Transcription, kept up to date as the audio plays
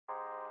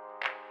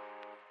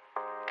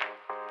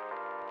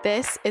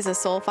This is a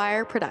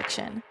Soulfire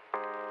production.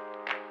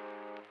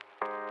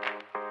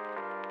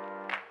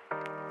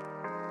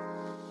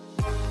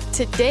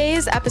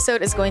 Today's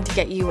episode is going to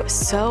get you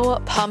so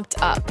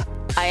pumped up.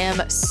 I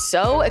am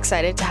so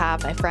excited to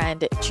have my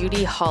friend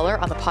Judy Holler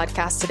on the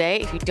podcast today.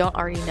 If you don't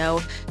already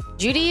know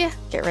Judy,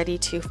 get ready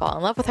to fall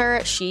in love with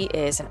her. She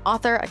is an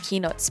author, a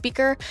keynote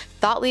speaker,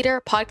 thought leader,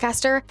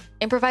 podcaster,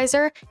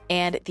 improviser,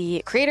 and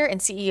the creator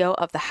and CEO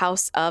of the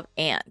House of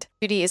And.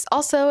 Judy is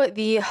also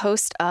the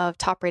host of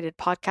top-rated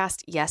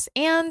podcast Yes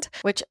And,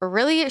 which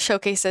really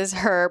showcases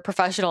her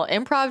professional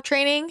improv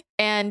training.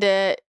 And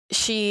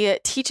she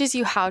teaches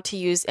you how to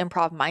use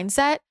improv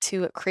mindset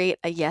to create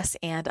a yes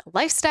and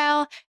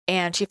lifestyle.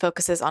 And she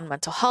focuses on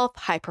mental health,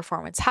 high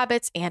performance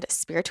habits, and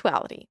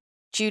spirituality.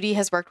 Judy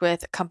has worked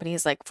with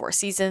companies like Four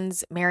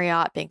Seasons,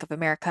 Marriott, Bank of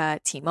America,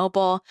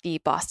 T-Mobile, the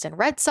Boston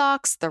Red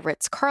Sox, the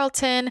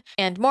Ritz-Carlton,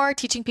 and more,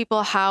 teaching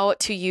people how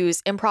to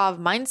use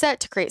improv mindset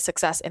to create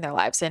success in their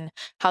lives and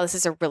how this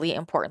is a really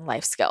important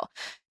life skill.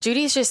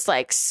 Judy's just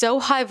like so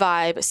high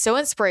vibe, so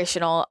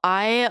inspirational.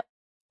 I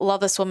love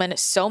this woman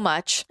so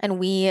much, and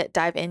we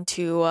dive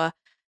into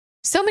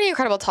so many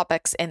incredible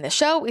topics in the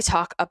show. We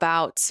talk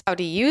about how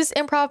to use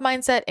improv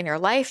mindset in your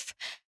life,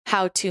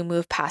 how to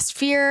move past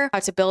fear, how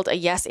to build a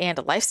yes and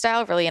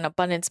lifestyle, really an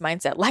abundance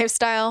mindset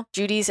lifestyle,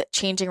 Judy's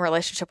changing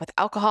relationship with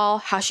alcohol,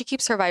 how she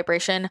keeps her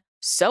vibration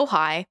so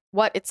high,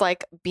 what it's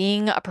like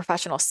being a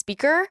professional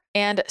speaker,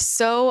 and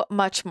so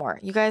much more.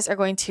 You guys are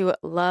going to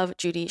love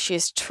Judy. She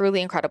is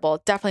truly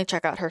incredible. Definitely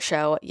check out her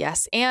show,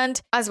 Yes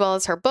And, as well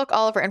as her book.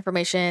 All of her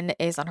information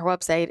is on her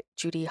website,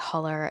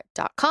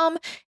 judyholler.com.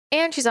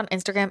 And she's on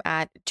Instagram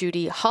at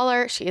Judy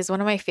Holler. She is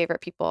one of my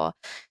favorite people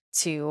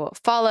to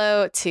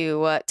follow,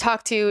 to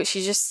talk to.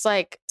 She's just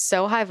like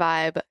so high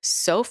vibe,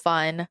 so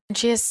fun. And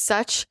she has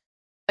such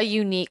a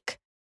unique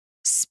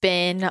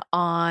spin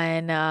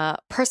on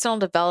personal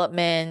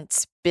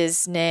development,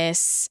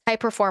 business, high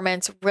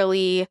performance,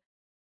 really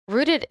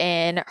rooted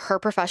in her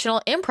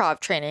professional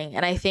improv training.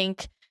 And I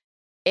think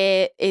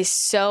it is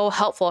so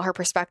helpful, her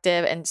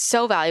perspective, and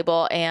so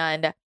valuable,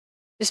 and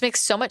just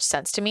makes so much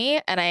sense to me.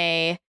 And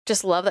I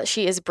just love that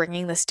she is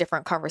bringing this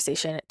different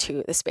conversation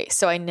to the space.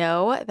 So I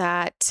know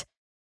that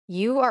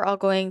you are all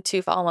going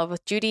to fall in love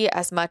with Judy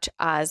as much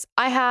as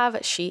I have.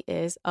 She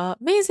is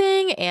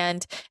amazing.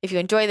 And if you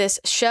enjoy this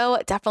show,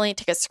 definitely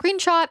take a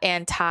screenshot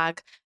and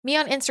tag me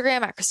on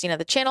Instagram at Christina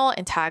the Channel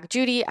and tag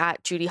Judy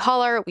at Judy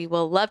Holler. We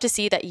will love to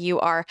see that you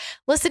are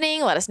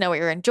listening. Let us know what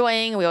you're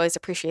enjoying. We always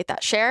appreciate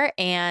that share.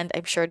 And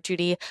I'm sure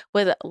Judy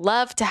would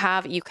love to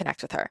have you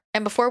connect with her.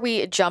 And before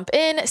we jump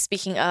in,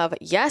 speaking of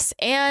yes,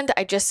 and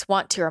I just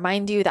want to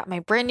remind you that my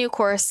brand new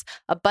course,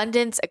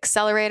 Abundance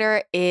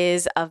Accelerator,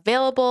 is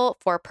available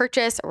for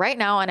purchase right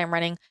now. And I'm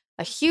running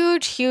a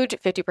huge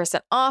 50%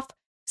 off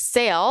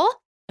sale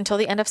until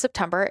the end of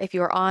September. If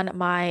you are on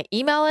my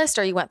email list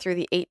or you went through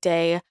the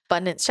 8-day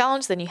abundance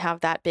challenge, then you have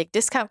that big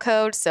discount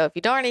code. So if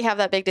you don't already have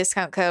that big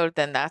discount code,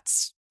 then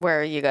that's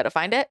where you go to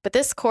find it. But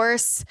this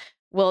course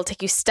will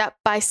take you step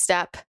by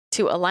step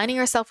to aligning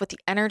yourself with the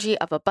energy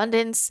of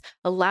abundance,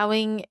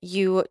 allowing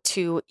you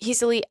to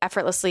easily,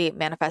 effortlessly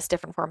manifest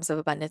different forms of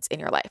abundance in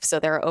your life. So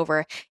there are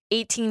over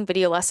 18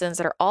 video lessons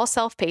that are all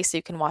self-paced, so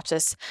you can watch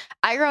this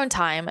at your own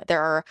time.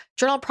 There are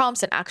journal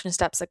prompts and action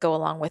steps that go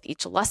along with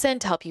each lesson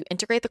to help you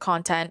integrate the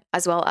content,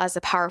 as well as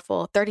a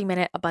powerful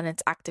 30-minute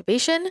abundance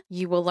activation.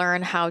 You will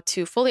learn how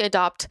to fully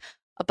adopt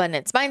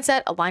abundance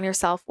mindset, align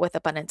yourself with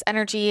abundance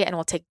energy, and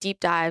we'll take deep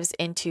dives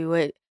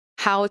into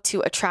how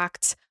to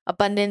attract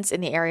abundance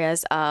in the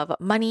areas of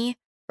money,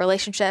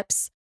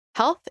 relationships,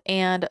 health,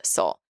 and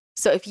soul.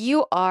 So if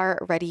you are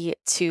ready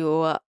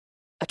to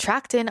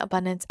attract in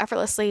abundance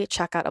effortlessly,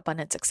 check out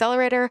Abundance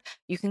Accelerator.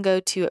 You can go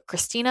to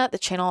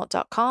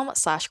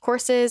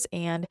christinathechannel.com/courses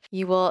and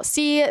you will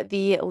see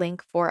the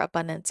link for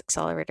Abundance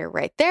Accelerator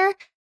right there.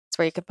 It's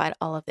where you can find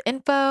all of the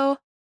info.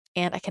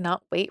 And I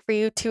cannot wait for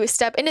you to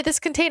step into this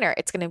container.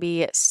 It's going to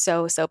be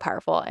so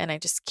powerful. And I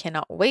just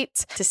cannot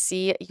wait to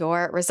see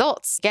your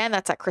results. Again,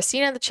 that's at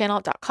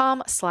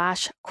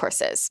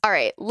christinathechannel.com/courses. All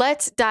right,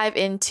 let's dive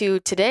into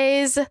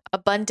today's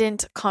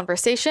abundant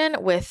conversation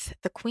with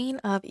the queen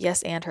of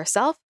Yes And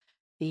herself,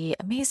 the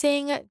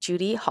amazing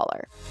Judy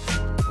Holler.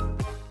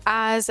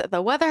 As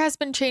the weather has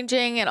been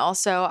changing and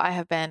also I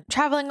have been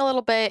traveling a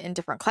little bit in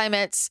different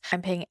climates,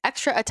 I'm paying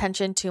extra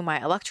attention to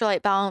my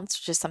electrolyte balance,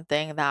 which is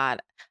something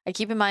that I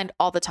keep in mind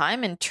all the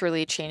time and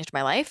truly changed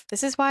my life.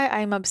 This is why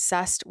I'm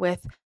obsessed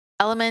with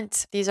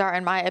Element. These are,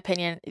 in my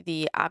opinion,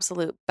 the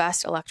absolute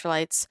best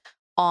electrolytes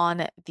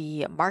on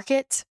the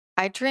market.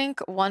 I drink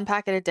 1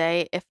 packet a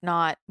day, if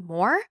not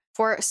more,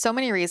 for so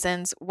many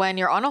reasons. When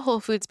you're on a whole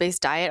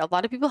foods-based diet, a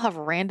lot of people have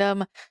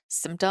random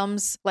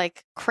symptoms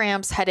like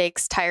cramps,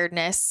 headaches,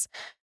 tiredness,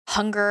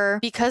 hunger,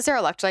 because their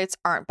electrolytes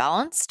aren't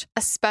balanced,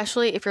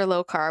 especially if you're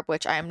low carb,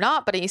 which I am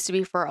not, but I used to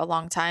be for a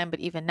long time. But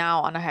even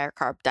now on a higher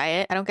carb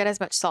diet, I don't get as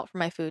much salt from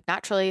my food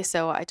naturally.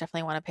 So I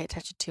definitely want to pay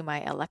attention to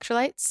my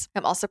electrolytes.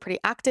 I'm also pretty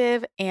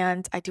active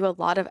and I do a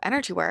lot of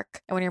energy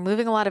work. And when you're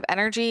moving a lot of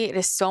energy, it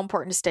is so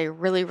important to stay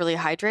really, really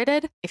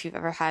hydrated. If you've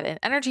ever had an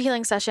energy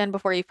healing session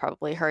before, you've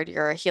probably heard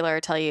your healer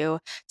tell you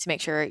to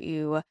make sure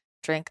you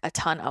drink a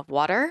ton of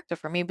water. So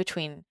for me,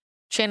 between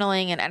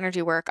channeling and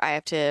energy work, I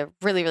have to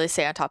really, really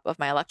stay on top of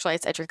my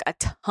electrolytes. I drink a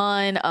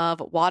ton of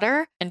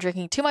water, and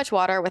drinking too much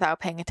water without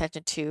paying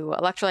attention to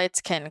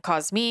electrolytes can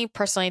cause me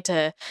personally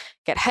to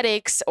get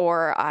headaches,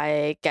 or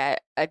I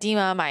get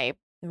edema.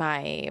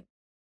 My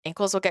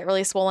ankles will get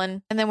really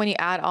swollen. And then when you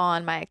add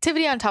on my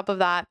activity on top of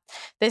that,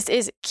 this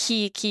is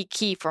key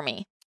for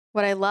me.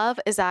 What I love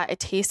is that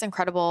it tastes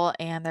incredible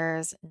and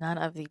there's none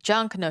of the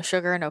junk, no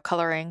sugar, no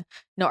coloring,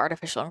 no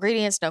artificial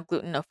ingredients, no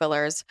gluten, no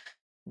fillers.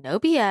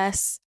 No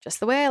BS, just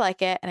the way I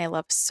like it. And I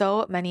love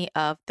so many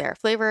of their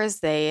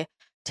flavors. They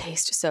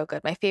taste so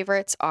good. My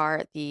favorites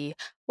are the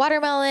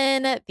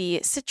watermelon, the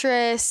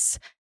citrus,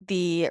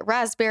 the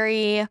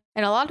raspberry.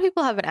 And a lot of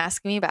people have been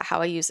asking me about how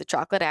I use the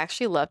chocolate. I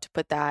actually love to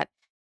put that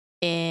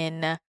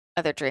in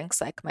other drinks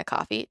like my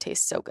coffee. It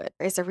tastes so good.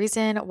 There's a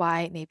reason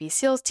why Navy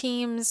SEALs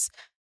teams,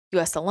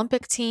 US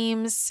Olympic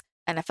teams,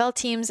 NFL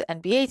teams,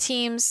 NBA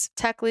teams,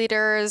 tech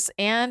leaders,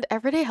 and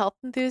everyday health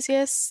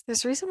enthusiasts.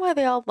 There's a reason why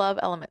they all love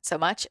Element so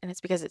much, and it's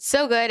because it's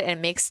so good and it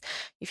makes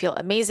you feel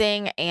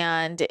amazing.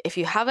 And if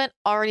you haven't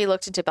already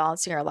looked into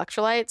balancing your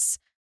electrolytes,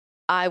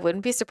 I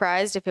wouldn't be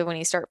surprised if when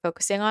you start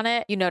focusing on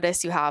it, you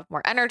notice you have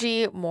more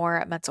energy,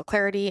 more mental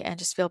clarity, and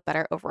just feel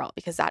better overall,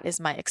 because that is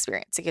my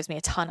experience. It gives me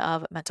a ton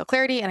of mental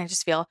clarity and I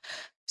just feel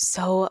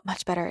so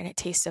much better and it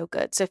tastes so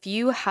good. So if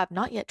you have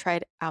not yet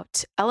tried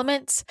out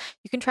Elements,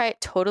 you can try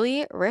it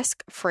totally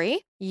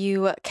risk-free.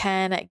 You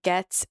can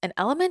get an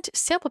Element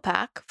sample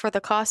pack for the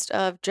cost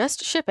of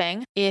just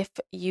shipping if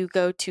you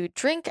go to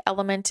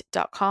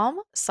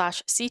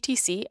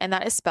drinkelement.com/CTC, and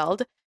that is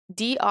spelled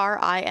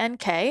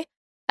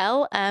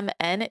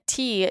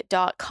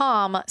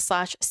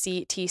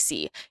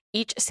drinklmnt.com/CTC.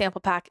 Each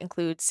sample pack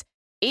includes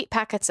 8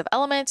 packets of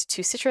Element,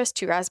 2 citrus,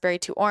 2 raspberry,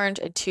 2 orange,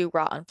 and 2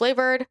 raw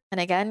unflavored.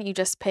 And again, you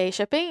just pay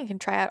shipping. You can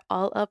try out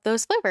all of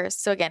those flavors.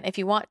 So again, if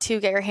you want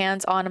to get your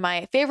hands on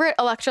my favorite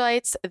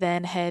electrolytes,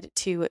 then head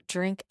to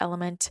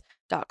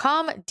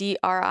drinkelement.com,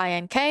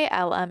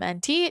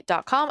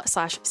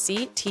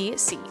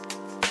 drinklmnt.com/CTC.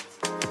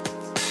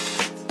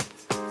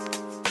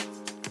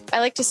 I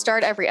like to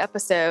start every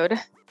episode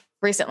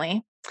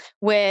recently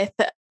with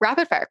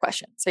rapid fire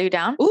questions. Are you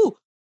down? Ooh.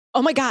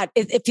 Oh my God.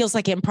 It feels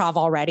like improv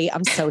already.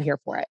 I'm so here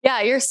for it.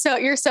 Yeah, you're so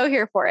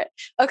here for it.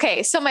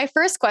 Okay. So my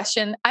first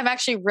question, I'm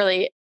actually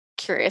really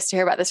curious to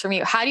hear about this from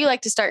you. How do you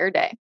like to start your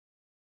day?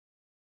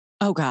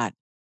 Oh God.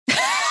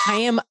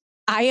 I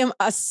am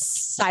a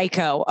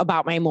psycho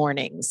about my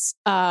mornings.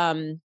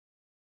 I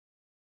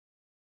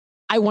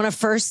want to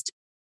first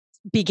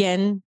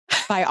begin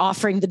by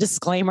offering the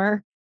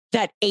disclaimer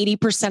that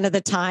 80% of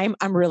the time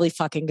I'm really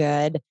fucking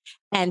good.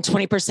 And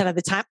 20% of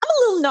the time I'm a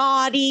little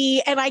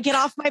naughty and I get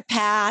off my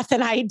path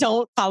and I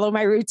don't follow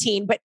my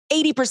routine. But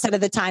 80%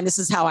 of the time, this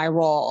is how I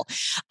roll.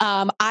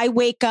 I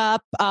wake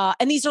up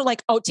and these are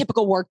like,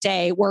 typical work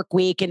day, work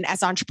week. And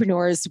as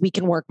entrepreneurs, we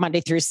can work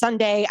Monday through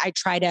Sunday. I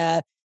try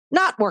to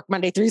not work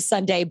Monday through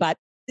Sunday, but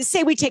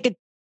say we take a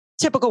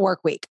typical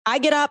work week. I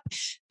get up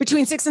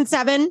between 6 and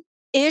 7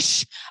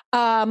 ish,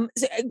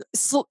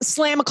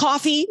 slam a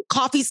coffee.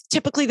 Coffee's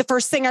typically the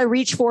first thing I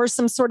reach for,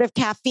 some sort of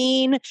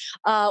caffeine,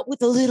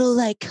 with a little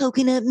like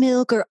coconut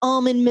milk or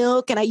almond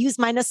milk. And I use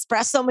my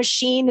Nespresso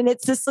machine and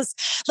it's this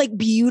like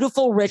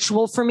beautiful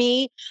ritual for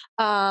me.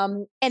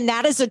 And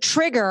that is a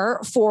trigger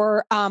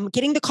for,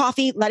 getting the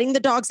coffee, letting the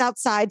dogs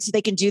outside so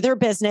they can do their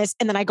business.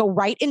 And then I go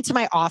right into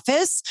my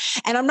office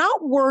and I'm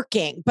not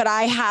working, but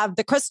I have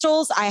the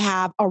crystals. I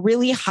have a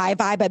really high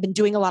vibe. I've been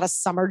doing a lot of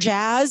summer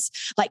jazz,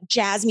 like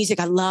jazz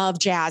music. I love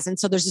jazz. And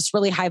so there's this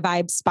really high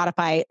vibe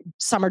Spotify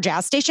summer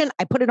jazz station.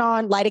 I put it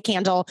on, light a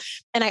candle,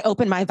 and I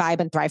open my Vibe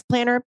and Thrive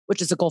planner,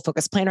 which is a goal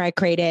focused planner I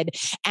created.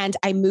 And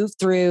I move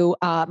through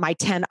my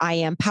 10 I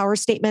am power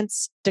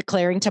statements,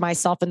 declaring to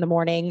myself in the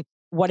morning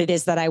what it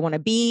is that I want to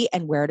be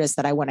and where it is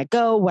that I want to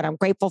go, what I'm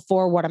grateful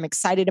for, what I'm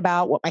excited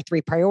about, what my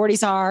 3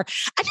 priorities are.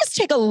 I just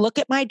take a look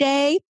at my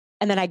day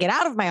and then I get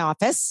out of my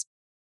office.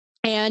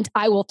 And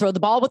I will throw the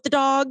ball with the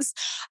dogs.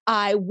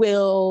 I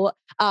will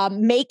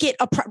make it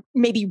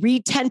maybe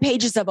read 10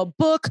 pages of a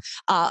book.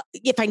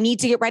 If I need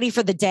to get ready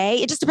for the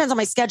day, it just depends on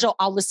my schedule.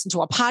 I'll listen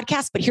to a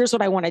podcast. But here's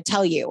what I want to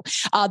tell you.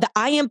 The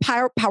I am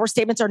power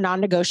statements are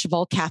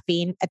non-negotiable.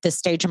 Caffeine at this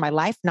stage of my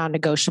life,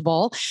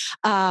 non-negotiable.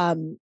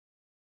 And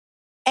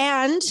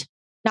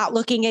not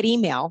looking at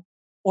email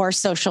or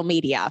social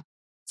media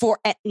for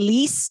at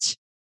least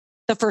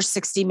the first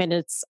 60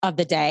 minutes of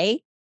the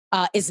day.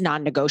 is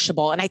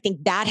non-negotiable. And I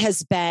think that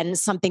has been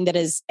something that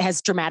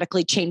has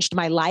dramatically changed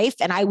my life.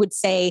 And I would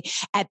say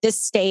at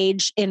this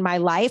stage in my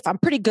life, I'm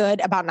pretty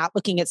good about not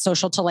looking at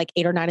social till like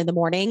 8 or 9 in the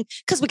morning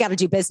because we got to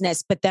do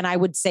business. But then I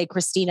would say,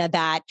 Christina,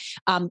 that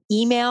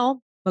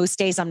email, most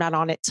days I'm not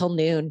on it till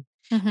noon.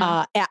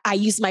 I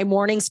use my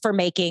mornings for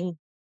making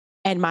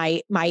and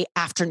my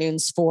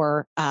afternoons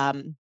for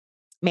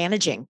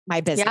managing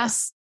my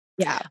business.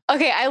 Yeah.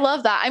 Okay. I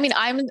love that. I mean,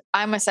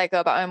 I'm a psycho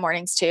about my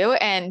mornings too.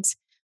 And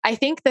I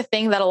think the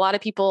thing that a lot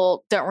of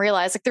people don't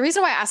realize, like the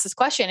reason why I asked this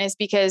question is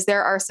because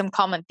there are some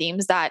common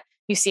themes that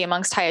you see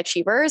amongst high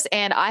achievers.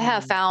 And I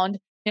have found,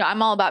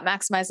 I'm all about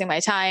maximizing my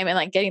time and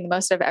like getting the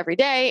most of it every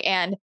day.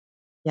 And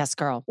yes,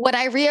 girl, when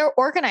I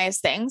reorganize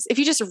things, if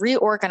you just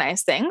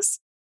reorganize things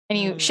and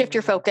you shift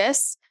your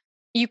focus,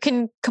 you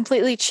can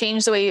completely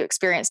change the way you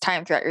experience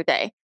time throughout your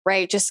day.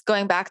 Right? Just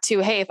going back to,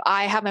 hey, if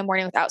I have my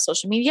morning without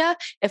social media,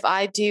 if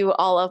I do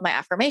all of my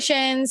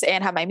affirmations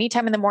and have my me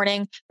time in the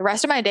morning, the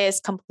rest of my day is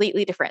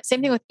completely different.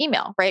 Same thing with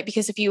email, right?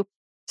 Because if you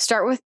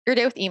start with your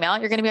day with email,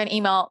 you're going to be on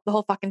email the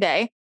whole fucking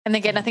day and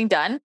then get nothing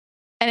done.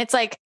 And it's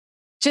like,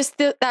 just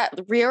that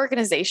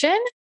reorganization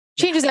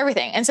changes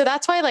everything. And so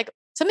that's why like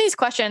some of these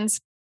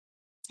questions,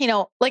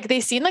 like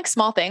they seem like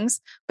small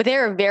things, but they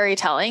are very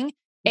telling.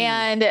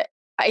 And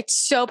it's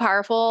so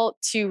powerful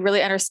to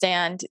really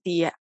understand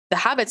the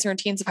habits and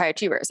routines of high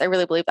achievers. I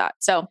really believe that.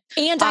 So,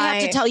 and I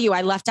have to tell you,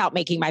 I left out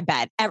making my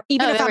bed.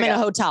 Even if I'm in a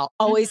hotel,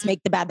 always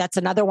make the bed. That's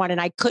another one.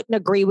 And I couldn't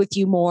agree with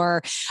you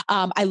more.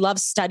 I love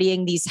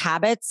studying these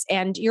habits,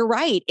 and you're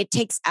right. It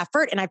takes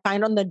effort. And I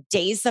find on the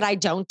days that I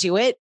don't do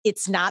it,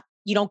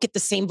 you don't get the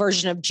same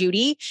version of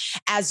Judy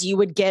as you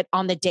would get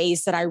on the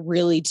days that I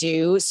really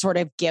do sort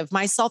of give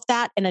myself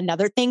that. And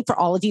another thing for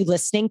all of you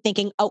listening,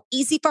 thinking, oh,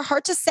 easy for her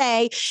to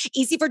say,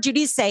 easy for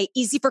Judy to say,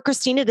 easy for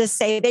Christina to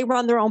say, they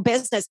run their own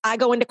business. I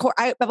go into court,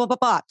 blah, blah, blah,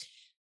 blah.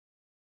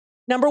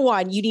 Number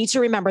one, you need to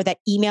remember that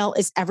email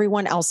is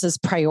everyone else's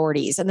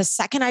priorities. And the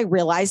second I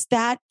realized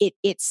that,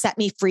 it set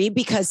me free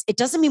because it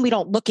doesn't mean we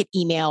don't look at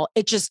email.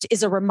 It just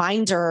is a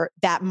reminder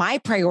that my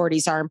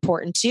priorities are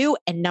important too.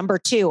 And number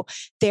two,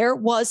 there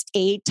was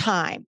a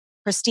time,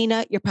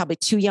 Christina, you're probably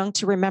too young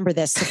to remember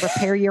this, so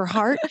prepare your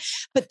heart.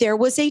 But there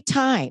was a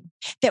time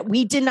that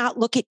we did not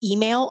look at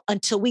email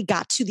until we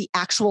got to the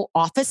actual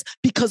office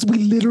because we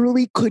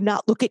literally could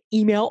not look at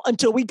email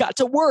until we got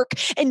to work.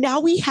 And now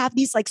we have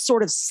these like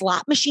sort of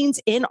slot machines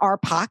in our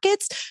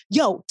pockets.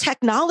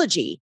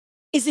 Technology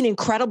is an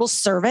incredible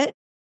servant,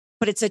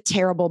 but it's a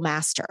terrible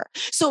master.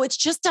 So it's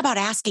just about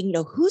asking,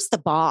 who's the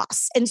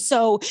boss? And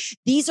so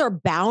these are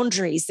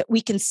boundaries that we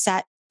can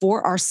set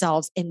for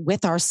ourselves and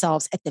with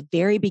ourselves at the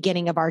very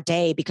beginning of our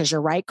day, because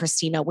you're right,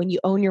 Christina, when you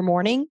own your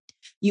morning,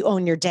 you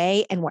own your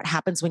day. And what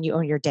happens when you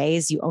own your day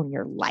is you own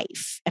your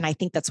life. And I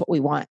think that's what we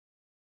want.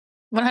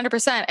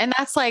 100%. And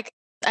that's like,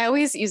 I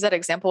always use that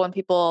example when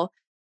people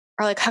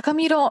are like, how come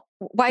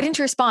why didn't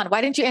you respond?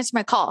 Why didn't you answer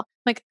my call?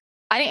 Like,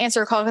 I didn't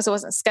answer a call because it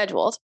wasn't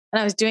scheduled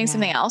and I was doing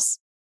something else.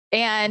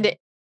 And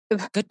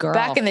good girl.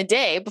 Back in the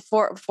day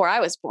before I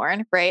was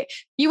born, right?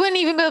 You wouldn't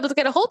even be able to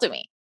get a hold of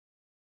me.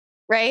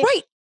 Right?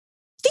 Right.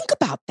 Think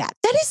about that.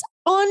 That is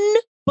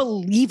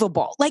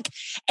unbelievable.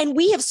 And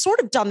we have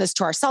sort of done this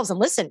to ourselves. And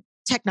listen,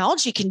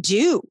 technology can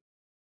do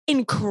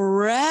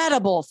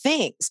incredible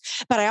things.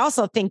 But I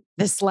also think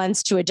this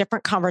lends to a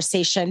different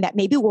conversation that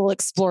maybe we'll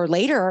explore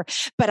later.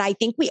 But I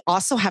think we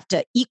also have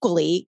to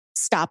equally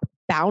stop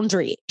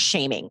boundary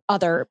shaming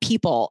other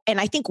people.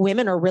 And I think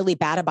women are really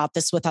bad about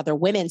this with other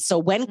women. So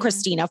when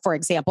Christina, for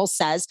example,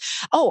 says,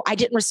 oh, I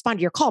didn't respond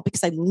to your call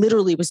because I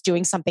literally was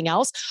doing something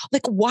else.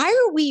 Like, why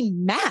are we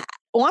mad?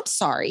 Oh, I'm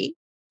sorry.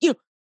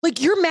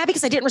 You're mad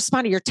because I didn't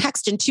respond to your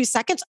text in 2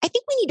 seconds. I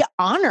think we need to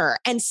honor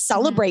and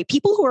celebrate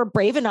people who are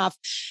brave enough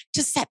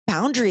to set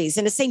boundaries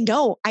and to say,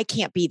 no, I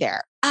can't be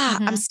there.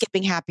 I'm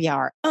skipping happy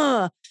hour.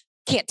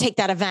 Can't take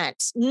that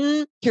event.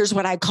 Here's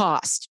what I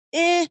cost.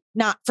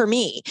 Not for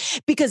me.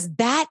 Because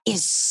that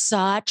is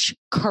such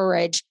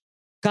courage,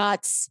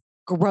 guts,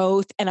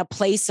 growth, and a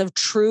place of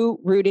true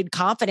rooted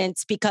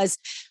confidence, because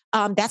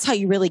that's how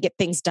you really get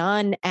things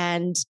done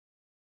and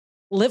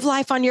live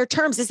life on your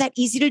terms. Is that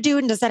easy to do?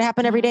 And does that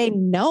happen every day?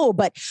 No,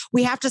 but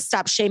we have to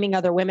stop shaming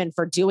other women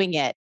for doing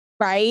it.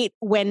 Right?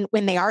 When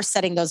they are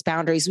setting those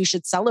boundaries, we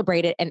should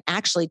celebrate it and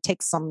actually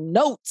take some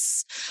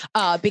notes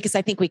because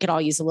I think we could all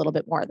use a little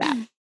bit more of that.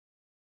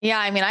 Yeah.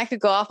 I mean, I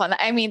could go off on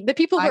that. I mean, the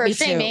people who are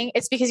shaming,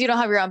 it's because you don't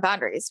have your own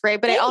boundaries. Right.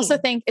 But I also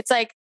think it's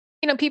like,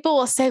 people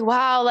will say,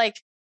 wow,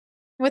 like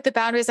with the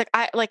boundaries,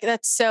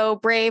 that's so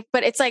brave,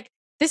 but it's like,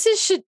 this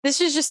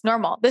is just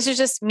normal. This is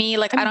just me.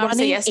 Like, I don't want to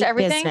say yes to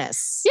everything.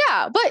 Business.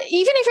 Yeah. But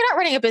even if you're not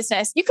running a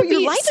business, you could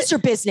your life is your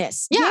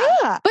business.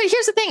 Yeah. But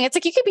here's the thing. It's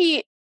like, you could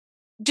be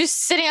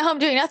just sitting at home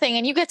doing nothing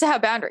and you get to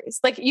have boundaries.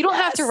 Like, you don't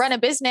have to run a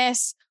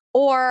business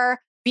or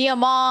be a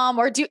mom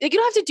or you don't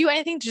have to do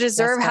anything to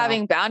deserve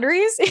having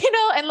boundaries,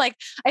 And like,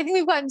 I think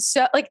we've gotten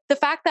so the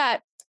fact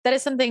that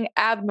is something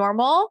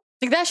abnormal,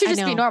 like that should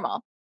just be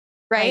normal.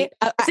 Right.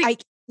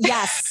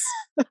 Yes.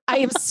 I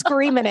am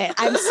screaming it.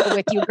 I'm so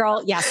with you,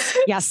 girl.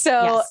 Yes.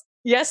 So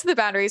Yes to the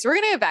boundaries. We're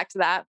going to get back to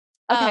that.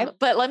 Okay.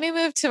 But let me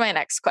move to my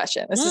next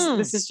question.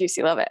 This is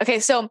juicy. Love it. Okay.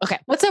 So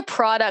what's a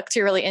product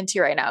you're really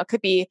into right now? It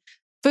could be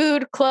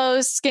food,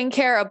 clothes,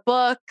 skincare, a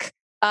book,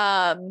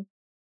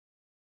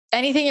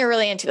 anything you're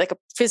really into, like a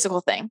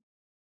physical thing.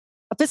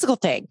 A physical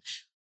thing.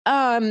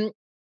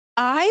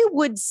 I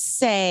would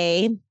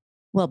say,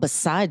 well,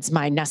 besides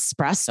my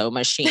Nespresso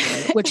machine,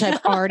 which I've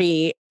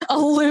already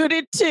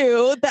alluded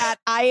to, that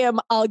I am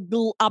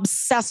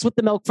obsessed with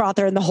the milk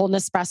frother and the whole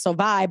Nespresso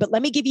vibe. But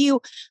let me give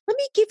you,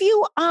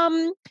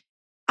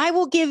 I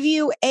will give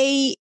you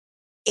a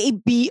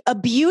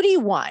beauty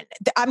one.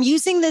 I'm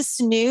using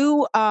this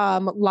new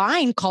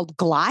line called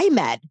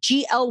Glymed,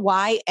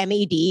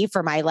 Glymed,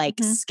 for my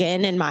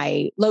skin and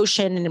my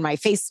lotion and my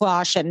face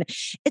wash. And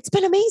it's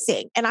been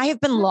amazing. And I have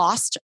been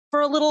lost for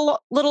a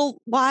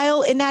little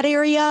while in that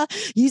area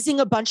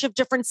using a bunch of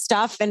different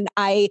stuff. And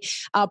I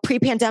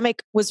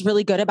pre-pandemic was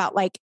really good about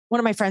one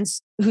of my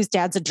friends whose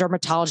dad's a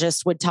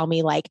dermatologist would tell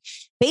me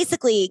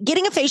basically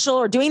getting a facial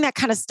or doing that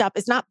kind of stuff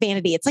is not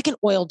vanity. It's like an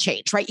oil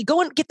change, right? You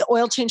go and get the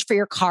oil change for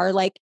your car,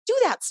 do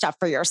that stuff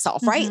for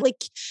yourself, right?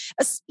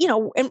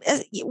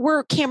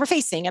 We're camera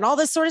facing and all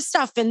this sort of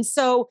stuff. And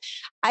so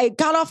I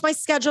got off my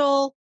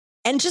schedule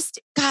and just,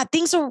 God,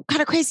 things are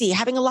kind of crazy,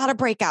 having a lot of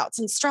breakouts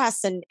and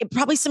stress and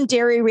probably some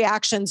dairy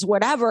reactions,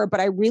 whatever. But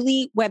I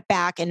really went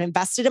back and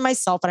invested in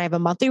myself. And I have a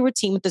monthly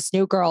routine with this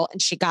new girl,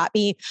 and she got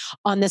me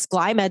on this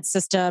Glymed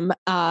system.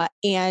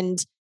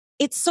 And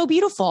it's so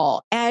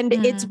beautiful and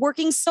it's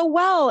working so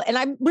well. And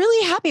I'm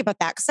really happy about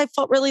that because I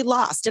felt really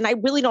lost and I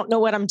really don't know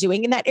what I'm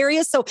doing in that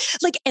area. So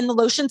and the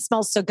lotion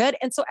smells so good.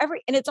 And so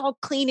and it's all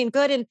clean and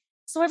good. And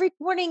so every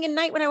morning and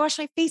night when I wash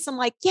my face, I'm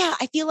yeah,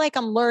 I feel like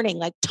I'm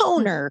learning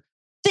toner,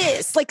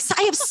 this, I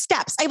have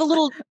steps. I have a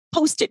little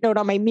Post-it note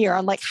on my mirror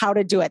on how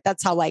to do it.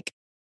 That's how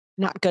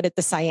not good at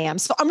this I am.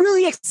 So I'm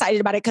really excited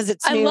about it because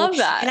it's new. I love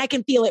that. And I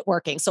can feel it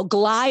working. So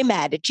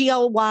Glymed,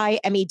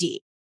 Glymed.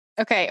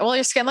 Okay. Well,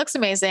 your skin looks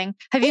amazing.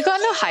 Have you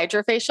gotten a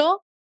hydrofacial?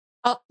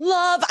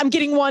 Love. I'm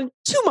getting one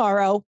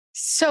tomorrow.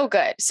 So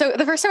good. So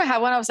the first time I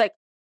had one, I was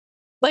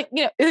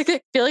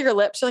feel your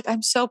lips. You're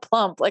I'm so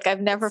plump.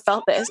 I've never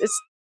felt this.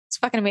 It's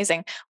fucking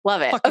amazing.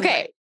 Love it. Okay.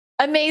 Right.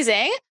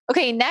 Amazing.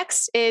 Okay.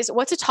 Next is,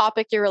 what's a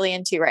topic you're really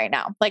into right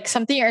now?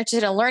 Something you're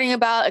interested in learning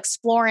about,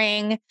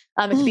 exploring. It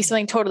could be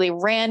something totally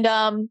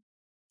random.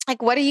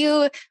 What do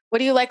you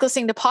like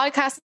listening to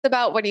podcasts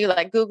about? What do you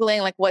like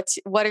Googling?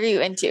 What are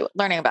you into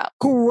learning about?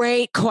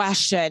 Great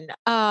question.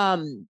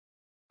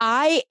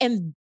 I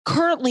am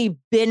currently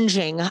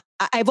binging.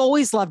 I've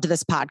always loved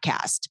this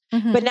podcast,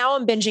 but now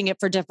I'm binging it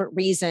for different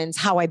reasons,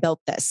 how I built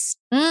this.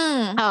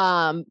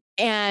 And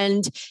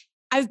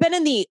I've been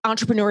in the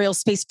entrepreneurial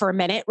space for a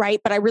minute,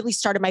 right? But I really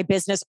started my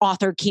business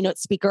author, keynote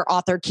speaker,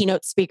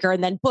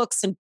 and then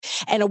books and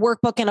a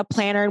workbook and a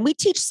planner. And we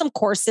teach some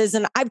courses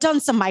and I've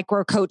done some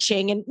micro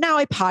coaching and now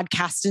I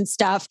podcast and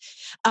stuff.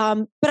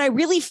 But I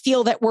really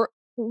feel that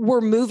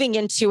we're moving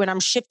into, and I'm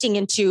shifting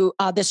into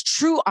this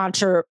true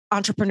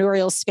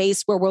entrepreneurial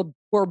space where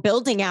we're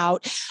building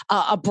out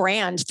a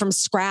brand from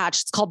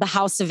scratch. It's called the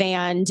House of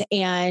And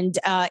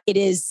it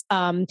is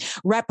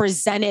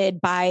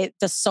represented by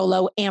the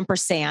Solo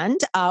ampersand,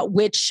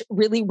 which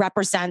really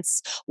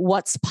represents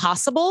what's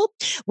possible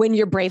when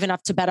you're brave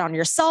enough to bet on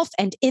yourself.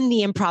 And in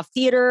the improv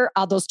theater,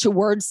 those two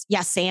words,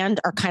 yes and,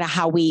 are kind of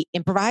how we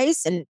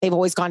improvise, and they've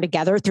always gone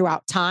together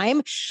throughout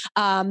time.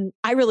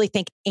 I really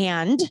think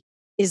and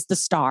is the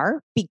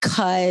star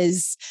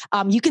because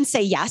you can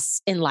say yes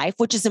in life,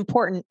 which is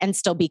important, and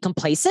still be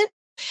complacent.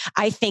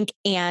 I think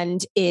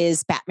and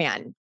is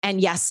Batman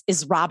and yes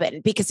is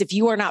Robin, because if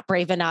you are not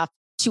brave enough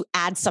to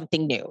add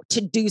something new, to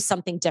do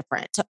something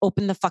different, to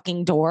open the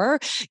fucking door,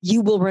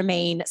 you will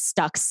remain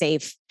stuck,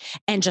 safe,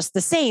 and just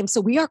the same. So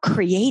we are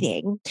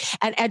creating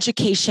an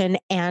education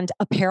and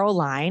apparel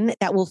line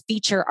that will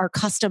feature our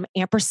custom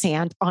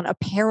ampersand on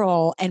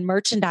apparel and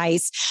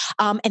merchandise.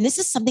 And this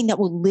is something that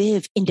will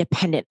live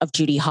independent of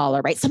Judy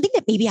Holler, right? Something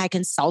that maybe I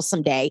can sell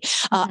someday.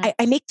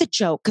 I make the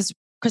joke because,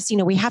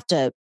 Christina, we have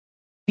to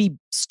be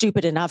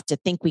stupid enough to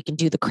think we can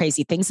do the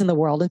crazy things in the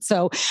world. And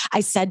so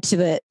I said to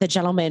the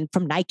gentleman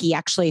from Nike,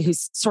 actually,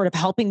 who's sort of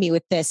helping me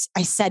with this,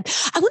 I said,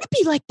 I want to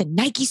be like the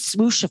Nike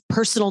swoosh of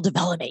personal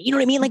development. You know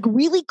what I mean?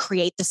 Really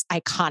create this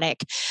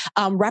iconic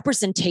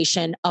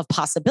representation of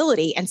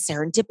possibility and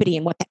serendipity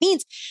and what that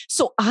means.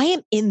 So I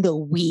am in the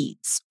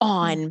weeds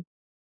on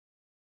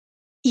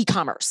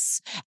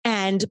e-commerce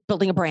and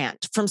building a brand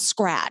from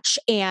scratch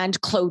and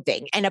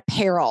clothing and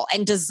apparel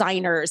and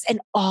designers and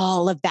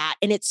all of that.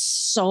 And it's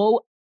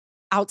so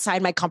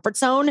outside my comfort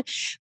zone,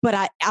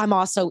 but I'm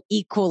also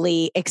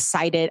equally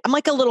excited. I'm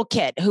like a little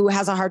kid who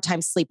has a hard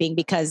time sleeping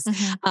because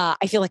I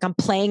feel like I'm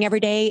playing every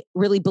day,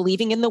 really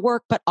believing in the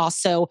work, but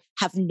also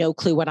have no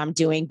clue what I'm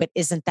doing. But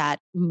isn't that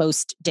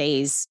most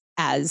days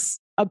as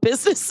a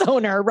business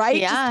owner, right?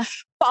 Yeah.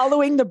 Just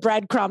following the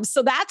breadcrumbs.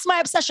 So that's my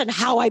obsession,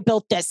 how I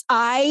built this.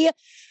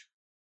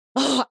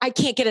 Oh, I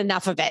can't get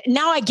enough of it.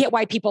 Now I get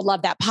why people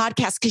love that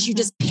podcast because you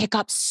just pick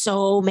up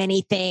so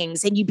many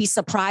things and you'd be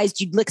surprised.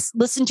 You'd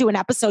listen to an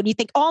episode and you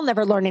think, oh, I'll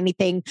never learn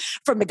anything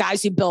from the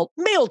guys who built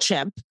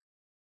MailChimp.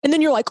 And then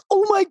you're like,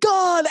 oh my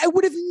God, I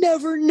would have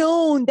never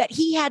known that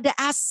he had to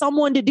ask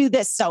someone to do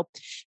this. So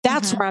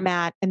that's where I'm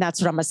at. And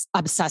that's what I'm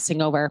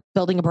obsessing over,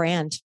 building a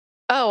brand.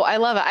 Oh, I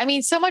love it. I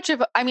mean,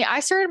 I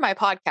started my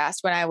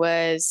podcast when I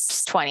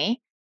was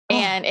 20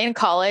 and in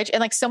college,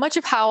 and like so much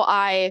of how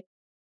I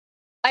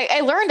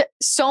learned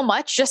so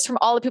much just from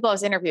all the people I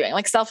was interviewing.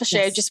 Like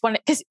selfishly, I just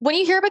wanted, because when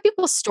you hear about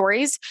people's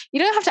stories,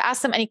 you don't have to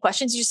ask them any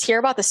questions. You just hear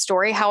about the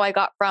story, how I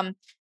got from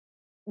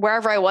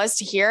wherever I was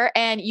to here,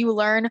 and you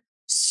learn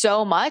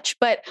so much.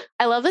 But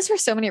I love this for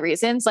so many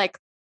reasons. Like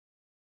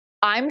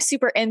I'm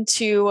super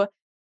into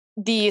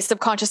the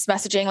subconscious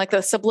messaging, like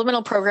the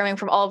subliminal programming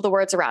from all of the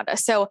words around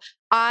us. So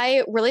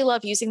I really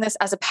love using this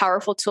as a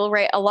powerful tool,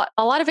 right? A lot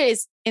of it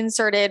is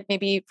inserted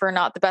maybe for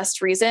not the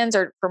best reasons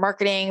or for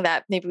marketing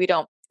that maybe we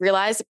don't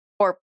realize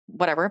or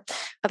whatever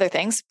other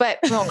things, but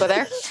we won't go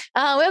there.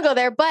 We'll go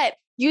there, but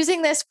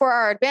using this for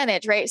our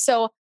advantage, right?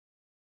 So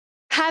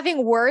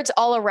having words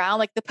all around,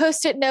 like the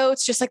Post-it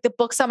notes, just like the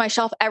books on my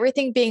shelf,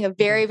 everything being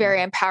very,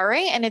 very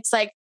empowering. And it's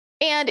like,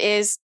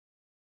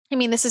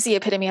 this is the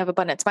epitome of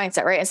abundance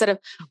mindset, right? Instead of,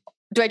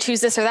 do I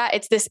choose this or that?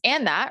 It's this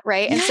and that,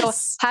 right? Yes. And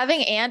so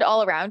having and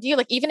all around you,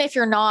 like even if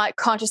you're not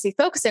consciously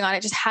focusing on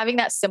it, just having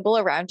that symbol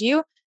around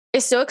you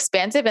is so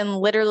expansive and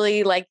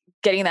literally like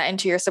getting that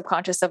into your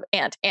subconscious of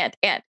and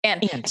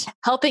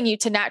helping you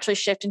to naturally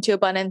shift into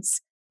abundance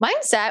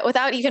mindset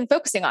without even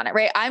focusing on it,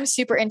 right? I'm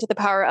super into the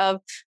power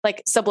of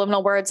like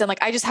subliminal words. And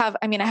like, I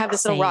have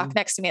this little rock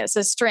next to me that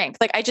says strength.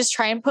 Like I just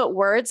try and put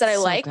words that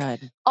I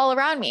good. all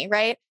around me,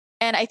 right?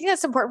 And I think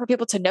that's important for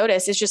people to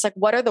notice is just like,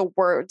 what are the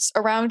words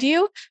around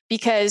you?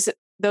 Because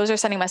those are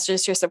sending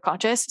messages to your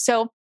subconscious.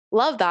 So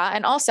love that.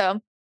 And also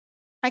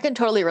I can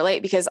totally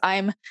relate because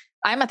I'm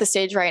at the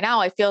stage right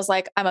now. It feels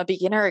like I'm a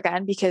beginner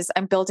again because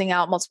I'm building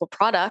out multiple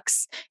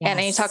products. Yes. And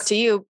I need to talk to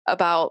you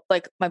about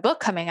like my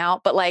book coming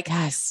out, but like,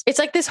 It's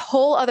like this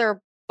whole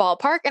other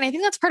ballpark. And I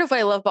think that's part of what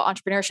I love about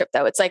entrepreneurship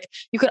though. It's like,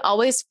 you can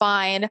always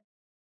find,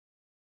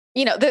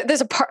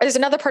 there's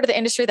another part of the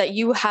industry that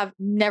you have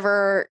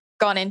never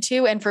gone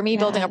into. And for me,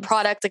 building a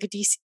product like a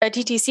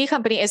DTC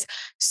company is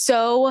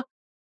so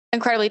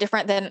incredibly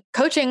different than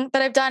coaching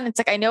that I've done. It's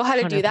like, I know how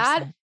to 100%. Do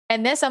that.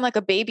 And this, I'm like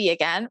a baby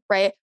again.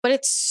 Right. But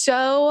it's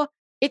so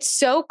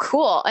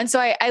cool. And so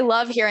I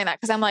love hearing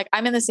that because I'm like,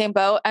 I'm in the same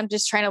boat. I'm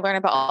just trying to learn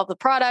about all the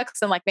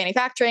products and like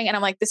manufacturing. And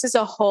I'm like, this is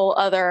a whole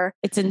other,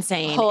 it's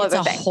insane. It's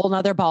a whole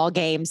nother ball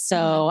game.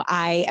 So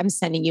I am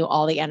sending you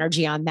all the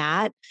energy on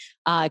that.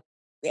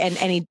 And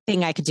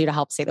anything I could do to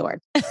help say the word.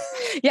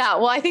 Yeah.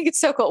 Well, I think it's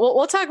so cool.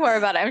 We'll talk more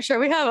about it. I'm sure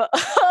we have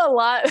a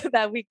lot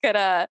that we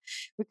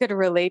could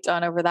relate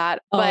on over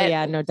that. But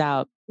yeah, no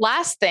doubt.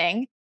 Last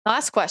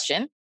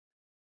question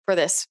for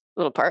this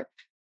little part.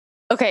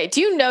 Okay.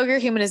 Do you know your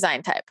human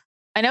design type?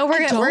 I know we're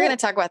going to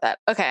talk about that.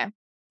 Okay.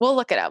 We'll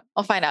look it up.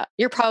 I'll find out.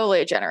 You're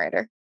probably a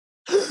generator.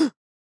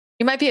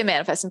 You might be a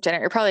manifesting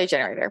generator. You're probably a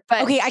generator,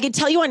 but okay. I can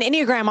tell you on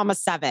Enneagram, I'm a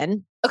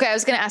 7. Okay. I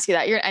was going to ask you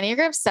that. You're an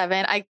Enneagram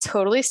 7. I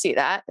totally see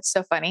that. It's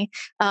so funny.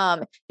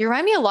 You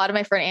remind me a lot of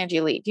my friend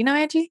Angie Lee. Do you know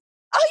Angie?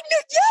 I know.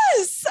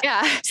 Yes.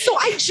 Yeah. So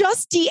I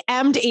just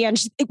DM'd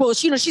Angie. Well,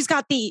 she's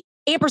got the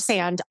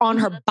ampersand on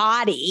her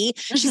body.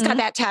 She's got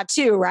that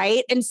tattoo,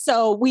 right? And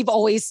so we've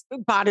always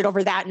bonded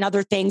over that and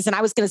other things. And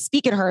I was going to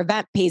speak at her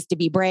event, Pays to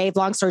Be Brave.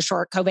 Long story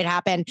short, COVID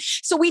happened.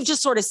 So we've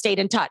just sort of stayed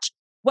in touch.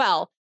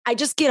 Well, I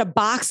just get a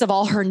box of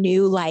all her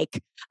new,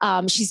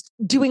 she's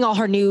doing all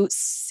her new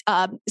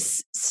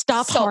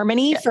stuff,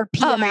 Harmony for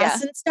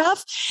PMS and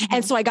stuff.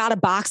 And so I got a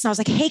box and I was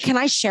like, hey, can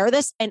I share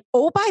this? And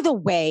oh, by the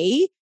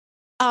way,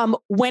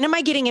 when am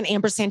I getting an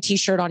ampersand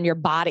t-shirt on your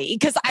body?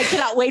 Because I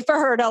cannot wait for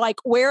her to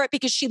wear it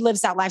because she lives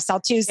that lifestyle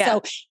too. Yeah.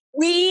 So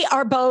we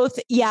are both,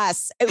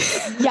 yes,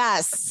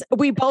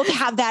 we both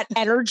have that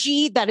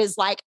energy that is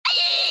like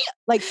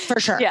for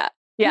sure. Yeah.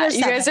 Yeah,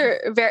 you guys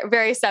are very,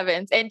 very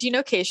 7s. And do you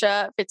know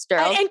Keisha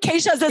Fitzgerald? And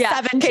Keisha's a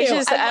 7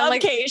 too. I love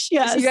Keisha.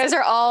 Yes. You guys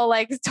are all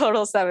like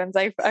total 7s.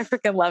 I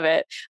freaking love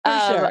it.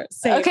 Sure.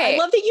 Okay. I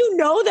love that you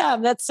know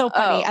them. That's so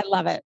funny. I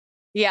love it.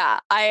 Yeah.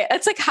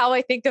 It's like how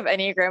I think of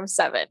Enneagram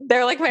 7.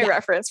 They're like my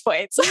reference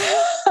points.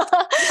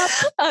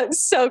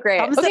 So great.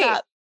 Okay.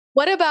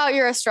 What about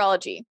your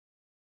astrology?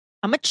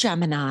 I'm a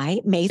Gemini,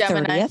 May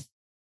 30th.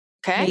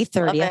 Okay. May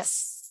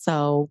 30th.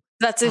 So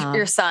that's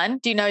your sun.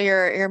 Do you know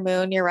your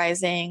moon, your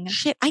rising?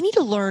 Shit, I need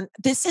to learn.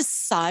 This is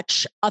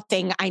such a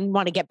thing I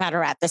want to get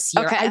better at this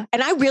year. Okay.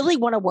 I really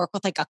want to work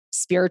with a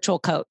spiritual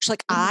coach.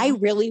 I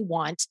really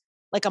want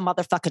a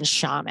motherfucking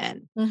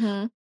shaman.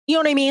 Mm-hmm. You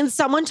know what I mean?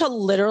 Someone to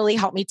literally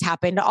help me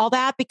tap into all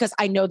that because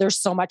I know there's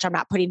so much I'm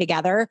not putting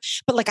together.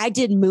 But I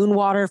did moon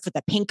water for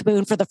the pink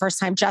moon for the first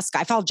time. Jessica,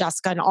 I followed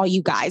Jessica and all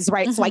you guys,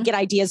 right? So I get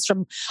ideas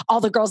from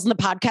all the girls in the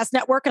podcast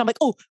network. And I'm like,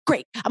 oh,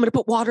 great. I'm going to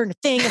put water in a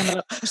thing. And I'm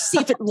going to see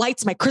if it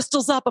lights my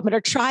crystals up. I'm going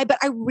to try. But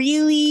I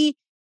really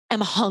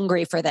am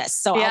hungry for this.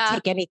 So I'll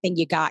take anything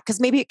you got, because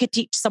maybe it could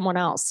teach someone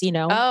else, you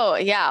know? Oh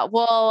yeah.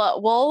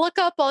 Well, we'll look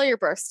up all your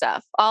birth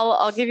stuff.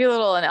 I'll give you a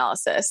little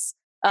analysis.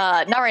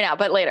 Not right now,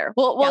 but later.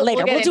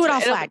 Later. We'll do it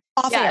offline.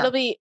 Off air. It'll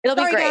be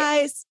great.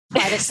 Guys.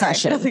 Private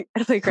session. It'll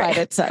be great.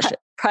 Private session.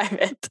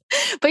 Private.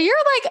 But you're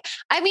like,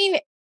 I mean,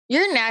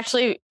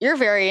 you're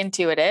very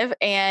intuitive,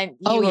 and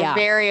you are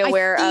very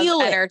aware of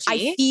energy.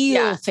 I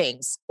feel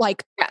things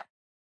like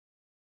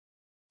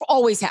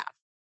always have.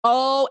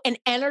 Oh, and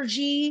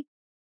energy,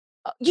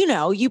 you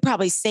know, you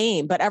probably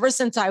same, but ever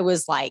since I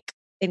was like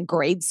in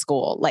grade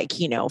school, like,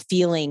 you know,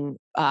 feeling,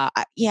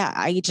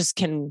 I just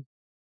can.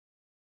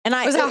 And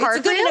was that hard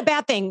it's a good and a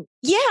bad thing.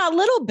 Yeah, a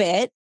little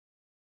bit,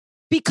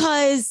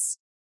 because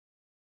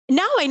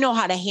now I know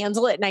how to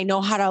handle it, and I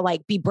know how to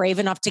like be brave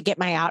enough to get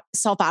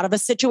myself out of a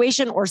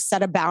situation or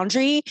set a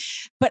boundary.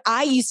 But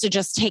I used to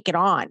just take it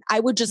on. I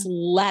would just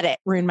let it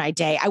ruin my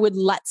day. I would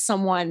let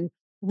someone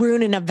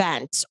ruin an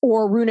event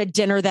or ruin a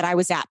dinner that I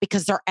was at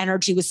because their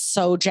energy was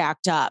so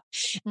jacked up.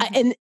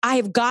 And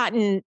I've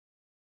gotten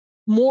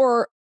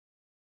more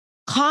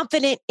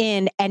confident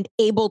in and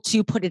able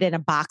to put it in a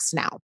box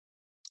now.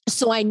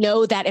 So I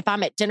know that if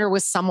I'm at dinner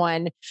with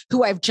someone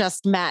who I've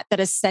just met that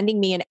is sending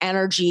me an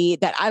energy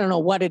that I don't know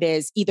what it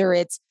is, either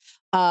it's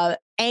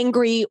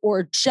angry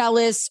or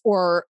jealous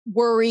or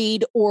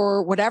worried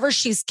or whatever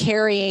she's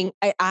carrying,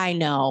 I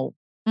know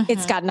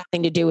it's got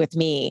nothing to do with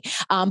me.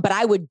 But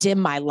I would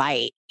dim my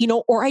light, you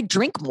know, or I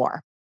drink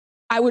more.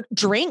 I would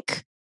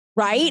drink,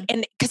 right?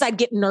 And because I'd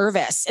get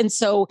nervous. And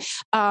so,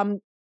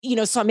 you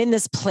know, so I'm in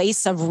this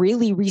place of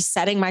really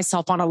resetting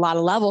myself on a lot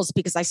of levels,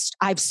 because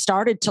I've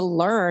started to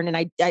learn,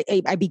 and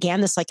I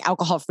began this like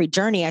alcohol-free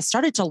journey. I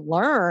started to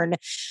learn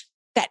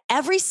that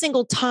every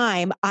single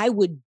time I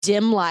would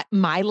dim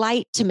my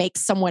light to make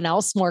someone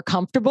else more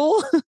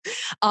comfortable,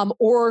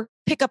 or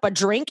pick up a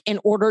drink in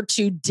order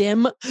to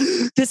dim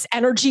this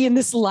energy and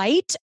this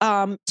light,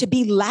 to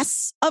be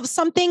less of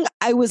something,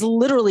 I was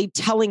literally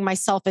telling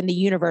myself in the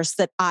universe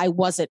that I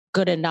wasn't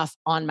good enough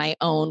on my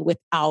own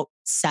without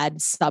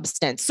said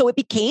substance. So it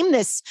became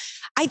this,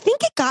 I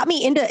think it got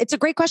me into, it's a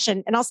great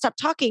question, and I'll stop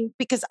talking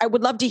because I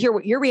would love to hear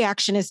what your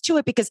reaction is to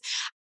it, because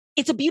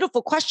it's a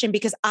beautiful question,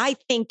 because I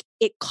think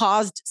it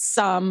caused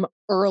some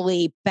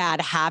early bad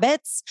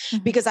habits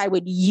because I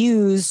would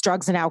use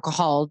drugs and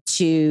alcohol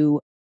to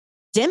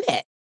dim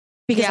it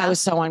because I was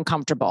so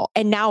uncomfortable.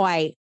 And now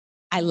I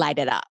light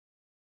it up,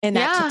 and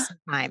that took some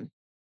time.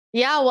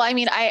 Yeah. Well, I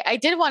mean, I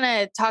did want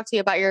to talk to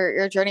you about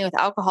your journey with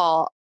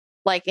alcohol,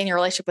 like in your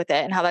relationship with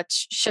it and how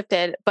that's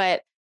shifted.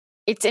 But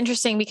it's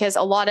interesting because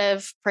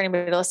for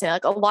anybody listening,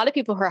 like a lot of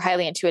people who are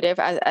highly intuitive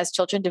as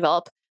children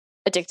develop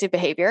addictive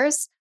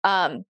behaviors,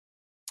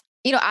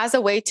 you know, as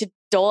a way to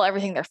dull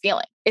everything they're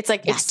feeling. It's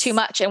like, it's too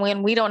much. And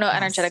when we don't know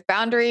energetic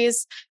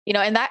boundaries, you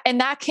know, and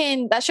that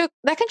can show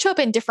up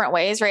in different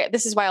ways, right?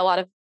 This is why a lot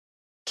of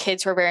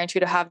kids who are very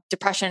intuitive have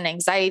depression and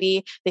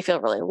anxiety. They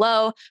feel really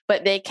low,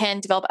 but they can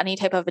develop any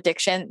type of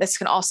addiction. This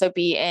can also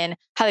be in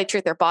how they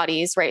treat their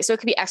bodies, right? So it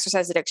could be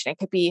exercise addiction. It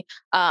could be,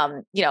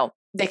 you know,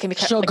 they can be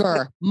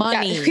sugar,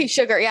 money,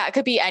 sugar. Yeah. It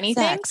could be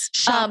anything. Sex,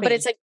 but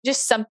it's like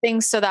just something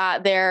so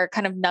that they're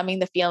kind of numbing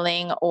the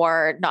feeling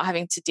or not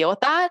having to deal with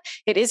that.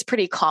 It is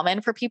pretty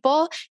common for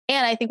people.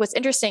 And I think what's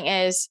interesting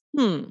is,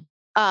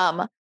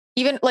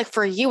 even like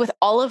for you, with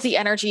all of the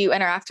energy you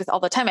interact with all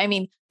the time, I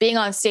mean, being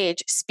on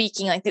stage,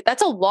 speaking, like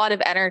that's a lot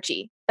of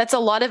energy. That's a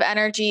lot of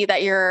energy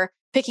that you're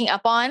picking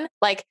up on.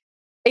 Like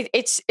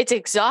it's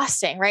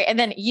exhausting. Right. And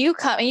then you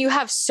come and you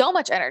have so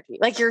much energy.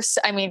 Like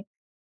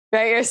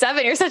right, you're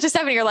 7, you're such a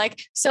 7, you're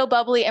like so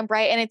bubbly and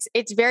bright. And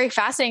it's very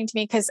fascinating to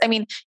me because I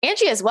mean,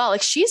 Angie as well,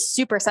 like she's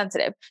super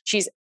sensitive.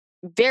 She's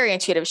very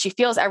intuitive. She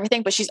feels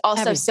everything, but she's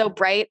also so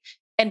bright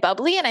and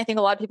bubbly. And I think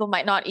a lot of people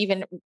might not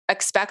even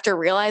expect or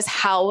realize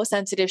how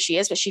sensitive she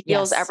is, but she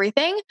feels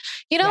everything,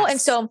 you know?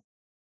 And so,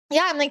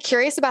 yeah, I'm like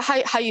curious about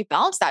how you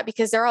balance that,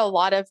 because there are a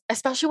lot of,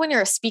 especially when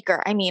you're a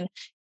speaker, I mean,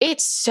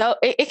 it's so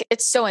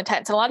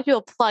intense. And a lot of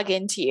people plug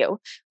into you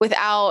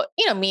without,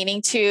 you know,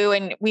 meaning to,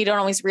 and we don't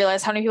always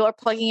realize how many people are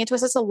plugging into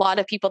us. It's a lot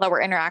of people that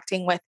we're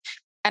interacting with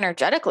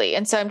energetically.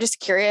 And so I'm just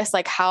curious,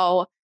 like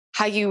how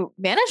you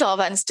manage all of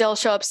that and still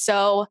show up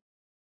so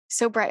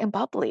bright and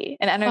bubbly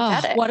and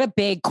energetic. Oh, what a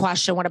big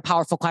question. What a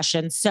powerful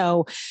question.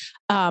 So,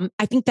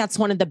 I think that's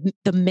one of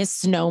the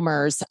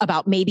misnomers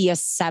about maybe a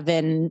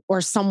 7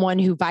 or someone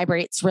who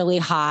vibrates really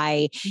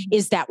high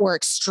is that we're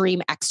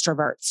extreme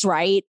extroverts,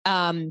 right?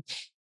 I'm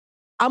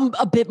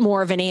a bit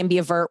more of an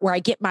ambivert where I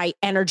get my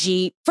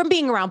energy from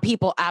being around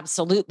people.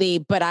 Absolutely.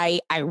 But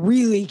I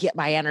really get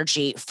my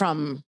energy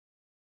from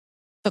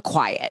the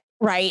quiet,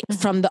 right?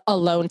 From the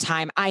alone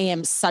time. I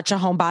am such a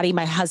homebody.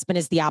 My husband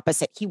is the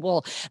opposite. He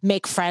will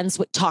make friends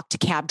talk to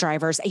cab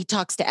drivers. He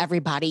talks to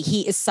everybody.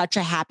 He is such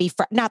a happy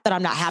friend. Not that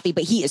I'm not happy,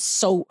 but he is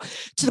so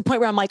to the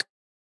point where I'm like,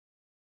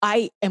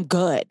 I am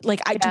good.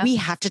 Like, do we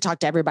have to talk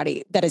to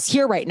everybody that is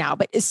here right now?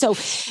 But so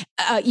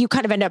you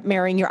kind of end up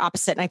marrying your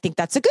opposite. And I think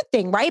that's a good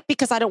thing, right?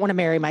 Because I don't want to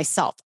marry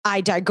myself.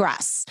 I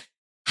digress.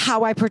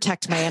 How I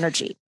protect my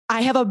energy.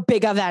 I have a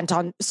big event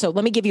on. So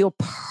let me give you a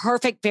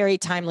perfect, very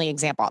timely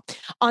example.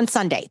 On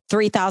Sunday,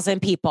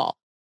 3,000 people,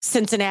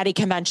 Cincinnati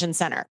Convention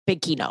Center,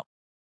 big keynote.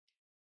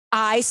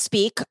 I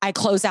speak, I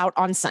close out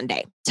on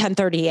Sunday,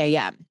 10:30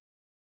 a.m.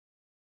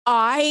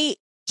 I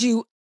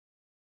do,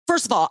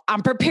 first of all,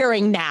 I'm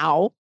preparing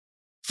now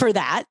for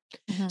that.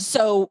 Mm-hmm.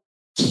 So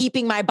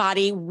keeping my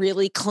body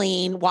really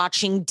clean,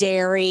 watching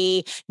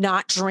dairy,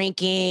 not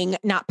drinking,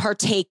 not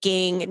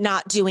partaking,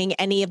 not doing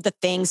any of the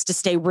things to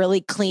stay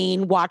really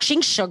clean,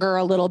 watching sugar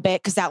a little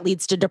bit because that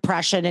leads to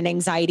depression and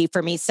anxiety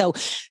for me. So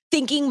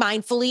thinking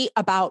mindfully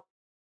about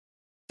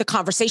the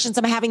conversations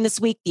I'm having this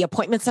week, the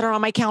appointments that are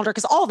on my calendar,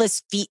 because all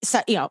this,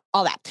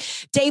 all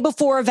that. Day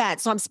before event.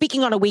 So I'm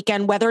speaking on a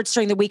weekend, whether it's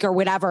during the week or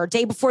whatever.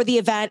 Day before the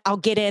event, I'll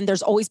get in.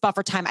 There's always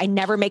buffer time. I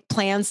never make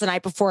plans the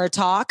night before a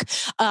talk.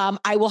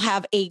 I will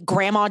have a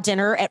grandma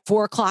dinner at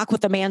 4:00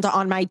 with Amanda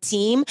on my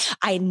team.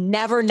 I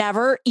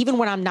never, even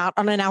when I'm not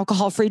on an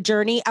alcohol-free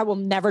journey, I will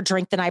never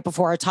drink the night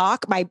before a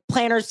talk. My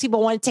planners,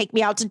 people want to take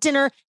me out to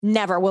dinner.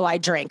 Never will I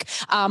drink.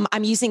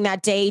 I'm using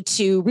that day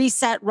to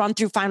reset, run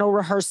through final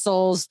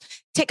rehearsals,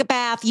 take a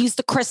bath, use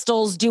the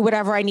crystals, do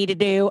whatever I need to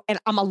do. And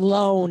I'm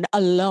alone.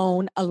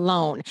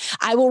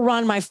 I will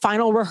run my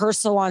final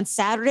rehearsal on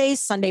Saturday,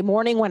 Sunday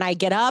morning when I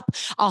get up.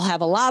 I'll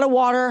have a lot of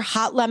water,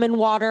 hot lemon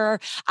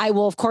water. I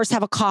will, of course,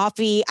 have a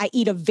coffee. I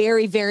eat a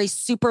very, very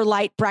super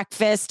light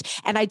breakfast,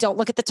 and I don't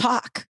look at the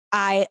talk.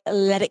 I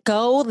let it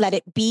go, let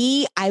it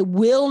be. I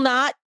will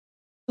not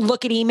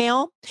look at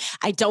email.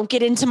 I don't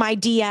get into my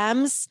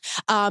DMs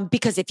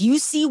because if you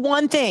see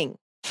one thing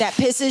that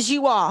pisses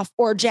you off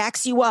or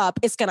jacks you up,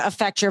 it's going to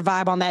affect your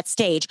vibe on that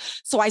stage.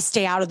 So I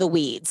stay out of the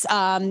weeds.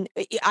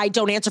 I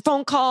don't answer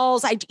phone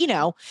calls. It's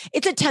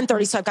at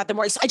 10:30, so I've got the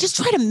morning. So I just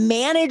try to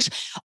manage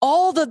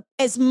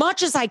as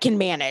much as I can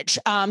manage.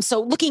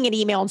 So looking at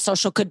email and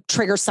social could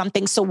trigger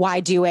something. So why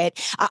do it?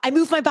 I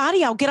move my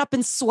body. I'll get up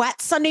and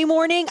sweat Sunday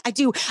morning.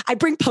 I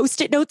bring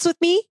Post-it notes with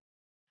me.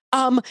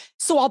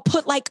 So I'll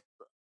put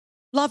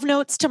love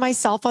notes to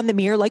myself on the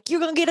mirror, like,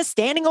 you're going to get a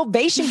standing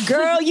ovation,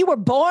 girl. You were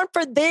born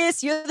for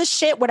this. You're the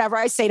shit, whatever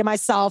I say to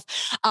myself.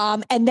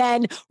 And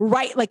then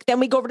then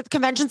we go over to the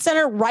convention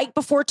center right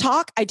before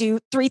talk. I do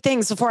 3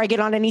 things before I get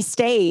on any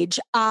stage.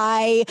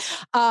 I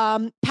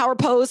power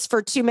pose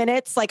for 2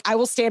 minutes. Like, I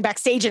will stand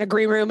backstage in a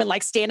green room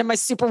and stand in my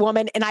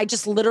superwoman. And I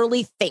just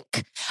literally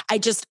think. I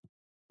just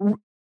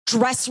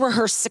dress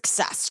rehearse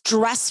success,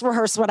 dress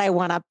rehearse what I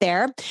want up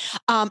there.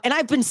 And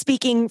I've been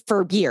speaking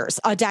for years,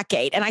 a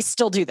decade, and I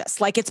still do this.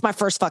 It's my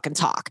first fucking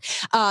talk.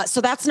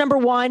 So that's number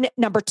 1.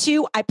 Number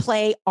 2, I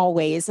play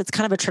always. It's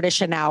kind of a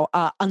tradition now.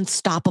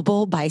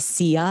 Unstoppable by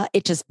Sia.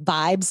 It just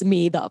vibes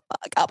me the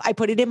fuck up. I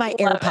put it in my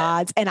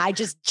AirPods and I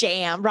just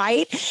jam,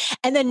 right?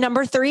 And then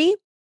number 3,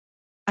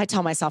 I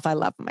tell myself I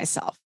love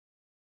myself.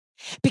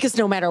 Because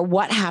no matter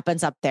what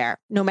happens up there,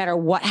 no matter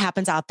what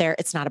happens out there,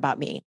 it's not about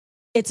me.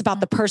 It's about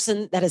the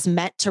person that is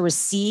meant to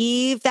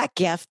receive that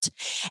gift.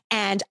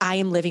 And I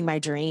am living my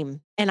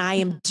dream and I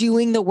am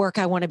doing the work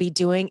I want to be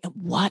doing. And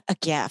what a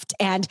gift.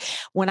 And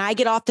when I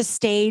get off the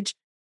stage,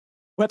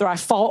 whether I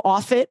fall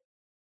off it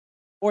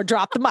or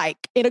drop the mic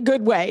in a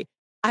good way,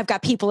 I've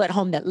got people at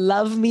home that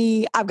love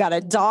me. I've got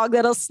a dog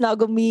that'll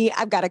snuggle me.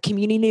 I've got a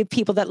community of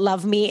people that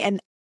love me. And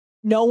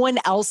no one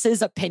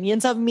else's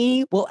opinions of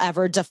me will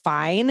ever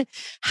define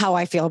how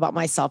I feel about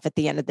myself at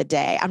the end of the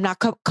day. I'm not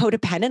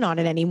codependent on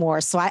it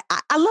anymore. So I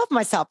love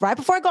myself. Right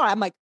before I go,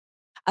 I'm like,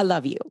 I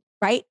love you,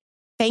 right?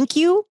 Thank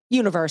you,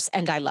 universe,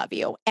 and I love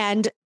you.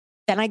 And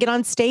then I get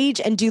on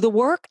stage and do the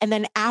work. And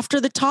then after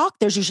the talk,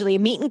 there's usually a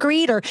meet and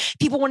greet or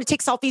people want to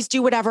take selfies,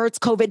 do whatever. It's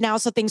COVID now,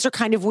 so things are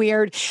kind of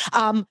weird.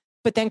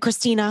 But then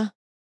Christina,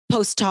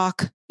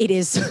 post-talk, it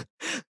is...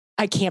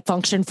 I can't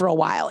function for a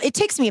while. It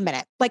takes me a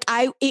minute.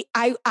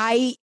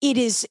 It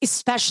is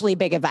especially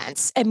big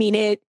events. I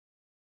mean,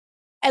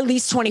 at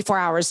least 24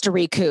 hours to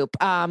recoup.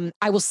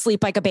 I will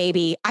sleep like a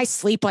baby. I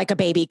sleep like a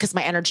baby because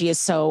my energy is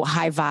so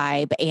high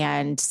vibe.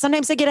 And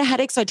sometimes I get a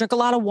headache, so I drink a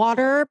lot of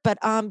water. But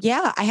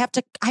I have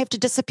to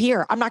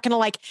disappear. I'm not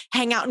going to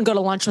hang out and go to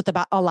lunch with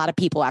a lot of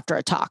people after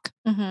a talk.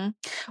 Mm-hmm.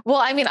 Well,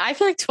 I mean, I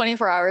feel like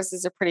 24 hours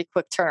is a pretty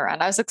quick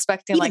turnaround. I was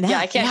expecting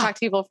I can't talk to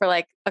people for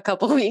a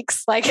couple of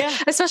weeks,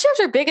 especially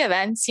after big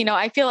events.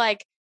 I feel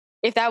like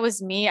if that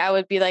was me, I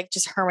would be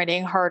just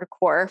hermiting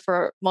hardcore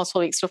for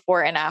multiple weeks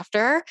before and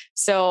after.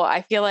 So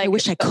I feel like I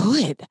wish I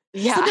could.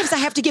 Yeah. Sometimes I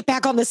have to get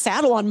back on the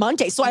saddle on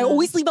Monday. So I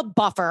always leave a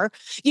buffer.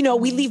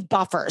 We leave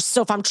buffers.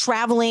 So if I'm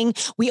traveling,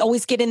 we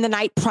always get in the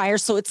night prior.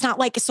 So it's not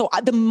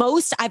the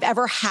most I've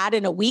ever had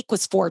in a week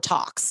was 4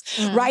 talks,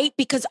 right?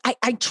 Because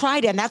I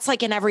tried it, and that's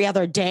in every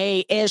other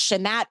day ish.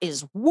 And that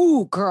is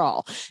woo,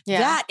 girl. Yeah.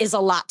 That is a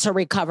lot to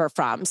recover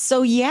from.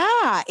 So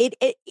yeah,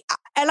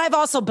 and I've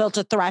also built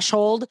a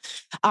threshold.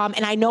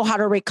 And I know how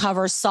to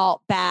recover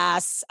salt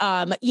baths,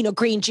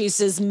 green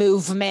juices,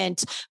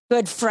 movement,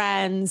 good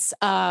friends,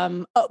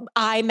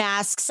 eye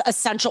masks,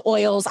 essential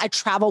oils. I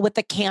travel with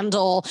the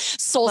candle,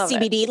 soul Love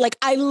CBD. It.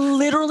 I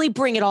literally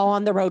bring it all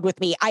on the road with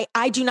me.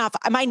 I do not,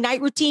 my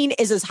night routine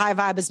is as high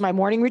vibe as my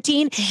morning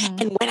routine. Mm-hmm.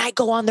 And when I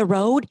go on the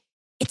road,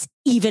 it's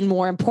even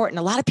more important.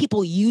 A lot of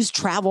people use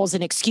travel as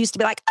an excuse to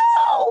be like,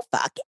 oh,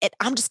 fuck it.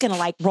 I'm just going to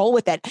like roll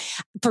with it.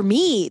 For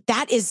me,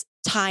 that is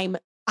time.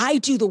 I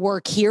do the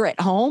work here at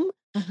home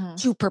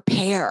to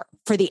prepare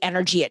for the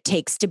energy it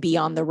takes to be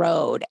on the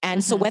road.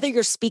 And so whether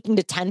you're speaking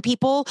to 10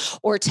 people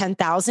or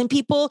 10,000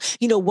 people,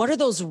 you know, what are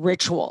those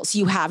rituals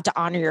you have to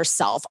honor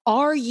yourself?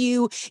 Are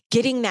you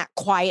getting that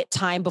quiet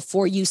time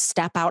before you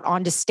step out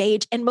onto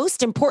stage? And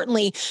most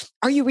importantly,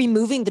 are you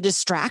removing the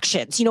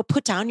distractions? You know,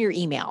 put down your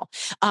email.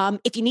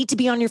 If you need to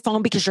be on your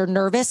phone because you're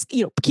nervous,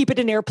 you know, keep it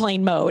in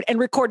airplane mode and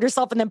record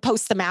yourself and then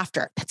post them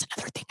after. That's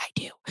another thing I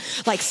do.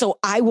 Like, so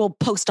I will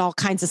post all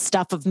kinds of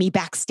stuff of me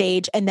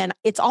backstage and then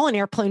it's all in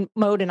airplane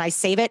mode and I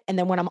save it. And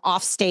then when I'm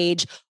off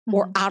stage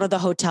or out of the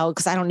hotel,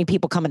 because I don't need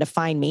people coming to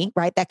find me,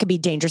 right? That could be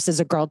dangerous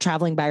as a girl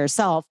traveling by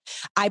herself.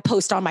 I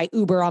post on my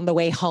Uber on the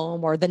way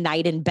home or the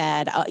night in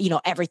bed, you know,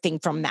 everything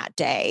from that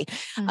day,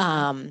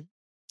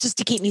 just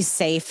to keep me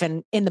safe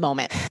and in the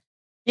moment.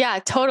 Yeah,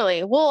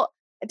 totally. Well,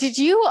 did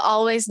you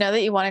always know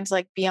that you wanted to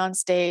like be on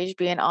stage,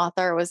 be an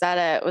author? Was that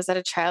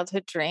a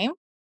childhood dream?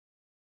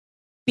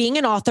 Being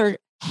an author,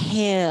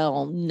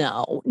 hell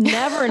no,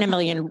 never in a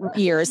million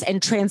years.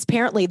 And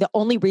transparently, the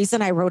only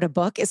reason I wrote a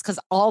book is because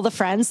all the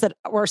friends that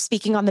were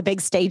speaking on the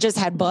big stages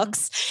had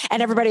books.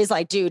 And everybody's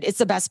like, dude, it's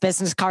the best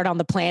business card on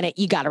the planet.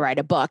 You got to write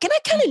a book. And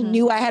I kind of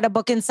knew I had a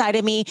book inside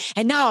of me.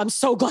 And now I'm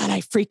so glad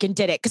I freaking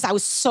did it because I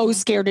was so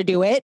scared to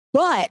do it.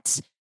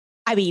 But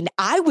I mean,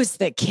 I was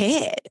the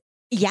kid.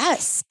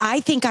 Yes,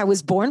 I think I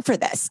was born for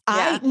this.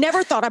 Yeah. I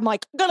never thought I'm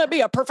like going to be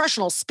a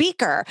professional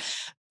speaker.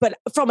 But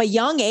from a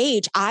young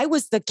age, I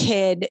was the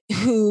kid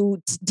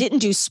who didn't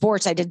do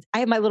sports. I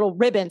had my little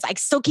ribbons. I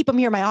still keep them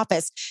here in my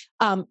office.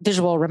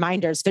 Visual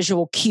reminders,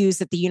 visual cues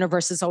that the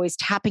universe is always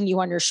tapping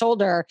you on your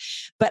shoulder.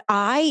 But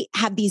I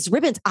had these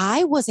ribbons.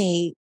 I was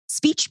a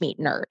speech meet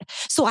nerd.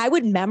 So I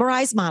would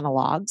memorize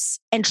monologues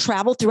and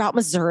travel throughout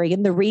Missouri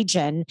and the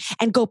region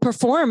and go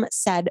perform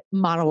said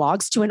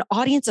monologues to an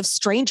audience of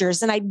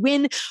strangers. And I'd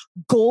win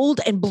gold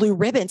and blue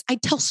ribbons.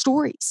 I'd tell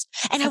stories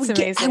and I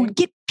would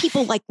get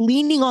people like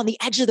leaning on the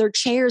edge of their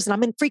chairs. And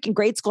I'm in freaking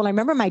grade school. And I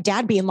remember my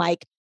dad being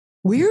like,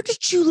 where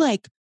did you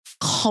like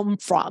come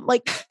from?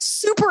 Like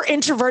super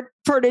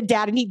introverted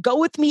dad. And he'd go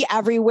with me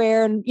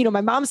everywhere. And, you know,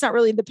 my mom's not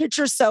really in the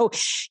picture. So,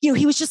 you know,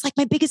 he was just like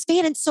my biggest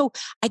fan. And so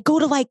I go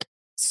to like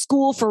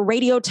school for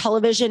radio,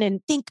 television and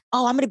think,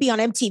 oh, I'm going to be on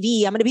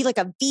MTV. I'm going to be like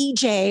a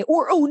VJ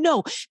or, oh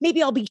no,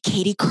 maybe I'll be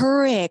Katie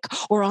Couric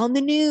or on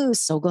the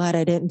news. So glad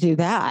I didn't do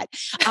that.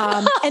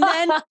 And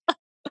then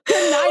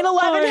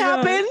 9/11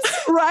 happens,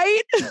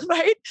 right?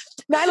 Right.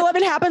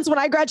 9/11 happens when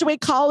I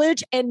graduate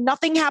college and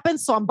nothing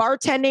happens. So I'm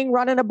bartending,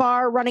 running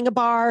a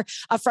bar.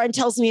 A friend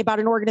tells me about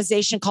an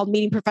organization called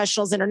Meeting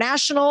Professionals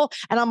International.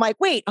 And I'm like,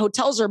 wait,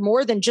 hotels are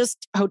more than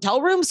just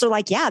hotel rooms. They're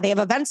like, yeah, they have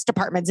events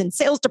departments and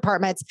sales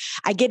departments.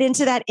 I get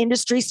into that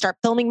industry, start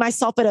filming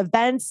myself at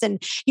events.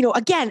 And, you know,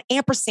 again,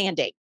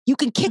 ampersanding. You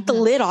can kick the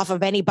lid off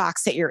of any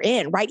box that you're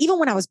in, right? Even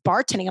when I was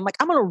bartending, I'm like,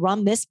 I'm going to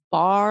run this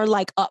bar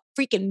like a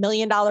freaking $1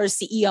 million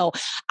CEO.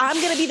 I'm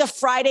going to be the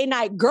Friday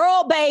night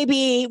girl,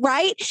 baby,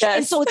 right? Yes.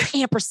 And so it's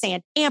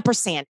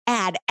ampersand,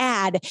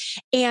 add.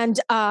 And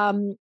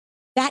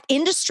that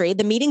industry,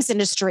 the meetings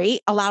industry,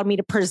 allowed me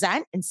to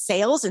present and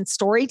sales and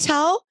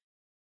storytell.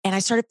 And I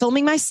started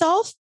filming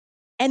myself.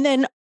 And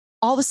then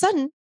all of a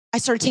sudden, I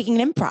started taking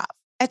an improv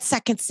at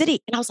Second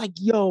City. And I was like,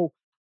 yo,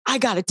 I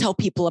got to tell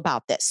people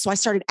about this. So I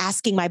started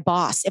asking my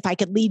boss if I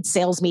could lead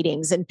sales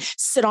meetings and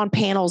sit on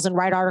panels and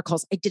write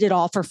articles. I did it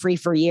all for free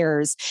for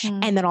years.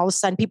 And then all of a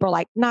sudden people are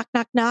like, knock,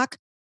 knock, knock.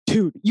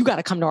 Dude, you got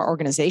to come to our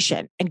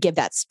organization and give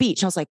that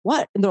speech. And I was like,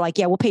 what? And they're like,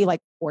 yeah, we'll pay you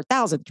like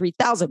 4,000,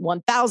 3,000,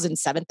 1,000,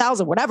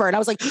 7,000, whatever. And I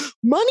was like,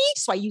 money?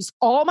 So I used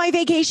all my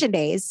vacation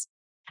days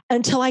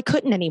until I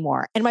couldn't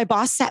anymore. And my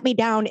boss sat me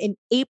down in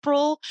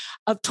April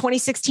of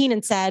 2016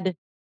 and said,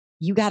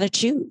 you got to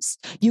choose.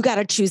 You got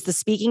to choose the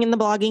speaking and the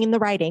blogging and the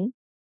writing,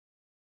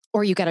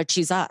 or you got to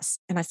choose us.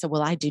 And I said,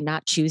 well, I do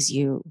not choose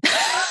you.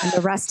 And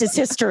the rest is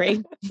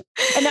history.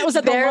 And that was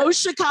at the Lowe's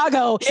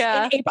Chicago.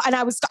 Yeah. In April. And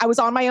I was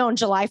on my own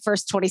July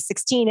 1st,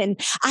 2016. And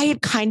I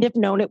had kind of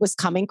known it was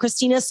coming,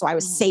 Christina. So I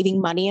was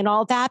saving money and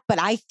all that.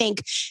 But I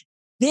think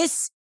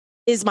this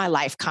is my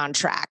life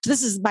contract.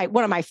 This is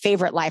one of my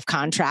favorite life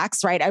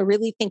contracts, right? I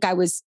really think I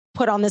was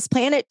put on this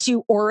planet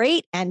to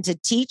orate and to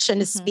teach and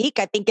to speak.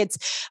 I think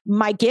it's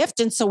my gift.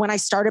 And so when I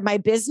started my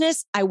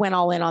business, I went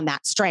all in on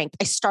that strength.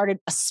 I started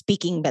a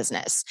speaking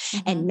business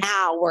and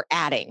now we're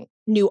adding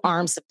new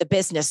arms of the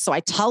business. So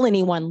I tell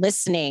anyone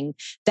listening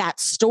that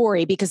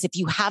story, because if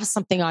you have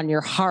something on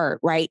your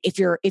heart, right? If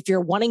you're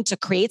wanting to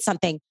create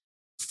something,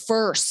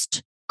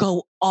 first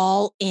go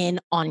all in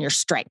on your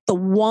strength. The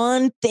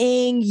one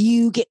thing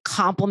you get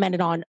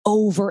complimented on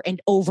over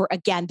and over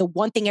again, the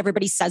one thing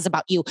everybody says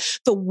about you,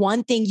 the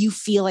one thing you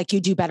feel like you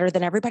do better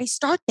than everybody,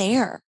 start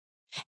there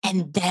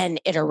and then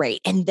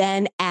iterate and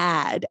then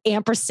add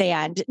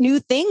ampersand new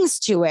things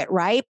to it.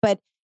 Right. But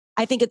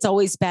I think it's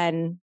always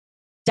been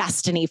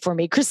destiny for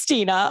me,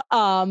 Christina.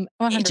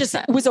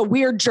 It was a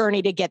weird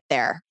journey to get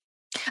there.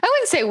 I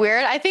wouldn't say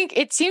weird. I think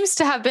it seems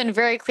to have been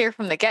very clear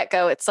from the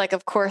get-go. It's like,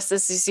 of course,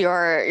 this is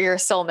your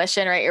soul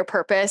mission, right? Your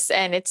purpose.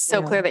 And it's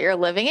so clear that you're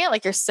living it.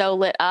 Like you're so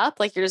lit up,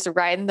 like you're just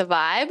riding the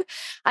vibe.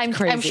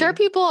 I'm sure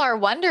people are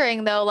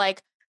wondering though,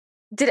 like,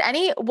 did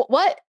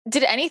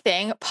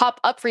anything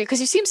pop up for you? Cause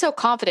you seem so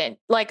confident.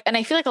 Like, and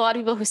I feel like a lot of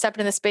people who step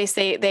into the space,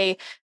 they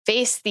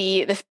face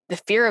the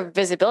fear of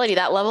visibility,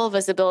 that level of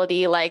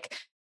visibility, like,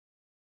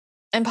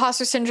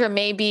 imposter syndrome,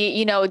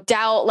 maybe,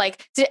 doubt.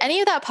 Like, did any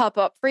of that pop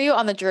up for you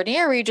on the journey,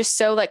 or were you just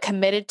so like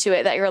committed to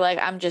it that you're like,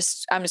 I'm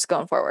just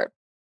going forward?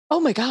 Oh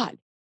my God.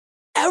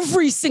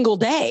 Every single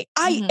day.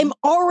 I am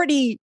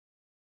already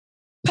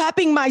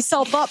pepping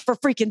myself up for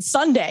freaking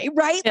Sunday,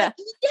 right? Yeah. Like,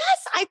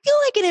 yes, I feel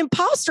like an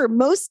imposter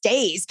most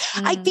days.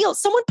 I feel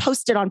someone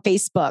posted on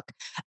Facebook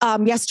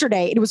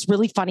yesterday. It was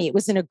really funny. It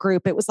was in a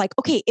group. It was like,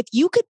 okay,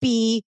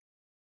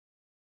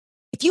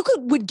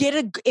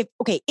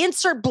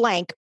 insert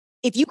blank.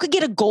 If you could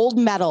get a gold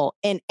medal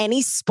in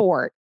any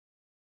sport,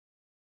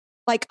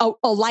 like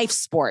a life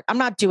sport, I'm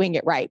not doing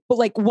it right, but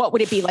like, what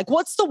would it be? Like,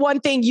 what's the one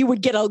thing you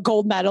would get a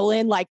gold medal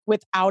in, like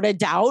without a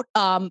doubt,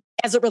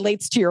 as it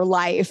relates to your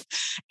life?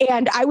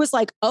 And I was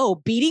like, oh,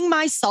 beating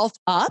myself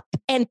up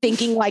and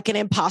thinking like an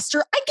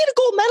imposter, I get a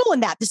gold medal in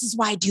that. This is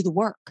why I do the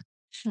work.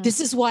 This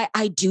is why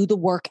I do the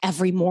work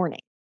every morning.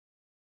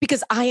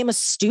 Because I am a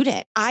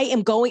student.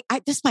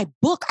 This is my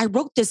book. I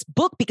wrote this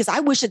book because I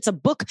wish it's a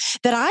book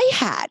that I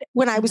had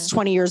when I was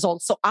 20 years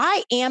old. So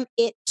I am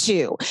it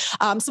too.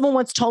 Someone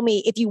once told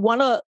me, if you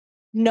want to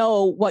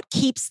know what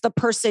keeps the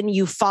person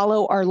you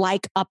follow or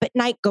like up at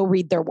night, go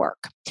read their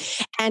work.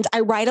 And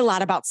I write a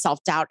lot about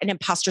self-doubt and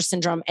imposter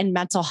syndrome and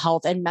mental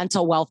health and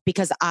mental wealth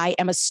because I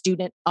am a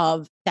student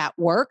of that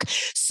work.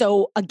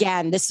 So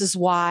again, this is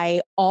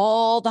why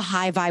all the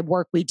high vibe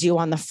work we do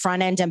on the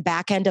front end and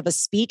back end of a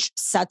speech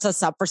sets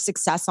us up for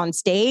success on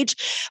stage.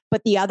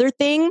 But the other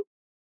thing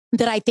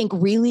that I think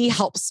really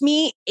helps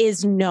me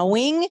is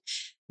knowing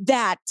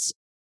that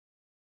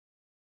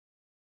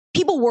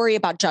people worry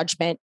about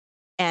judgment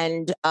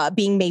and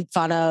being made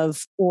fun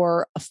of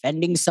or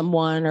offending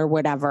someone or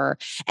whatever.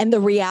 And the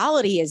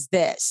reality is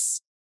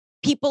this: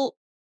 people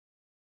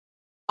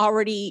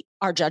already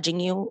are judging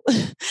you.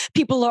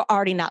 People are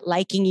already not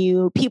liking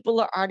you. People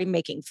are already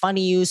making fun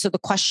of you. So the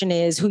question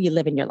is who you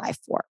live in your life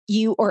for,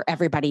 you or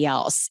everybody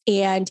else.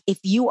 And if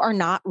you are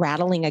not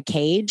rattling a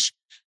cage,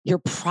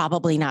 you're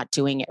probably not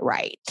doing it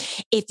right.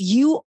 If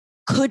you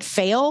could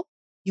fail,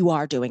 you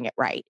are doing it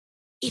right.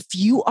 If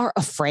you are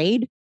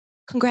afraid,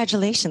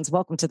 congratulations.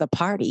 Welcome to the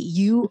party.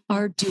 You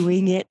are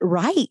doing it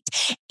right.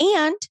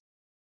 And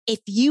if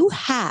you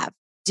have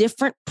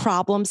different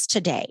problems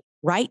today,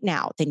 right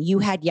now, than you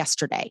had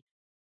yesterday,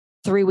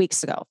 3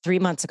 weeks ago, 3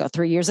 months ago,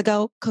 3 years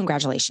ago,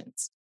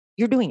 congratulations.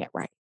 You're doing it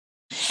right.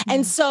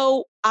 And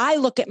so I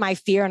look at my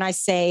fear and I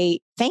say,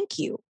 thank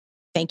you.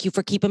 Thank you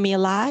for keeping me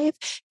alive.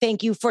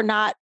 Thank you for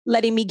not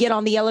letting me get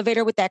on the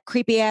elevator with that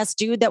creepy ass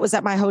dude that was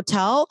at my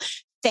hotel.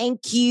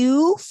 Thank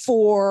you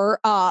for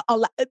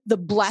the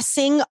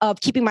blessing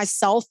of keeping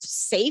myself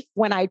safe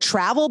when I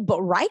travel.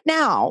 But right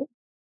now,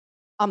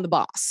 I'm the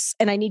boss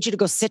and I need you to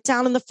go sit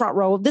down in the front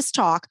row of this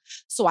talk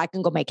so I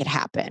can go make it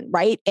happen.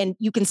 Right. And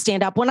you can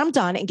stand up when I'm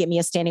done and give me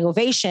a standing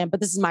ovation,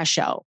 but this is my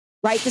show,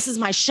 right? This is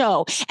my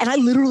show. And I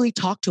literally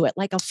talk to it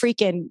like a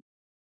freaking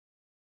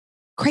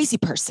crazy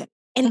person.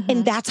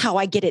 And that's how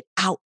I get it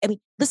out. I mean,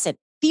 listen,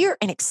 fear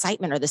and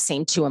excitement are the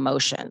same two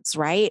emotions,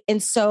 right?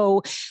 And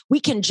so we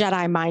can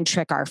Jedi mind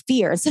trick our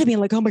fear instead of being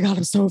like, oh my God,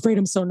 I'm so afraid.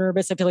 I'm so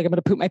nervous. I feel like I'm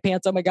going to poop my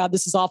pants. Oh my God,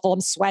 this is awful.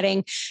 I'm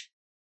sweating.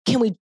 Can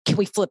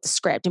we flip the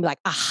script and be like,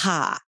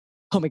 aha,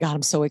 oh my God,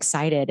 I'm so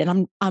excited.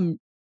 And I'm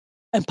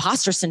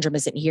imposter syndrome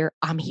isn't here.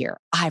 I'm here.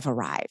 I've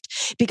arrived.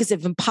 Because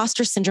if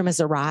imposter syndrome has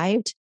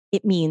arrived,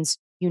 it means,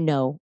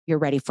 you're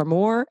ready for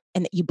more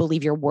and that you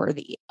believe you're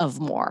worthy of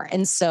more.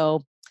 And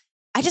so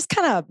I just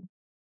kind of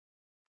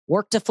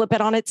work to flip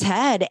it on its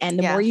head. And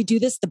the more you do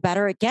this, the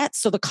better it gets.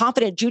 So the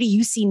confident Judy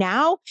you see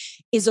now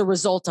is a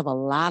result of a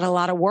lot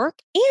of work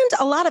and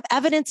a lot of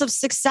evidence of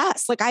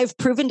success. Like I've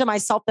proven to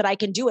myself that I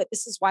can do it.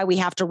 This is why we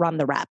have to run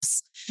the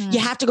reps. You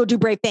have to go do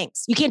brave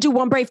things. You can't do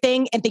one brave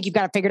thing and think you've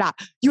got it figured out.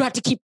 You have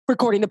to keep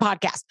recording the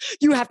podcast.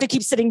 You have to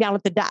keep sitting down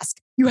at the desk.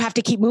 You have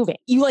to keep moving.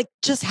 You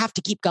just have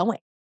to keep going.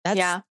 That's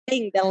the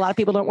thing that a lot of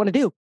people don't want to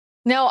do.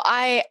 No,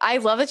 I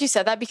love that you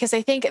said that because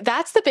I think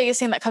that's the biggest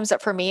thing that comes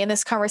up for me in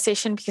this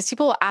conversation because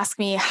people will ask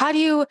me, how do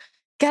you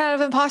get out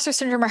of imposter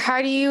syndrome or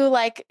how do you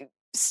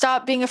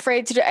stop being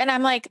afraid to do? And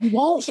I'm like,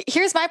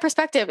 here's my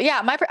perspective. Yeah.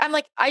 I'm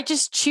like, I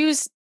just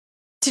choose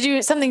to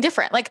do something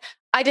different. Like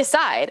I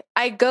decide,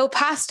 I go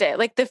past it.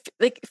 Like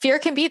fear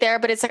can be there,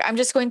 but it's like, I'm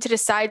just going to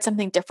decide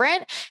something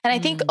different. And I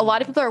think a lot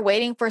of people are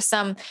waiting for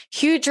some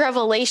huge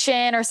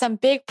revelation or some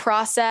big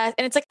process.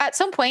 And it's like, at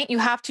some point you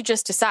have to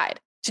just decide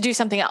to do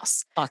something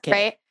else.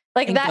 Right.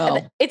 Like that,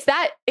 go.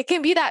 It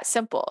can be that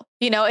simple,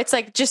 it's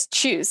like, just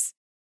choose,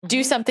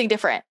 do something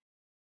different.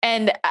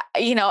 And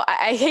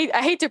I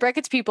hate to break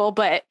it to people,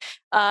 but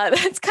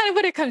that's kind of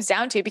what it comes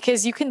down to,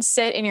 because you can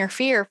sit in your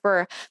fear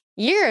for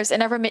years and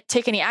never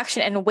take any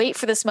action and wait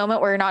for this moment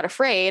where you're not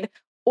afraid.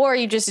 or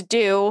you just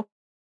do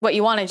what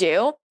you want to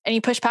do and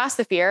you push past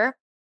the fear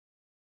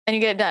and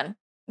you get it done.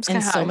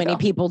 And so many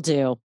people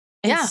do.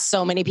 And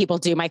so many people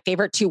do. My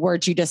favorite 2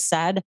 words you just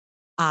said,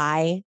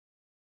 I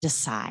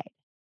decide.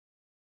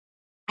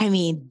 I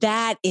mean,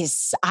 that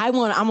is, I'm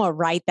going to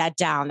write that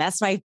down.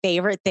 That's my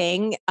favorite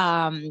thing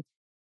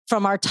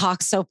from our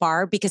talk so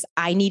far, because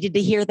I needed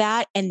to hear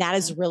that. And that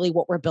is really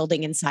what we're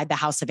building inside the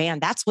House of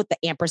Ann. That's what the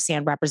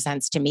ampersand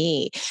represents to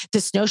me.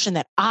 This notion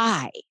that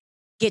I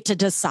get to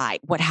decide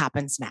what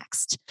happens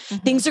next.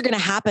 Mm-hmm. Things are going to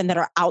happen that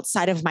are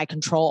outside of my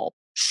control.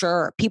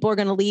 Sure, people are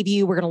going to leave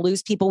you. We're going to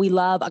lose people we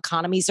love.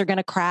 Economies are going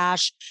to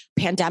crash.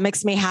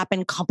 Pandemics may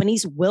happen.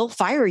 Companies will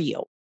fire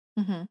you.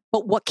 Mm-hmm.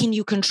 But what can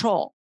you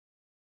control?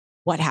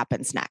 What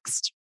happens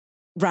next,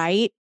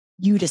 right?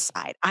 You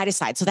decide. I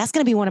decide. So that's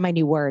going to be one of my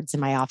new words in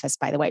my office,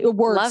 by the way.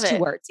 Words, 2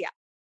 words. Yeah.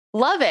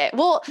 Love it.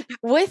 Well,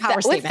 with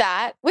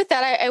that,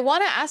 I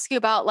want to ask you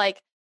about, like,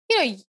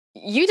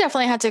 you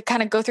definitely had to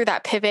kind of go through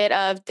that pivot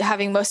of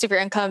having most of your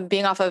income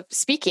being off of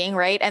speaking,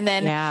 right? And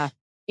then,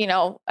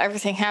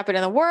 everything happened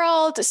in the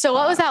world. So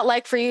what was that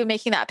like for you,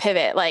 making that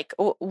pivot? Like,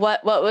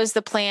 what was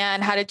the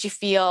plan? How did you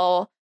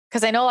feel?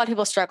 Because I know a lot of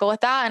people struggle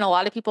with that. And a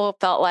lot of people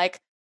felt like,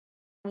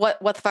 what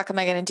the fuck am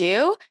I going to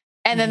do?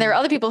 And then there are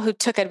other people who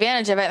took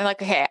advantage of it and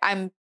like, okay,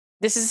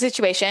 this is a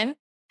situation.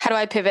 How do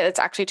I pivot? It's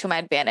actually to my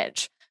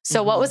advantage.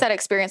 So what was that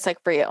experience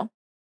like for you?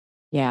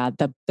 Yeah.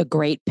 The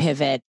great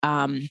pivot.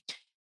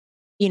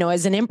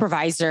 As an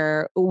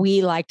improviser,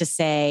 we like to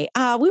say,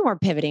 we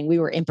weren't pivoting, we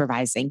were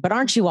improvising, but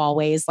aren't you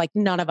always? Like,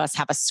 none of us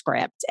have a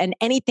script and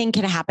anything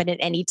can happen at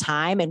any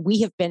time. And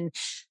we have been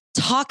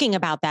talking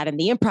about that in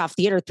the improv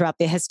theater throughout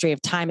the history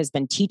of time, has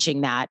been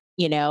teaching that.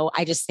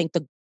 I just think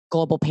the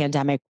global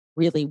pandemic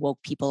really woke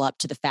people up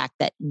to the fact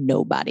that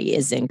nobody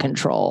is in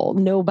control.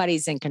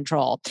 Nobody's in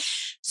control.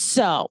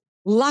 So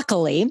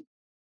luckily,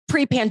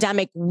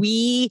 pre-pandemic,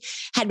 we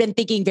had been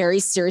thinking very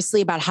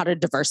seriously about how to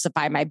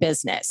diversify my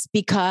business,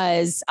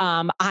 because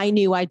I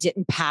knew I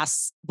didn't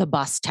pass the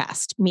bus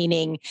test.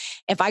 Meaning,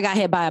 if I got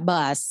hit by a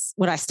bus,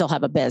 would I still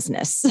have a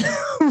business?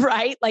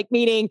 Right? Like,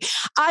 meaning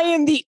I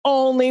am the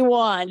only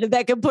one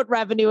that could put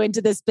revenue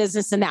into this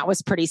business. And that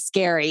was pretty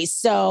scary.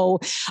 So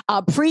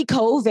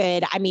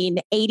pre-COVID,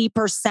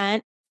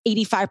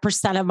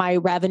 85% of my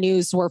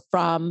revenues were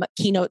from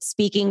keynote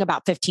speaking.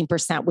 About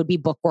 15% would be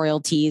book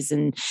royalties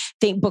and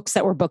books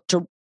that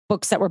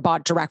were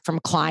bought direct from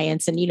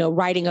clients. And,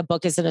 writing a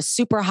book isn't a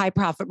super high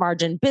profit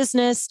margin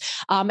business.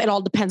 It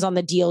all depends on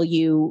the deal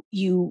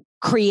you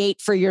create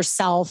for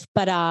yourself,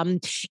 but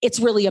it's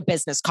really a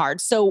business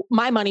card. So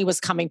my money was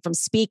coming from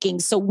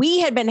speaking. So we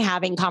had been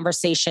having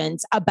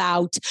conversations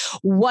about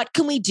what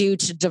can we do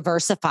to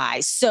diversify.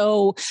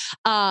 So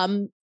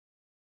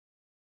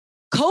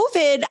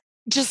COVID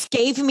just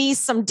gave me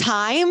some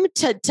time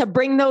to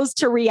bring those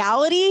to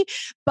reality,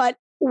 but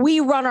we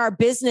run our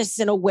business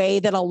in a way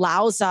that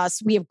allows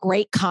us, we have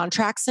great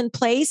contracts in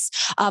place.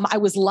 I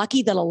was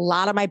lucky that a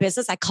lot of my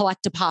business, I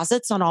collect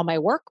deposits on all my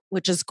work,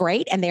 which is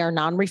great. And they are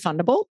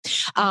non-refundable.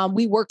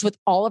 We worked with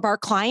all of our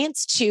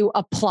clients to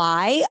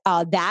apply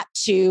that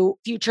to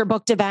future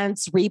booked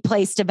events,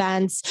 replaced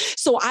events.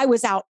 So I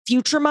was out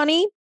future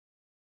money,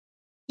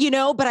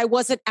 but I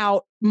wasn't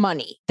out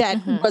money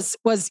that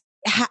was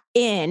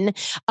in.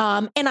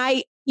 And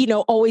I,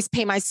 always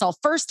pay myself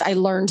first. I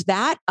learned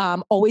that.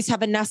 Always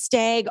have a nest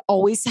egg,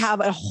 always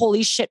have a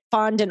holy shit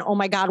fund. And oh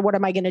my God, what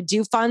am I going to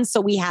do fund? So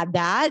we had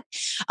that.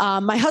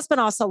 My husband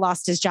also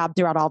lost his job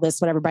throughout all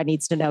this, what everybody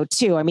needs to know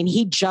too.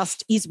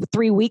 He's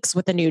 3 weeks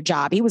with a new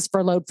job. He was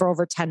furloughed for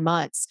over 10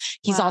 months.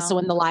 He's also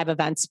in the live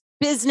events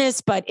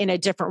business, but in a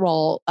different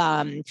role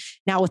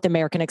now with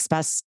American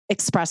Express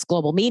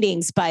Global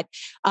Meetings, but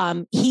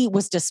he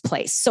was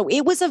displaced. So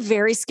it was a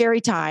very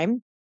scary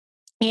time.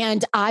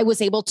 And I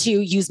was able to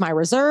use my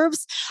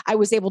reserves. I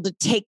was able to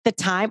take the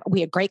time.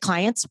 We had great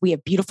clients. We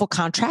have beautiful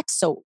contracts.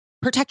 So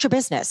protect your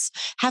business.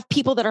 Have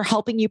people that are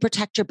helping you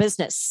protect your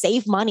business.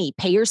 Save money.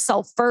 Pay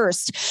yourself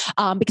first,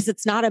 because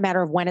it's not a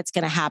matter of when it's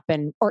going to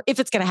happen, or if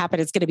it's going to happen,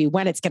 it's going to be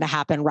when it's going to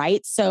happen,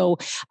 right? So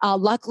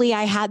luckily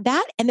I had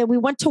that. And then we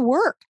went to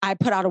work. I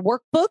put out a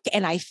workbook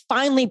and I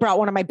finally brought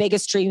one of my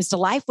biggest dreams to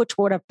life, which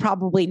would have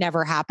probably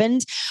never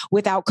happened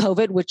without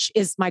COVID, which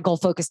is my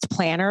goal-focused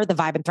planner, the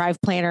Vibe and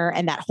Thrive Planner.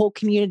 And that whole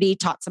community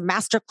taught some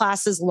master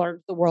classes,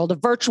 learned the world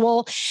of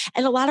virtual.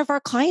 And a lot of our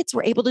clients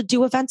were able to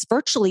do events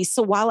virtually.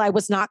 So while I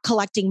was not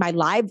collecting my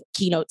live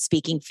keynote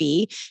speaking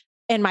fee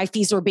and my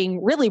fees were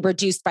being really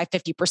reduced by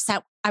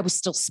 50%, I was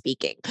still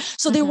speaking.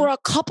 So there were a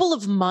couple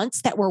of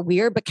months that were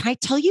weird, but can I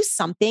tell you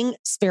something?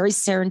 It's very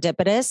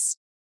serendipitous.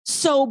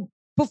 So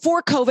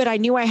before COVID, I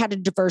knew I had to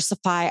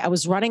diversify. I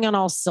was running on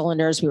all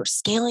cylinders. We were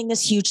scaling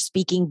this huge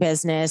speaking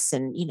business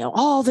and,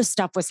 all this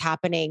stuff was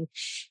happening.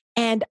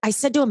 And I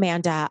said to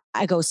Amanda,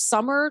 I go,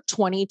 summer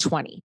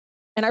 2020.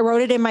 And I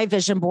wrote it in my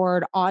vision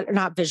board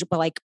not vision, but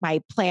like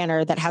my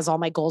planner that has all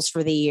my goals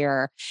for the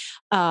year.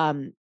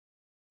 I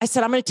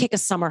said, I'm going to take a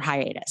summer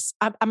hiatus.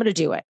 I'm going to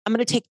do it. I'm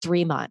going to take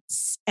 3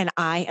 months and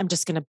I am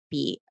just going to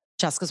be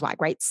Jessica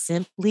Zweig, right?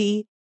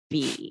 Simply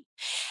be.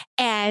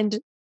 And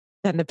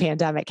then the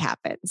pandemic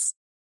happens.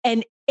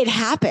 And it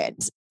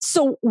happened.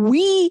 So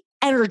we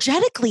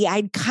energetically,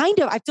 I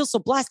feel so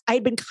blessed. I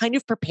had been kind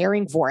of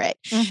preparing for it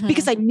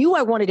because I knew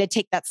I wanted to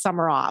take that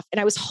summer off and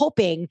I was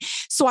hoping.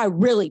 So I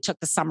really took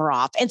the summer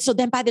off. And so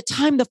then by the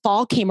time the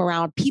fall came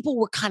around, people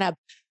were kind of,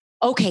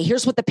 okay,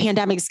 here's what the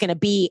pandemic is going to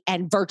be.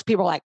 And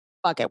people were like,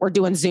 fuck it, we're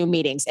doing Zoom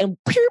meetings. And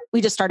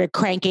we just started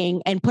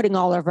cranking and putting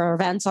all of our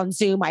events on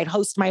Zoom. I'd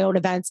host my own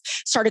events,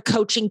 started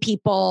coaching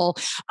people,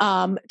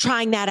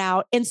 trying that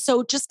out. And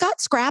so just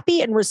got scrappy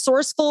and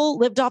resourceful,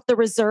 lived off the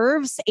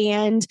reserves,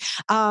 and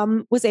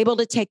was able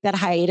to take that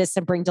hiatus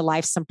and bring to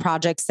life some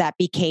projects that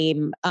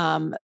became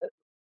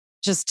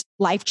just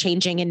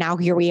life-changing. And now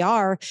here we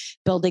are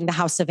building the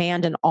House of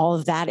And, and all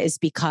of that is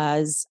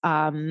because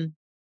of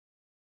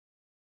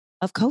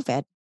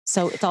COVID.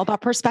 So it's all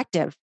about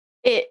perspective.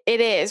 It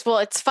is. Well,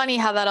 it's funny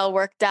how that all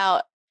worked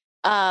out.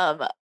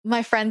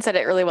 My friend said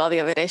it really well the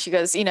other day. She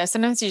goes,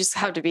 sometimes you just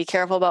have to be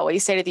careful about what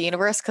you say to the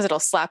universe because it'll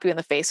slap you in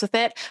the face with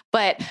it.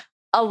 But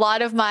a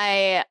lot of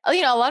my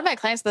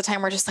clients at the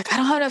time were just like, I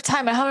don't have enough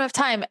time. I don't have enough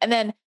time. And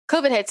then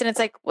COVID hits and it's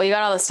like, well, you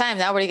got all this time.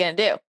 Now what are you going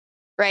to do?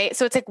 Right.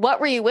 So it's like, what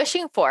were you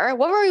wishing for?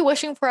 What were we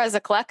wishing for as a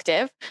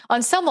collective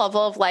on some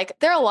level of like,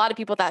 there are a lot of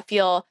people that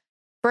feel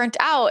burnt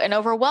out and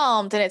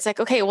overwhelmed. And it's like,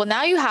 okay, well,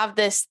 now you have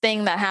this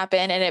thing that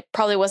happened and it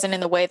probably wasn't in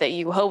the way that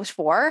you hoped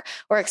for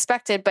or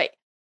expected, but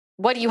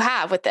what do you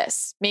have with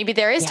this? Maybe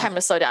there is time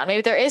to slow down.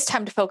 Maybe there is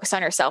time to focus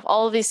on yourself.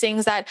 All of these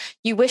things that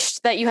you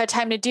wished that you had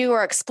time to do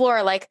or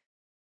explore, like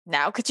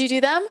now could you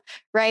do them?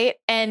 Right.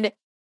 And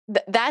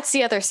that's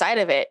the other side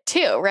of it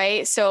too.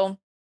 Right. So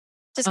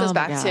just goes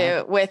back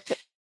to with,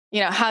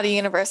 how the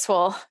universe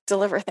will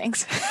deliver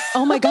things.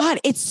 Oh my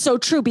God. It's so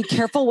true. Be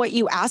careful what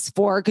you ask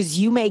for because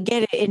you may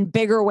get it in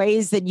bigger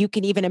ways than you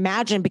can even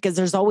imagine because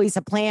there's always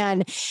a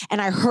plan. And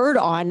I heard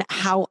on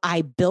how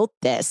I built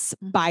this,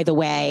 by the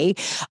way,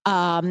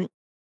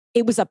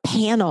 it was a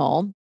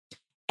panel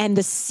and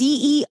the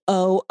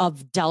CEO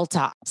of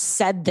Delta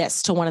said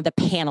this to one of the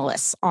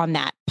panelists on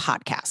that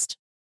podcast.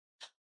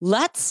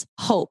 Let's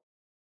hope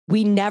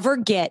we never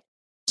get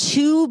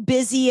too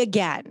busy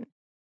again,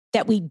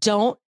 that we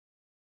don't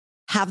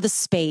have the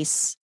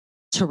space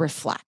to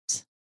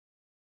reflect,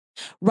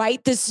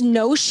 right? This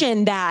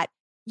notion that,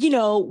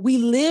 we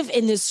live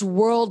in this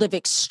world of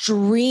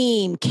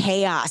extreme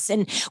chaos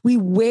and we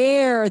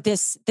wear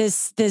this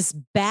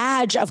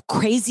badge of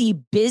crazy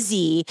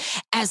busy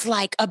as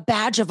like a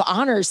badge of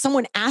honor.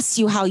 Someone asks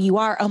you how you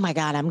are. Oh my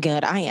God, I'm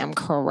good. I am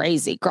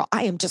crazy, girl.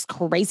 I am just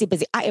crazy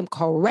busy. I am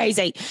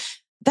crazy.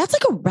 That's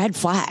like a red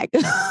flag.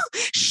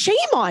 Shame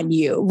on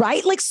you,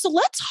 right? Like, so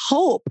let's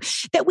hope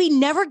that we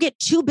never get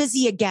too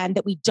busy again,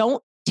 that we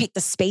don't take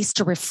the space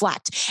to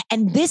reflect.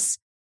 And this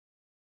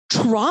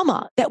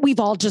trauma that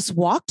we've all just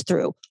walked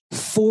through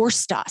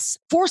forced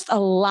a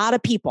lot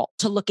of people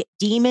to look at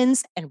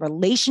demons and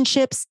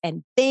relationships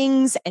and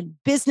things and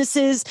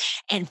businesses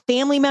and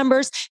family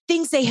members,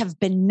 things they have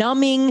been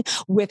numbing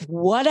with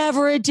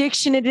whatever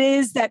addiction it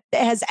is that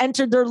has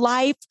entered their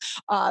life.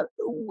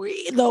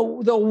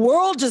 The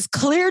world just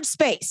cleared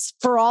space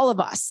for all of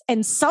us.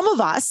 And some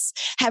of us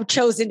have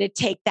chosen to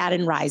take that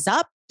and rise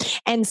up.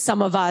 And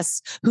some of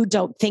us who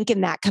don't think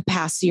in that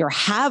capacity or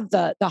have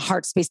the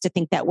heart space to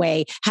think that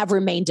way have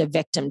remained a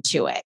victim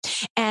to it.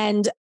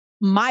 And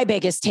my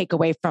biggest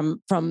takeaway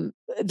from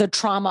the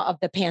trauma of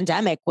the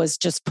pandemic was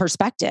just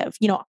perspective.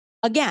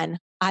 Again,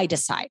 I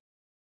decide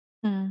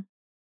I'm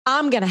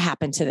going to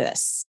happen to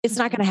this. It's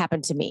not going to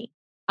happen to me.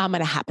 I'm going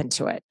to happen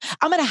to it.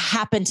 I'm going to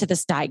happen to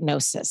this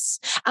diagnosis.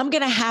 I'm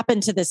going to happen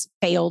to this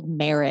failed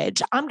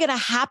marriage. I'm going to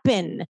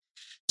happen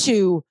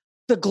to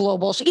the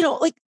global,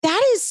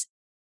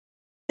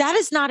 that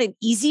is not an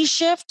easy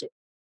shift,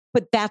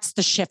 but that's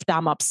the shift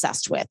I'm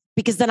obsessed with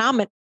because then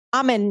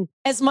I'm in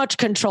as much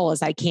control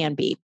as I can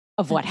be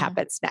of what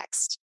happens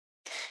next.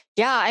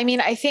 Yeah. I mean,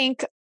 I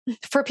think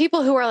for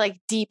people who are like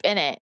deep in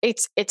it,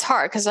 it's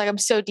hard because like I'm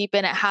so deep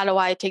in it. How do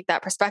I take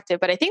that perspective?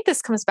 But I think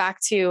this comes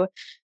back to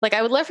like,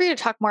 I would love for you to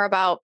talk more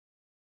about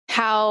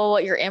how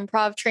your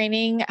improv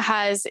training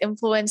has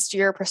influenced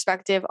your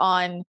perspective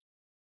on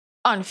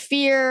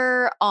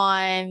fear,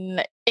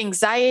 on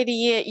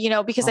anxiety,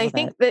 because I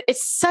think that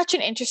it's such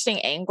an interesting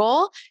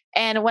angle.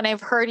 And when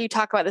I've heard you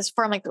talk about this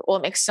before, I'm like, well,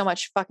 it makes so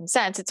much fucking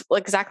sense. It's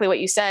exactly what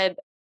you said.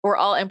 We're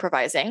all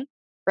improvising,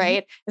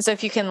 right? Mm-hmm. And so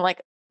if you can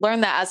like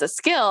learn that as a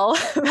skill,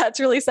 that's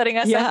really setting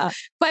us up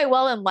quite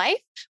well in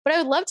life. But I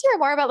would love to hear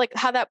more about like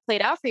how that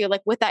played out for you,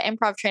 like with that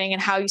improv training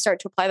and how you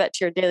start to apply that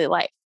to your daily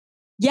life.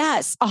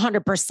 Yes,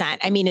 100%.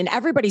 I mean, and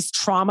everybody's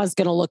trauma is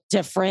going to look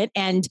different.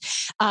 And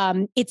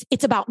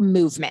it's about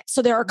movement.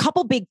 So there are a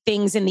couple big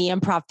things in the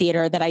improv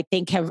theater that I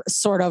think have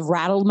sort of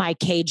rattled my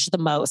cage the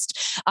most,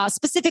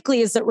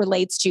 specifically as it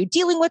relates to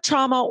dealing with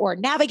trauma or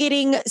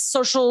navigating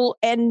social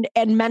and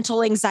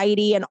mental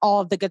anxiety and all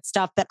of the good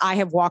stuff that I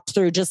have walked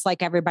through just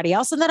like everybody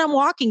else and that I'm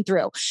walking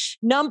through.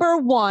 Number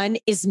one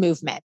is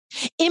movement.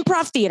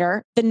 Improv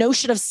theater, the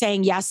notion of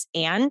saying yes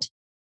and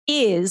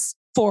is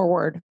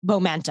forward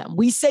momentum.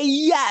 We say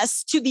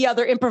yes to the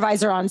other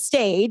improviser on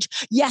stage.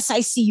 Yes,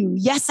 I see you.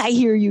 Yes, I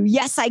hear you.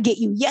 Yes, I get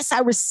you. Yes, I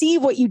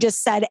receive what you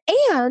just said.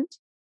 And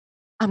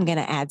I'm going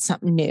to add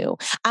something new.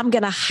 I'm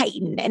going to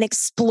heighten and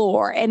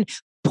explore and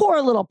pour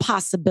a little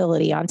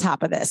possibility on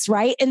top of this,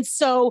 right? And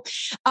so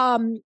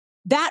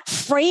that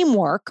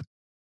framework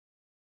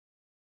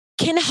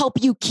can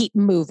help you keep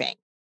moving.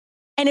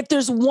 And if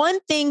there's one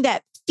thing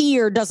that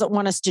fear doesn't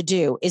want us to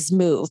do is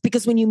move,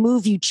 because when you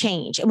move, you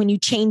change. And when you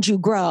change, you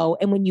grow.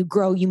 And when you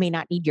grow, you may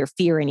not need your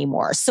fear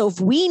anymore. So if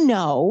we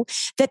know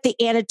that the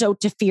antidote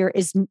to fear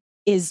is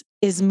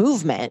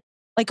movement,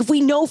 like if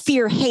we know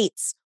fear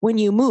hates when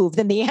you move,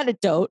 then the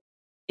antidote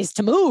is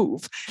to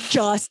move.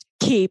 Just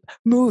keep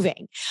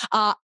moving.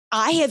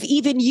 I have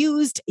even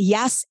used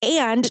yes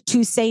and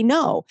to say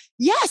no.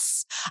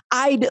 Yes,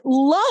 I'd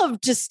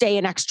love to stay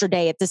an extra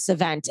day at this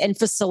event and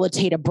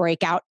facilitate a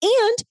breakout.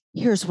 And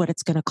here's what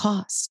it's going to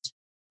cost,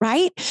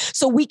 right?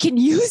 So we can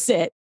use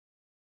it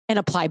and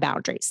apply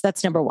boundaries.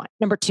 That's number one.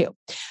 Number two,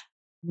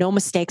 no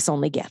mistakes,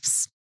 only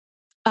gifts.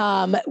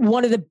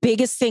 One of the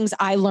biggest things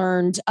I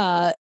learned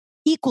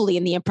equally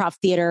in the improv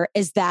theater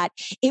is that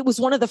it was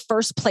one of the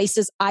first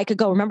places I could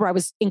go. Remember, I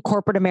was in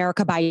corporate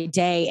America by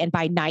day and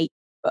by night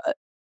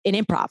in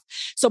improv.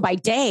 So by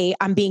day,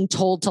 I'm being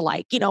told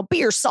to be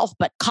yourself,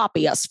 but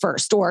copy us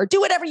first, or do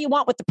whatever you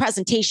want with the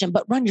presentation,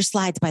 but run your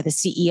slides by the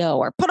CEO,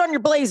 or put on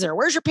your blazer.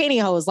 Where's your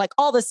pantyhose? Like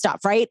all this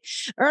stuff, right?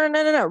 Or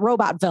no,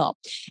 Robotville.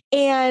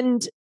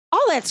 And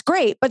all that's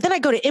great. But then I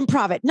go to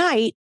improv at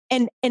night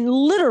and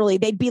literally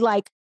they'd be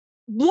like,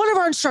 one of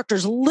our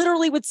instructors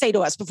literally would say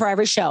to us before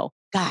every show,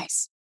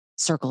 guys,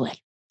 circle it.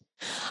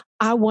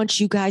 I want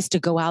you guys to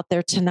go out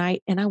there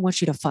tonight and I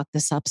want you to fuck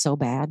this up so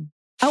bad.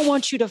 I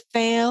want you to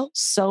fail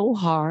so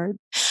hard.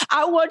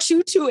 I want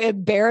you to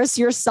embarrass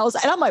yourselves.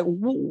 And I'm like,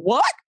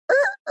 what?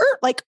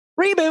 Like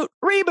reboot.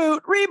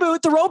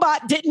 The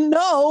robot didn't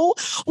know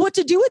what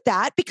to do with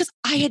that because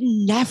I had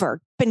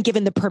never been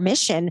given the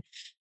permission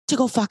to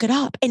go fuck it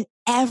up. And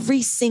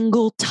every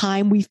single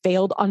time we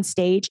failed on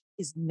stage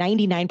is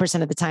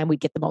 99% of the time we'd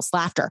get the most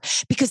laughter,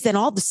 because then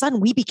all of a sudden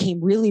we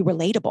became really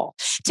relatable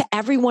to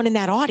everyone in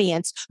that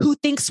audience who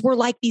thinks we're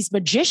like these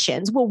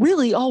magicians. Well,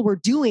 really all we're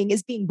doing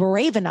is being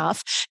brave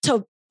enough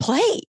to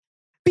play,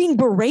 being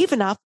brave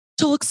enough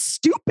to look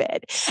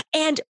stupid.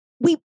 And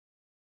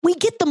we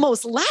get the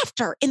most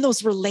laughter in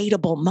those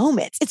relatable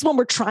moments. It's when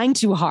we're trying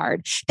too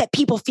hard that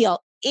people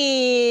feel,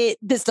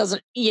 this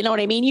doesn't, you know what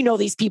I mean? You know,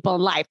 these people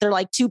in life, they're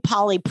like too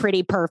poly,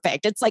 pretty,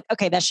 perfect. It's like,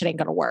 okay, that shit ain't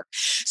going to work.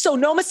 So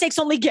no mistakes,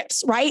 only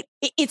gifts, right?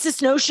 It's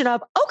this notion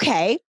of,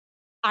 okay,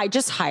 I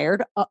just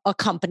hired a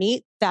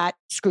company that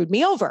screwed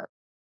me over.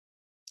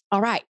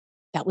 All right,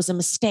 that was a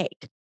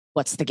mistake.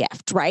 What's the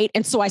gift, right?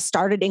 And so I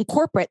started in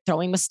corporate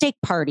throwing mistake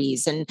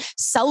parties and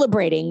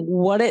celebrating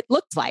what it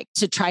looked like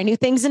to try new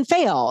things and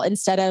fail,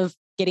 instead of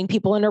getting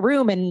people in a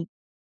room and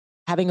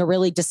having a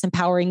really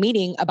disempowering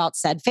meeting about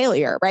said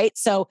failure, right?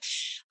 So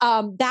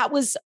that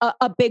was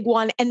a big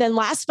one. And then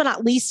last but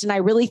not least, and I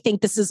really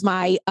think this is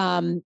my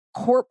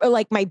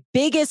my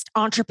biggest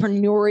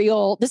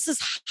entrepreneurial, this is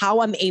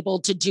how I'm able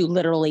to do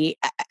literally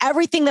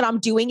everything that I'm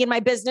doing in my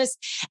business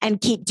and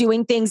keep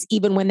doing things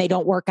even when they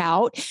don't work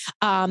out.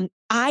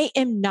 I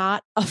am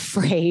not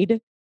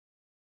afraid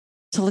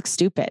to look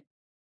stupid.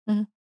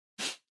 Mm-hmm.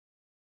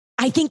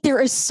 I think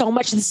there is so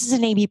much, this is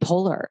an Amy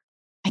Poehler.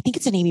 I think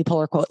it's an Amy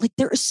Poehler quote. Like,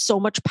 there is so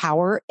much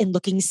power in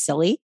looking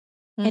silly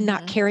and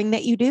not caring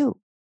that you do.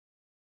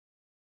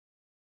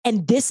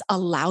 And this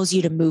allows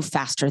you to move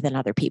faster than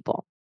other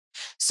people.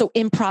 So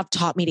improv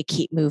taught me to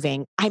keep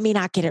moving. I may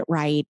not get it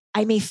right.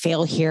 I may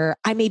fail here.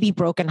 I may be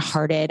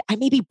brokenhearted. I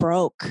may be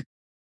broke.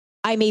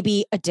 I may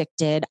be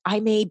addicted.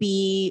 I may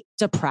be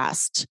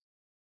depressed.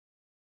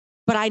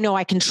 But I know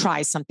I can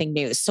try something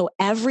new. So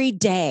every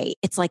day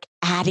it's like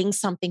adding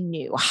something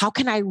new. How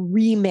can I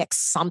remix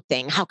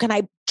something? How can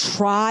I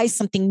try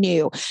something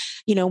new?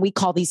 You know, we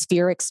call these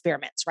fear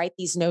experiments, right?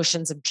 These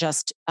notions of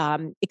just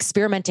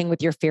experimenting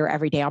with your fear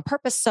every day on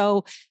purpose.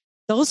 So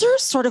those are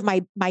sort of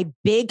my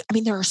big, I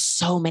mean, there are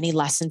so many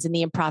lessons in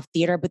the improv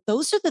theater, but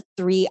those are the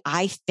three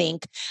I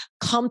think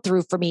come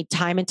through for me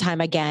time and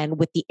time again,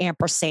 with the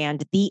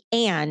ampersand, the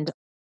and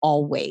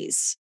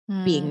always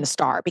being the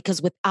star,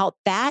 because without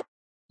that,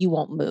 you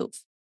won't move.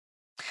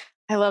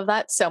 I love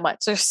that so much.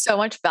 There's so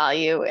much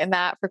value in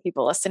that for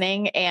people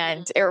listening.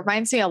 And it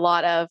reminds me a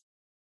lot of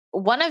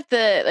one of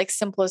the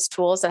simplest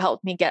tools that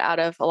helped me get out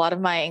of a lot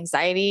of my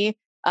anxiety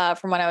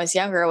from when I was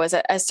younger was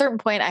at a certain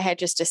point I had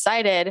just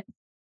decided,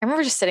 I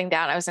remember just sitting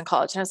down, I was in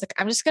college and I was like,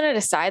 I'm just going to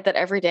decide that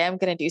every day I'm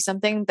going to do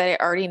something that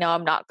I already know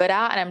I'm not good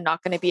at and I'm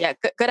not going to be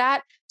good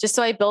at, just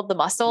so I build the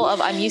muscle of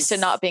I'm used to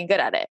not being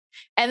good at it.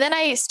 And then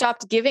I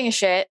stopped giving a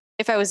shit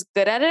if I was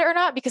good at it or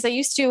not, because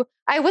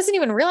I wasn't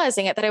even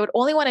realizing it, that I would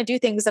only want to do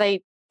things that I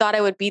thought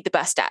I would be the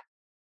best at,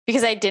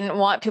 because I didn't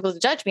want people to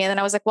judge me. And then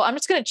I was like, well, I'm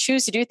just going to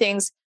choose to do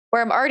things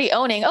where I'm already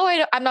owning,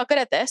 I'm not good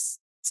at this.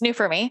 It's new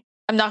for me.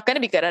 I'm not going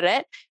to be good at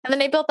it. And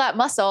then I built that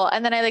muscle,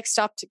 and then I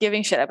stopped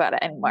giving shit about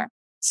it anymore.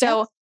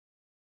 So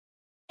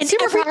And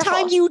Super every powerful.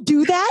 time you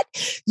do that,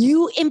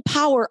 you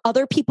empower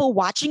other people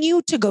watching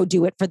you to go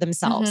do it for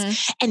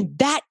themselves. And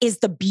that is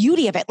the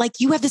beauty of it. Like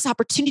you have this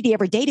opportunity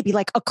every day to be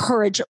like a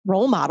courage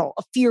role model,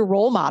 a fear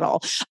role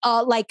model,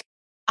 like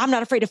I'm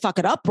not afraid to fuck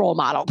it up role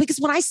model. Because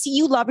when I see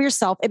you love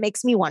yourself, it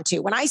makes me want to.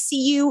 When I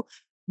see you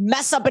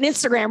mess up an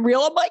Instagram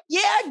reel, I'm like,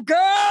 yeah,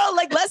 girl,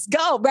 like, let's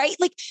go. Right.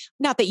 Like,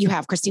 not that you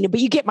have, Christina, but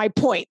you get my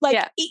point. Like,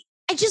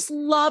 I just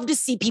love to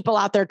see people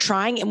out there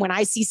trying. And when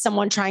I see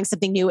someone trying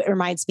something new, it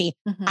reminds me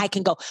I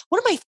can go. One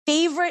of my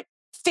favorite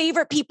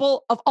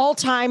people of all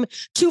time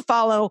to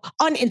follow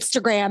on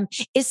Instagram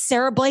is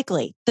Sarah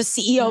Blakely, the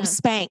CEO of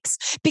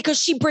Spanx, because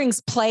she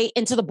brings play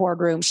into the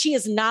boardroom. She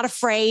is not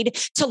afraid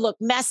to look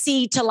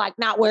messy, to like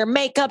not wear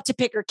makeup, to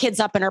pick her kids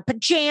up in her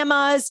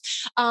pajamas.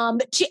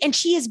 She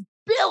has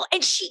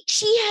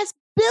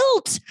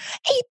built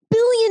 $8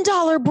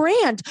 billion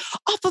brand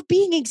off of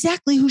being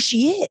exactly who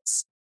she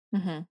is.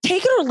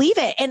 Take it or leave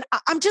it. And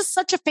I'm just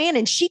such a fan.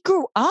 And she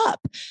grew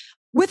up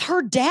with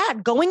her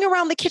dad going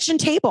around the kitchen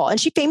table. And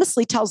she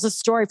famously tells this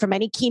story from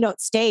any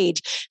keynote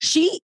stage.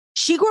 She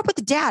grew up with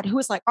a dad who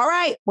was like, all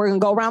right, we're going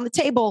to go around the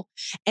table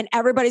and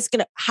everybody's going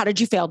to, how did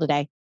you fail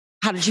today?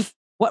 How did you,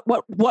 what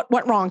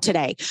went wrong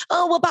today?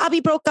 Oh, well, Bobby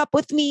broke up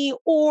with me,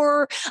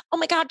 or, oh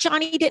my God,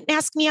 Johnny didn't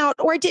ask me out,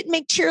 or I didn't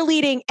make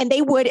cheerleading. And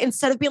they would,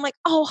 instead of being like,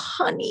 oh,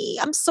 honey,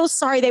 I'm so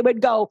sorry, they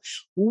would go,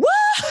 woohoo,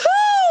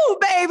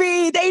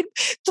 baby. They'd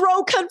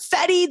throw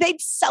confetti.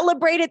 They'd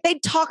celebrate it.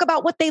 They'd talk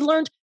about what they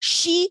learned.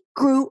 She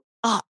grew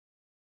up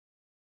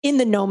in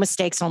the no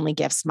mistakes, only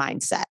gifts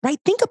mindset, right?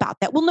 Think about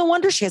that. Well, no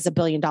wonder she has $1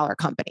 billion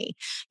company.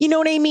 You know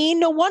what I mean?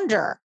 No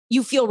wonder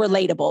you feel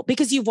relatable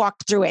because you've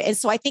walked through it. And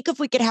so I think if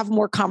we could have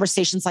more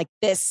conversations like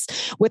this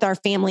with our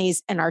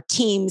families and our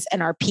teams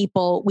and our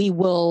people, we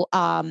will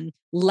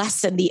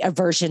lessen the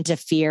aversion to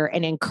fear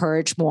and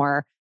encourage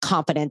more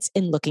confidence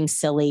in looking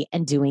silly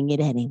and doing it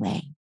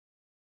anyway.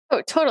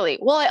 Oh, totally.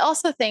 Well, I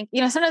also think,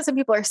 sometimes when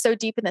people are so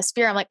deep in this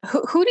fear, I'm like,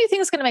 who do you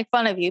think is going to make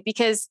fun of you?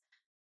 Because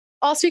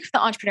I'll speak from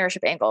the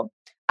entrepreneurship angle.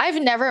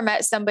 I've never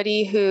met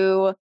somebody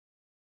who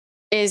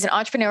is an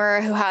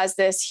entrepreneur who has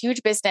this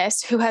huge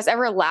business, who has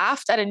ever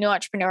laughed at a new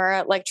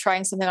entrepreneur, like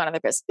trying something on their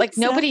business. Like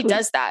nobody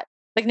does that.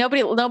 Like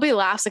nobody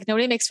laughs. Like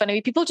nobody makes fun of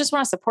you. People just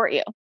want to support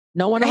you.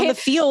 No one on the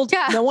field.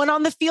 Yeah. No one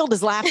on the field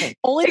is laughing.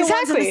 Only the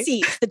ones in the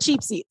seats, the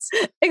cheap seats.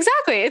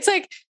 Exactly. It's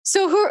like,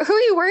 so who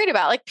are you worried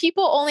about? Like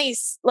people only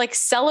like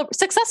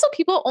successful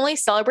people only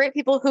celebrate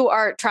people who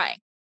are trying.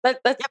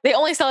 They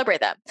only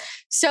celebrate them.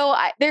 So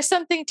there's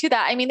something to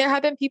that. I mean, there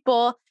have been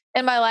people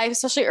in my life,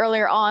 especially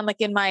earlier on, like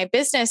in my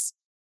business,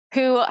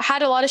 who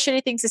had a lot of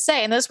shitty things to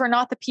say. And those were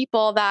not the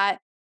people that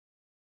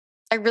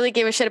I really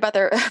gave a shit about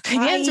their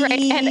opinions.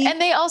 Right. And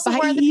they also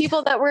weren't the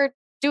people that were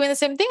doing the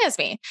same thing as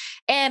me.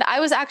 And I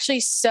was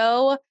actually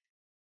so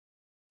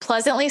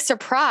pleasantly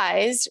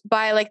surprised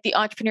by like the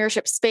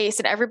entrepreneurship space,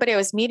 and everybody I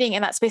was meeting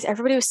in that space.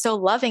 Everybody was so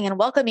loving and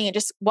welcoming and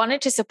just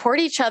wanted to support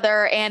each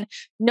other. And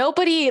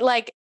nobody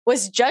like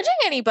was judging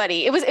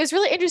anybody. It was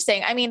really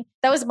interesting. I mean,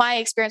 that was my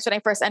experience when I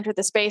first entered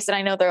the space. And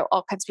I know there are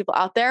all kinds of people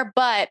out there,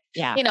 but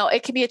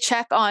it can be a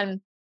check on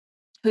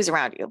who's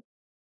around you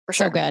for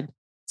sure. So good.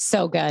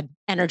 So good.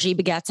 Energy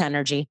begets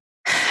energy.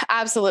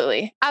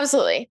 Absolutely.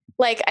 Absolutely.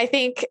 Like, I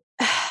think,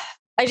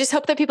 I just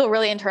hope that people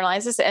really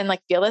internalize this and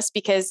like feel this,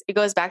 because it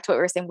goes back to what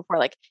we were saying before.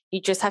 Like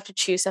you just have to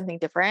choose something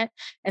different.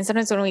 And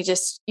sometimes when you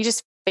just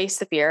face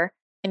the fear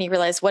and you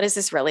realize, what is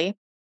this really?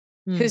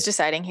 Who's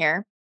deciding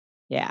here?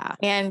 Yeah.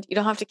 And you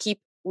don't have to keep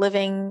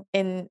living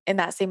in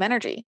that same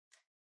energy,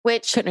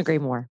 which couldn't agree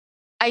more.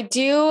 I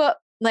do.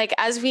 Like,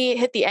 as we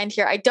hit the end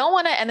here, I don't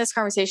want to end this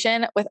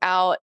conversation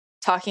without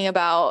talking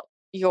about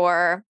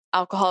your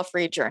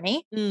alcohol-free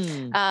journey.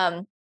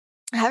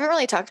 I haven't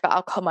really talked about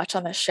alcohol much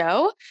on the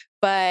show,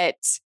 but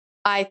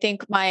I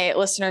think my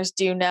listeners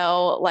do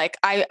know, like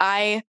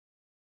I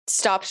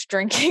stopped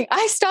drinking.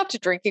 I stopped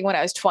drinking when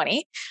I was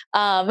 20.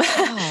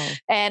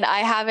 And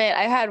I've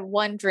had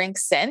one drink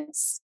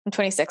since. I'm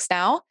 26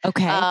 now.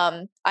 Okay.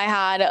 I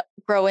had a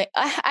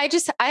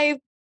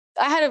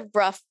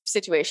rough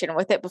situation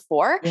with it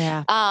before.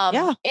 Yeah.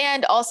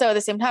 And also at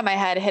the same time, I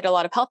had hit a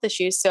lot of health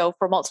issues. So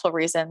for multiple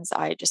reasons,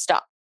 I just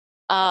stopped.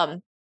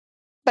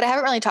 But I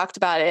haven't really talked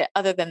about it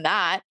other than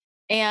that.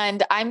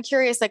 And I'm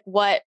curious, like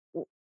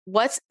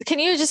can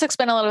you just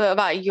explain a little bit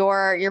about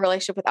your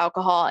relationship with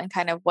alcohol and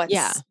kind of what's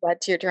led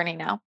to your journey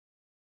now?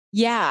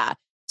 Yeah.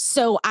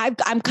 So I'm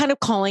kind of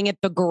calling it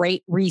the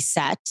Great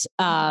Reset.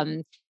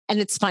 And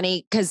it's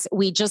funny because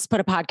we just put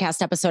a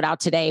podcast episode out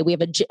today. We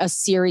have a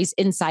series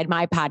inside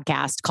my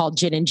podcast called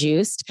Gin and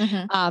Juiced.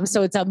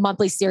 So it's a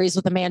monthly series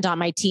with Amanda on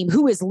my team,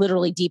 who is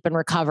literally deep in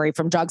recovery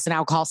from drugs and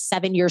alcohol,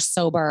 7 years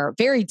sober,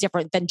 very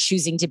different than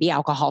choosing to be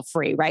alcohol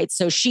free. Right.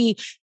 So she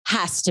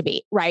has to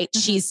be, right.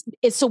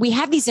 So we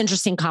have these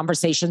interesting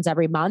conversations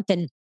every month.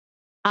 And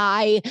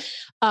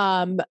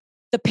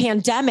the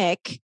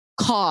pandemic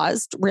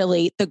caused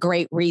really the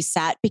Great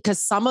Reset,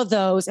 because some of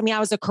those, I mean, I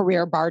was a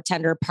career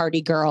bartender,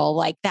 party girl.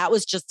 Like that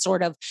was just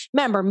sort of,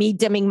 remember me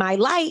dimming my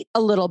light a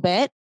little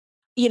bit,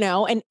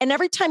 and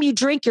every time you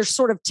drink, you're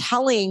sort of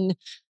telling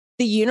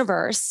the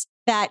universe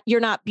that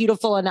you're not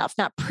beautiful enough,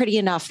 not pretty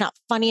enough, not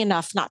funny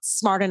enough, not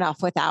smart enough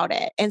without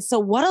it. And so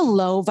what a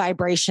low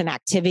vibration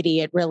activity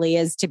it really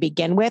is to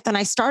begin with. And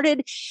I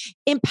started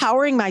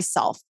empowering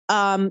myself,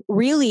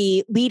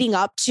 really leading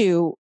up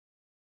to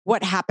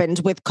what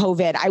happened with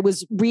COVID. I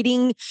was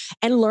reading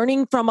and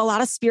learning from a lot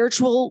of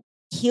spiritual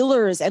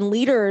healers and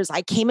leaders.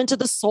 I came into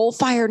the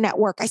Soulfire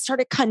Network. I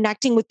started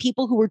connecting with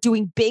people who were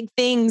doing big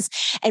things.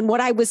 And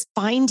what I was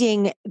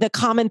finding the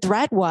common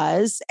thread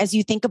was, as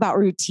you think about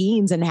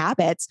routines and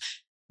habits,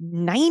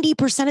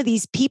 90% of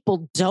these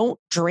people don't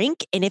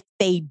drink. And if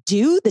they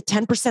do, the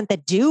 10%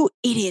 that do,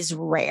 it is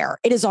rare.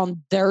 It is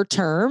on their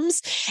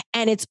terms.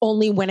 And it's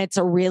only when it's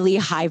a really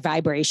high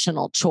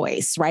vibrational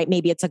choice, right?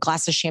 Maybe it's a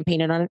glass of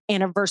champagne on an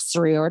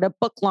anniversary or at a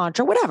book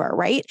launch or whatever,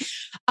 right?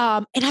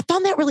 And I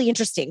found that really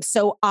interesting.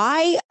 So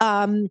I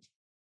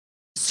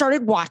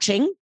started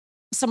watching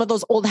some of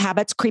those old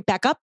habits creep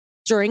back up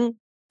during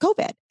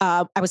COVID.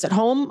 I was at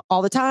home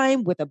all the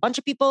time with a bunch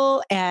of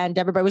people and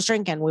everybody was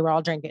drinking. We were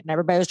all drinking and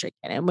everybody was drinking.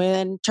 And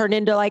then turned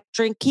into like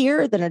drink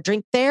here, then a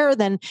drink there.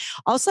 Then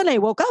all of a sudden I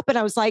woke up and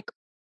I was like,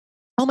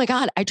 oh my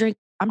God,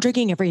 I'm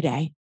drinking every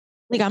day.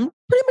 Like I'm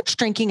pretty much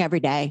drinking every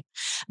day.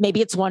 Maybe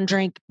it's one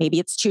drink, maybe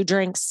it's two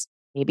drinks,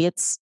 maybe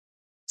it's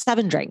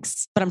 7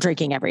 drinks, but I'm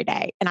drinking every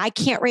day. And I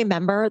can't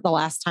remember the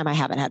last time I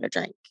haven't had a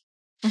drink.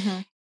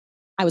 Mm-hmm.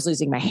 I was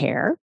losing my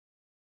hair.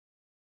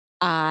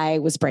 I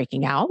was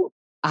breaking out.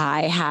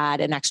 I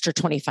had an extra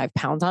 25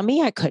 pounds on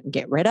me I couldn't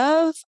get rid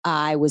of.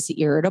 I was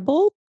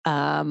irritable.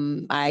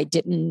 I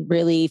didn't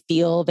really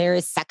feel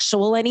very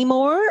sexual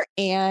anymore.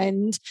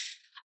 And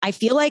I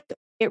feel like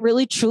it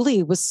really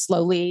truly was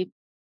slowly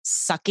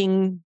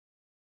sucking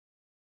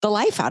the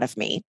life out of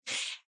me.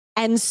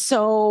 And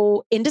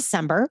so in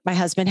December, my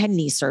husband had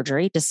knee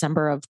surgery,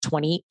 December of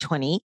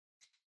 2020.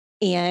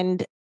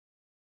 And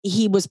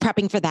he was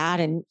prepping for that.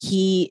 And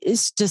he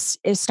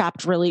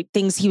stopped really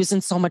things. He was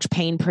in so much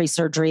pain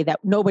pre-surgery that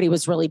nobody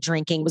was really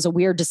drinking. It was a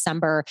weird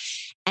December.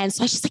 And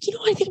so I was just like,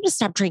 I think I'm going to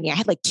stop drinking. I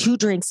had like 2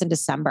 drinks in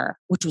December,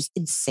 which was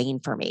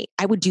insane for me.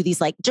 I would do these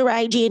like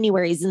dry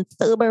Januaries and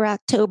sober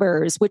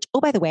Octobers, which,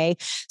 oh, by the way,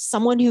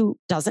 someone who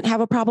doesn't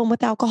have a problem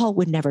with alcohol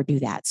would never do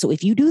that. So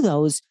if you do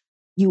those,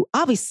 you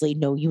obviously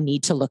know you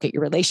need to look at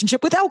your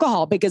relationship with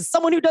alcohol because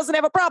someone who doesn't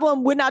have a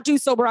problem would not do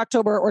sober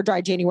October or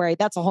dry January.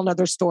 That's a whole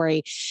nother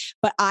story.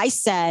 But I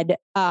said,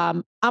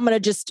 I'm going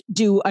to just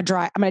do I'm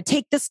going to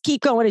take this,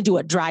 keep going and do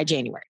a dry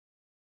January.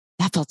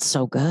 That felt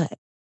so good.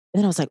 And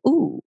then I was like,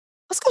 ooh,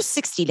 let's go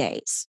 60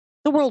 days.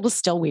 The world was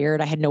still weird.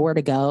 I had nowhere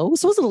to go.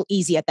 So it was a little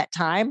easy at that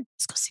time.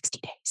 Let's go 60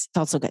 days. It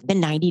felt so good. Then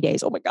 90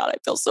 days. Oh my God, I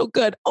feel so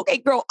good. Okay,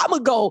 girl, I'm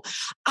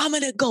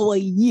going to go a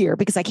year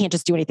because I can't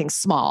just do anything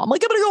small. I'm going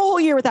to go a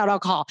whole year without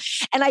alcohol.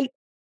 And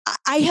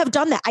I have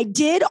done that. I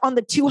did on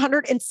the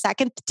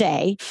 202nd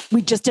day.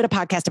 We just did a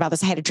podcast about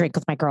this. I had a drink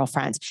with my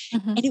girlfriends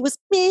and it was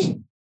I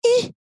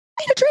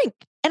had a drink.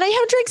 And I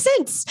haven't drank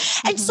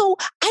since. And so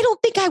I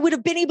don't think I would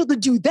have been able to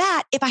do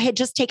that if I had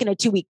just taken a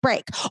 2-week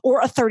break or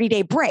a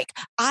 30-day break.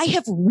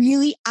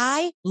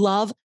 I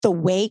love the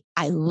way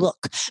I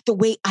look, the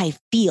way I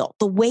feel,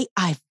 the way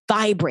I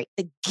vibrate,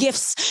 the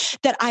gifts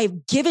that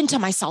I've given to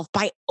myself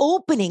by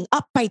opening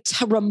up, by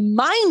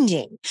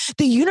reminding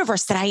the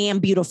universe that I am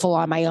beautiful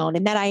on my own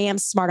and that I am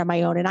smart on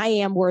my own and I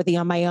am worthy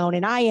on my own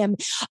and I am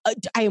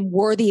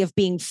worthy of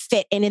being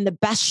fit and in the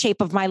best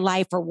shape of my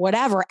life or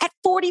whatever at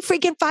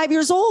 45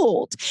 years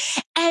old.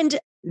 And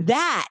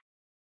that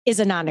is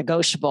a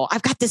non-negotiable.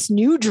 I've got this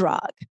new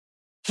drug,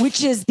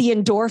 which is the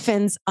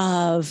endorphins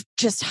of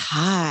just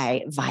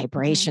high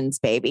vibrations,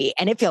 baby.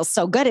 And it feels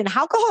so good. And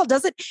alcohol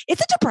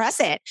it's a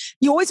depressant.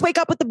 You always wake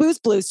up with the booze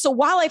blues. So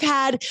while I've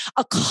had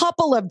a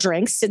couple of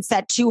drinks since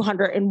that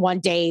 201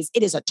 days,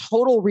 it is a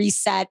total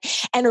reset.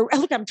 And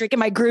look, I'm drinking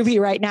my Groovy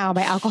right now,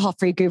 my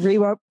alcohol-free Groovy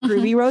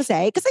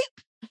Rosé. Because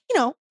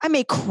I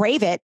may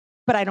crave it,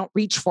 but I don't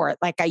reach for it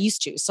like I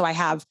used to. So I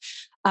have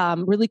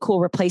really cool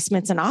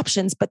replacements and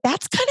options, but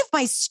that's kind of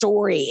my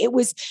story. It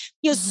was,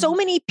 so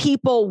many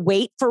people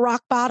wait for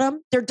rock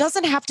bottom. There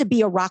doesn't have to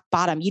be a rock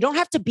bottom. You don't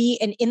have to be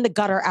an in the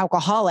gutter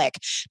alcoholic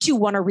to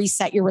want to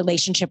reset your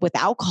relationship with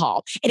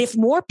alcohol. And if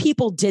more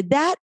people did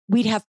that,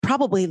 we'd have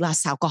probably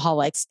less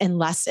alcoholics and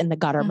less in the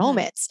gutter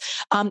moments.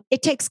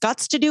 It takes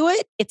guts to do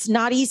it. It's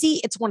not easy.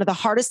 It's one of the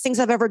hardest things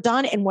I've ever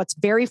done. And what's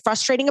very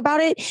frustrating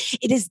about it,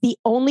 it is the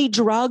only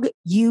drug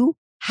you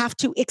have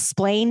to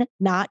explain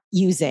not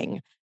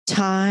using.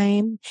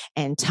 Time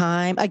and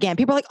time again.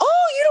 People are like,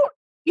 oh,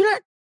 you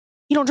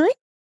don't drink?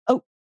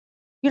 Oh,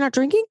 you're not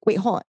drinking? Wait,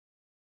 hold on.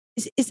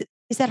 Is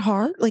that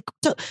hard? Like,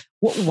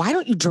 why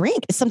don't you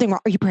drink? Is something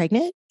wrong? Are you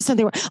pregnant? Is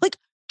something wrong? Like,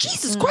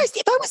 Jesus Christ,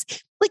 if I was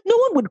like, no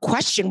one would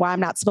question why I'm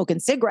not smoking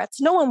cigarettes.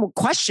 No one would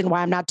question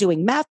why I'm not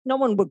doing meth. No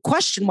one would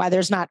question why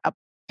there's not a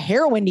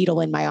heroin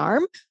needle in my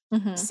arm.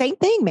 Same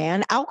thing,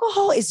 man.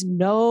 Alcohol is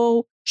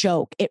no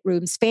joke. It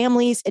ruins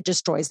families. It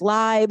destroys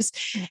lives.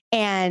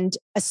 And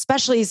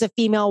especially as a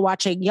female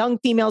watching young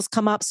females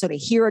come up. So to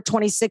hear a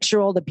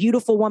 26-year-old, a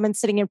beautiful woman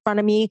sitting in front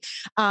of me,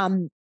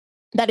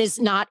 that is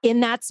not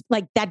in that,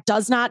 like that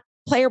does not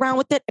play around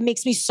with it. It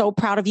makes me so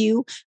proud of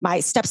you. My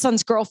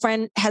stepson's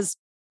girlfriend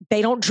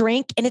they don't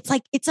drink. And it's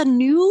like, it's a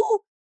new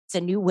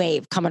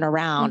wave coming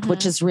around,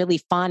 which is really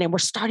fun. And we're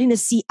starting to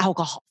see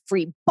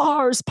alcohol-free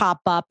bars pop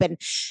up. And,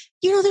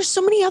 there's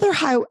so many other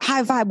high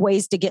vibe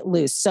ways to get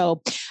loose.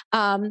 So,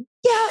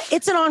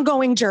 it's an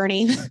ongoing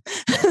journey.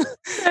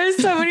 There's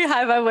so many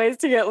high vibe ways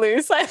to get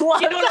loose. I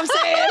love You know what I'm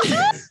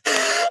saying?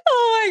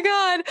 Oh my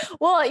God.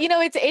 Well,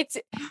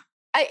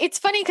 it's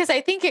funny because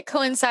I think it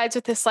coincides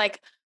with this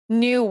like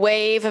new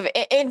wave of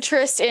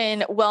interest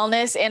in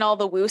wellness and all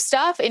the woo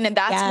stuff. And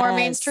that's more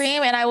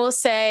mainstream. And I will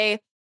say,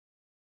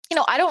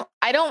 I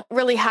don't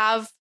really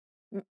have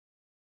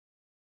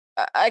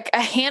a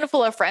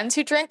handful of friends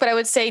who drink, but I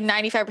would say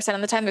 95%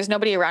 of the time there's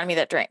nobody around me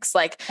that drinks.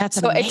 Like, that's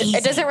so amazing.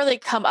 it doesn't really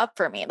come up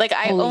for me. Like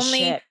I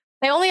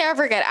only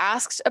ever get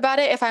asked about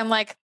it if I'm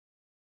like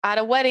at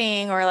a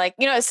wedding or like,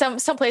 some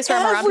place where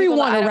I'm around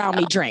people everyone around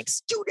me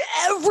drinks. Dude,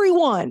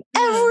 everyone.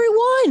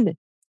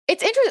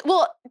 It's interesting.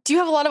 Well, do you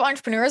have a lot of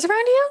entrepreneurs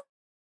around you?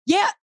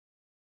 Yeah.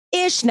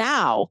 Ish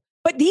now.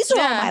 But these are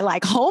all my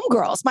like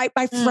homegirls,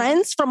 my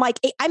friends from like,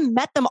 I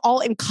met them all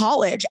in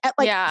college at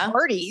like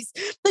parties.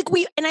 Like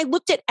and I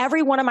looked at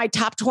every one of my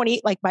top 20,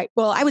 like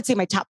I would say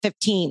my top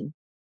 15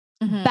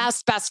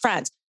 best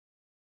friends.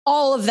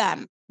 All of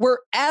them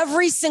were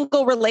every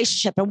single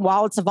relationship. And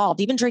while it's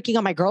evolved, even drinking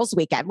on my girls'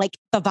 weekend, like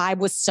the vibe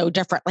was so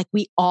different. Like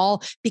we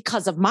all,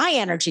 because of my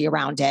energy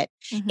around it,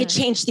 it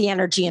changed the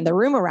energy in the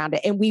room around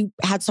it. And we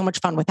had so much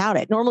fun without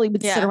it. Normally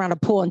we'd sit around a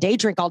pool and day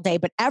drink all day,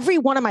 but every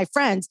one of my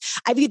friends,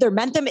 I've either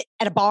met them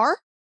at a bar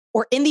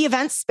or in the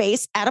event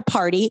space at a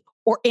party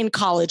or in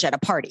college at a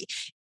party.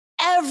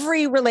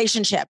 Every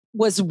relationship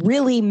was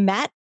really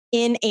met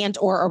in and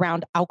or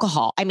around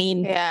alcohol. I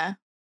mean,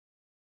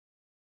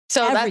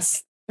 so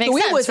that's makes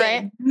sense, it was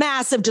right? A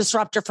massive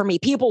disruptor for me.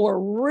 People were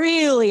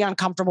really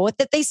uncomfortable with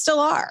it. They still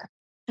are.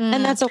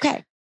 And that's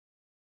okay.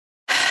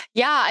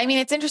 Yeah. I mean,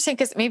 it's interesting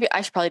because maybe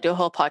I should probably do a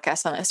whole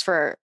podcast on this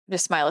for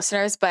just my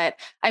listeners. But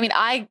I mean,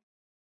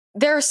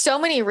 there are so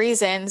many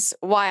reasons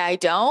why I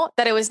don't,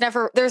 that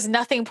there's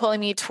nothing pulling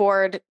me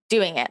toward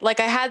doing it. Like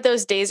I had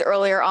those days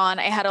earlier on,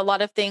 I had a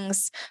lot of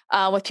things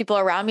with people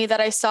around me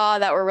that I saw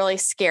that were really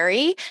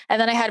scary.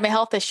 And then I had my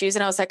health issues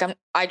and I was like,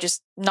 I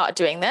just not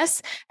doing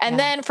this. And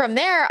then from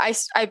there, I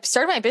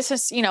started my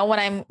business, when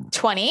I'm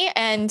 20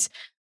 and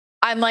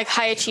I'm like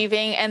high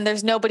achieving and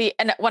there's nobody.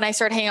 And when I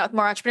started hanging out with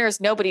more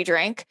entrepreneurs, nobody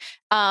drank.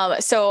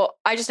 So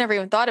I just never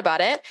even thought about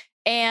it.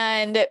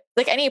 And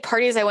like any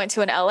parties I went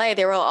to in LA,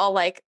 they were all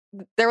like,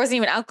 there wasn't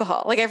even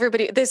alcohol. Like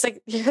everybody, there's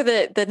like, you hear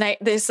the night,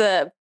 there's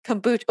a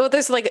kombucha. Oh,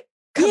 there's like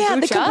kombucha. Yeah,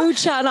 the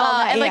kombucha and all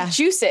that. And like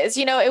juices,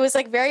 it was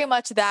like very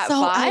much that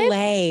vibe.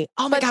 LA.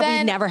 Oh my God,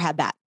 we never had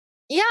that.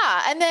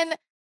 Yeah. And then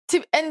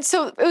and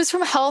so it was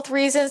from health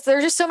reasons.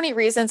 There's just so many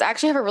reasons. I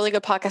actually have a really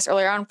good podcast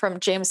earlier on from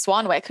James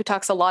Swanwick, who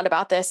talks a lot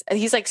about this. And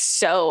he's like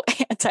so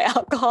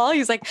anti-alcohol.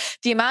 He's like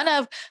the amount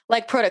of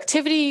like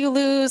productivity you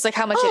lose, like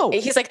how much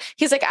he's like,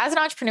 as an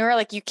entrepreneur,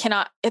 like you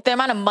cannot, the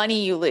amount of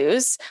money you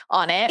lose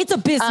on it. It's a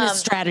business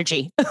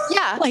strategy.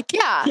 Yeah.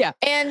 Yeah.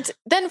 And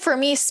then for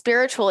me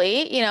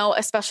spiritually,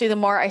 especially the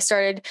more I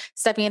started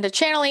stepping into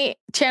channeling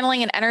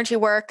and energy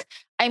work,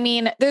 I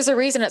mean, there's a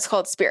reason it's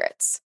called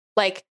spirits.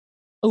 Like,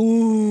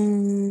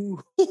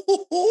 ooh.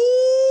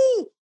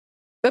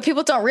 But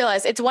people don't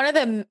realize it's one of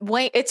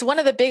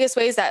the biggest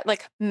ways that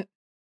like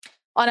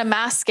on a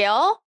mass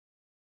scale,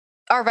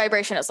 our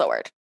vibration is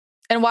lowered,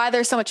 and why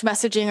there's so much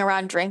messaging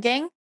around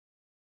drinking,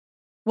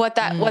 what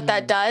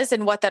that does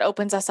and what that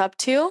opens us up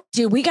to.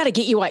 Dude, we got to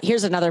get you on.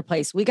 Here's another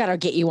place. We got to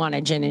get you on a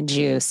Gin and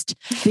Juiced,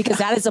 because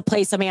that is a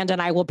place Amanda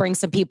and I will bring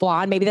some people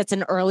on. Maybe that's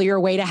an earlier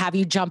way to have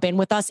you jump in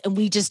with us and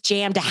we just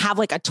jam, to have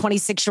like a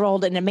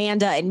 26-year-old and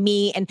Amanda and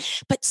me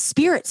but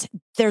spirits,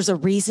 there's a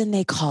reason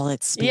they call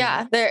it spirit.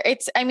 Yeah.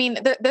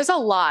 There's a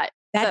lot.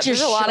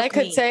 There's a lot I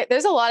could say.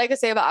 There's a lot I could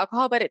say about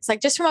alcohol, but it's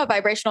like just from a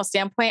vibrational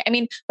standpoint. I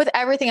mean, with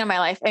everything in my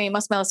life,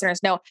 most of my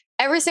listeners know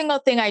every single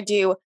thing I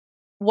do,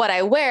 what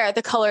I wear,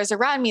 the colors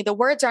around me, the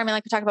words around me,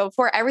 like we talked about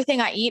before, everything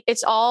I eat,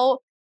 it's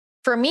all,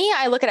 for me,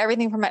 I look at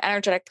everything from an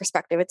energetic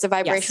perspective. It's a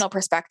vibrational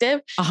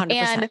perspective. 100%.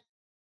 And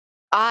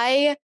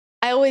I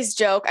always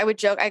joke,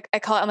 I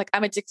call it,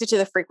 I'm addicted to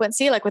the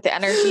frequency, like with the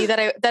energy that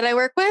I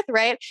work with.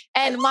 Right.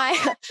 And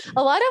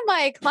a lot of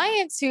my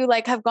clients who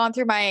like have gone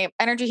through my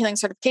energy healing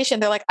certification,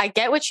 they're like, I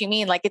get what you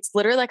mean. Like, it's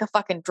literally like a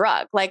fucking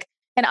drug. Like,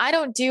 and I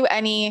don't do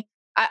any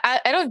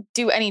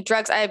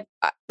drugs. I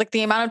like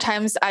the amount of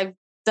times I've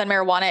done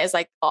marijuana is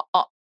like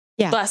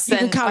less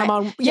than count them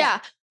on. Yeah.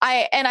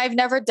 I've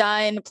never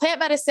done plant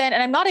medicine,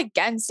 and I'm not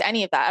against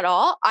any of that at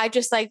all. I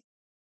just like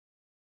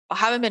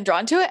haven't been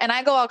drawn to it, and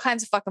I go all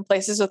kinds of fucking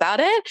places without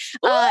it.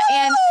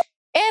 And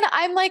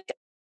I'm like,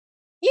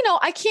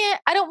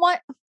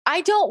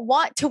 I don't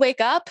want to wake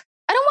up.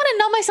 I don't want to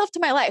numb myself to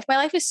my life. My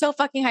life is so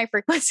fucking high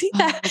frequency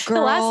that the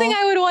last thing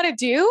I would want to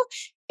do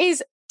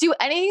is do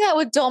anything that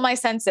would dull my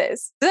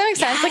senses. Does that make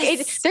sense?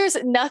 Like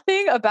there's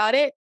nothing about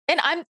it. And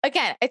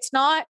it's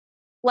not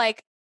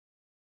like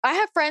I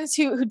have friends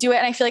who do it,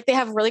 and I feel like they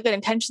have really good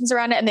intentions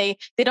around it, and they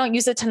don't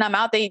use it to numb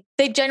out. They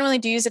genuinely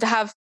do use it to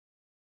have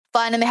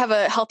fun, and they have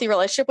a healthy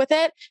relationship with it.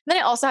 And then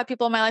I also have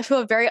people in my life who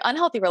have a very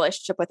unhealthy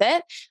relationship with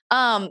it.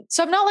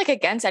 So I'm not like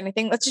against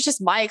anything. That's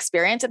just my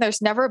experience. And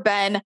there's never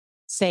been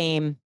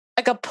same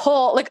like a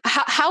pull, like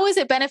how is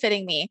it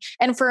benefiting me?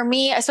 And for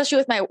me, especially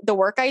with the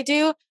work I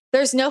do,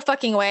 there's no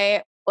fucking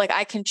way like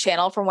I can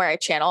channel from where I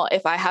channel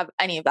if I have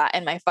any of that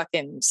in my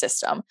fucking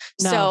system.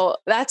 No. So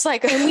that's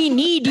like, and we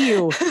need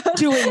you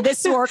doing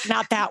this work,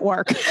 not that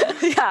work.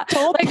 Yeah.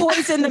 Don't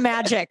poison the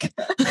magic.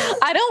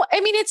 I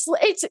mean, it's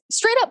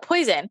straight up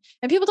poison,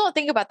 and people don't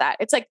think about that.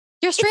 It's like,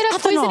 you're straight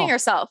up poisoning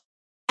yourself.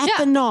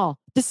 Ethanol,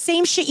 the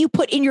same shit you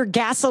put in your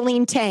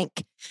gasoline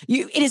tank.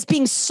 It is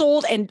being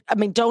sold. And I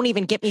mean, don't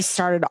even get me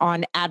started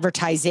on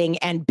advertising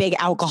and big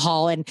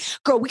alcohol. And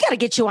girl, we got to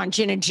get you on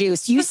gin and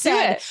juice. You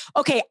said,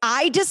 okay,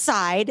 I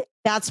decide.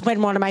 That's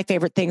been one of my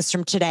favorite things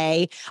from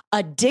today.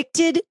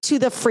 Addicted to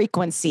the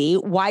frequency.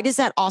 Why does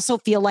that also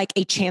feel like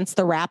a Chance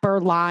the Rapper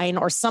line,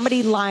 or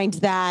somebody lined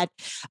that?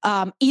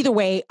 Either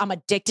way, I'm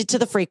addicted to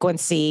the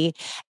frequency.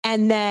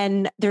 And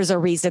then there's a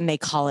reason they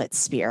call it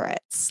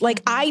spirits.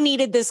 Like, I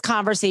needed this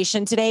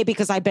conversation today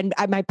because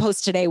my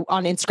post today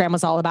on Instagram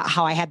was all about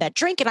how I had that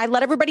drink, and I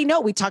let everybody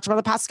know. We talked about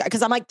the past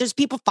because I'm like, there's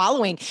people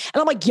following,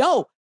 and I'm like,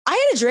 yo, I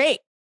had a drink.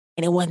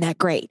 And it wasn't that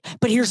great,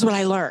 but here's what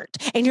I learned,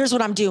 and here's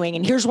what I'm doing,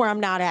 and here's where I'm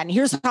not at, and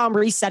here's how I'm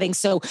resetting.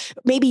 So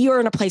maybe you're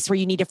in a place where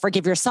you need to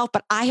forgive yourself,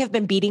 but I have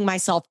been beating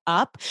myself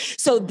up.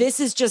 So this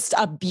is just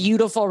a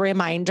beautiful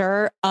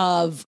reminder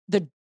of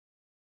the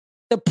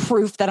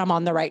proof that I'm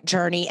on the right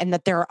journey, and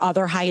that there are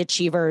other high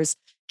achievers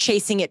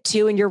chasing it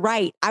too. And you're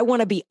right. I want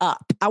to be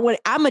up.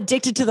 I'm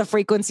addicted to the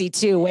frequency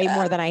too, way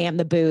more than I am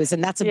the booze.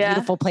 And that's a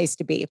beautiful place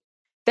to be.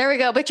 There we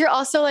go. But you're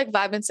also like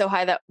vibing so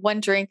high that one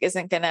drink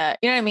isn't gonna,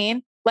 you know what I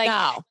mean? Like,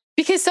 no.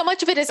 Because so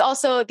much of it is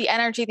also the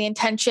energy, the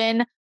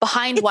intention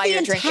behind why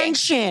you're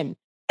drinking.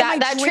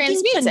 That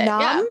transmutes it.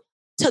 Yeah.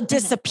 To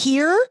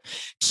disappear,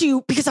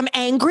 because I'm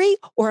angry,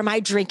 or am I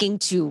drinking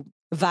to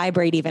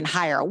vibrate even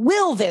higher?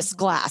 Will this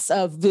glass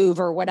of Veuve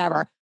or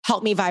whatever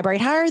help me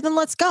vibrate higher? Then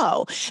let's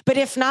go. But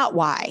if not,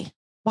 why?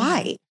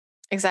 Why?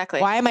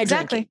 Exactly. Why am I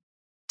drinking?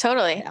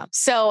 Totally. Yeah.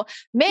 So,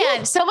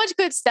 man, so much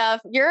good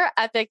stuff. You're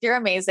epic. You're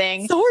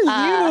amazing. So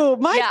are you.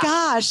 My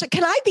gosh.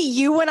 Can I be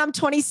you when I'm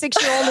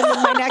 26-year-old and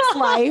in my next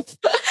life?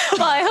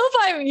 Well, I hope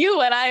I'm you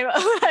when I'm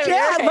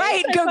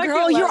right. Go,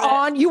 girl. You're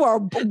on. You are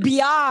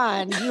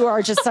beyond. You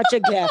are just such a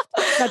gift.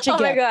 Such a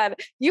gift. Oh my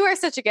God. You are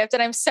such a gift.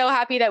 And I'm so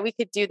happy that we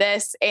could do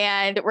this.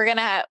 And we're going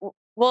to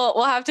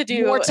we'll have to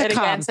do it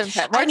again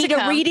sometime. I need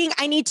a reading.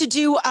 I need to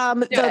do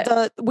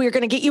we're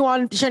going to get you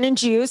on Gin and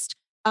Juiced.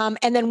 And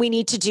then we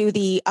need to do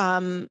the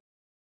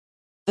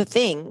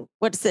thing.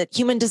 What is it?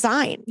 Human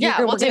design. Yeah,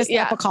 we're going to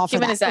snap a call for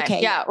human that. design.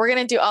 Okay. Yeah, we're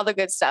going to do all the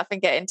good stuff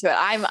and get into it.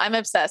 I'm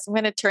obsessed. I'm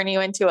going to turn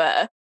you into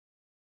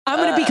I'm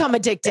going to become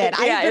addicted.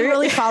 I've been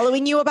really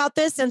following you about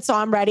this, and so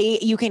I'm ready.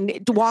 You can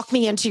walk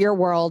me into your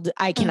world.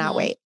 I cannot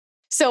wait.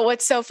 So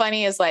what's so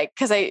funny is like,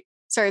 because I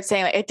started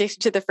saying like addicted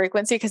to the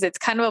frequency, because it's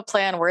kind of a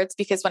play on words.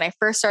 Because when I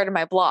first started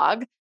my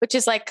blog, which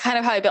is like kind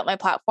of how I built my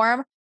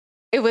platform,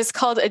 it was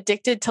called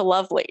Addicted to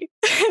Lovely.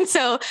 And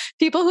so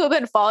people who have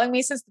been following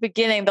me since the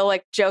beginning, they'll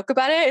like joke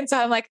about it. And so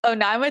I'm like, oh,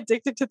 now I'm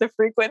addicted to the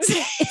frequency.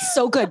 It's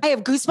so good. I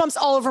have goosebumps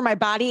all over my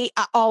body,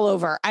 all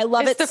over. I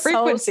love it. The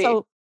frequency.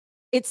 So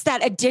it's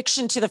that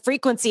addiction to the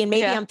frequency. And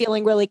maybe I'm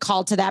feeling really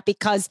called to that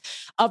because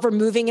of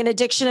removing an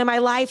addiction in my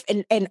life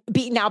and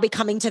now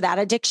becoming to that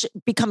addiction,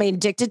 becoming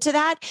addicted to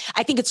that.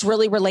 I think it's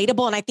really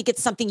relatable. And I think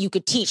it's something you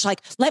could teach.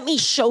 Like, let me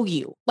show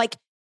you. Like,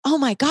 oh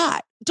my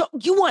God,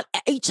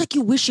 it's like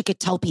you wish you could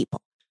tell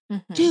people,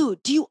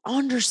 dude, do you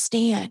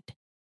understand?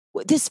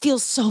 This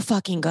feels so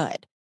fucking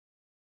good.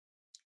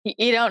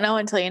 You don't know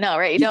until you know,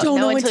 right? You don't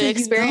know until you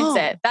experience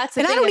it. That's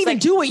the thing. I don't even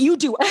do what you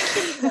do.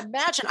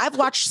 Imagine, I've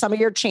watched some of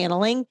your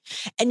channeling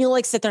and you'll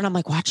like sit there and I'm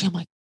like watching, I'm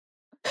like,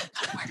 God,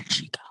 where did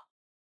she go?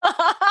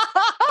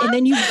 and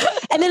then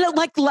it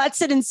like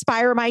lets it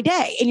inspire my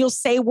day, and you'll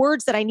say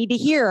words that I need to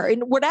hear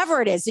and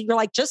whatever it is. And you're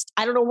like,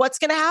 I don't know what's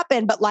going to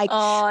happen, but like,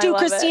 dude,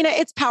 Christina,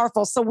 it's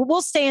powerful. So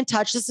we'll stay in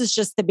touch. This is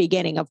just the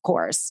beginning, of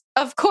course.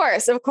 Of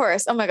course. Oh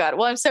my God.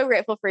 Well, I'm so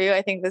grateful for you.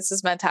 I think this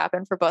is meant to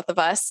happen for both of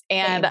us.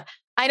 And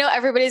I know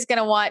everybody's going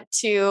to want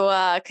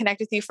to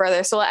connect with you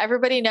further. So let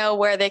everybody know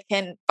where they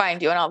can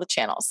find you on all the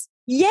channels.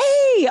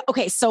 Yay.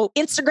 Okay. So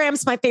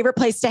Instagram's my favorite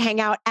place to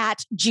hang out,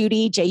 at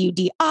Judy,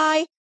 Judi,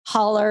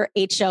 Holler,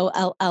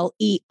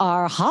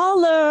 HOLLER,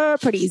 Holler.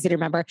 Pretty easy to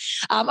remember.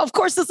 Of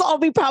course, this will all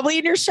be probably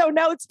in your show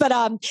notes, but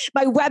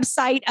my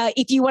website,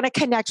 if you want to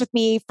connect with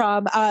me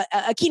from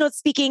a keynote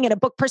speaking and a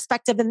book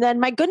perspective, and then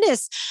my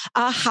goodness,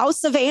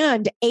 House of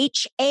And,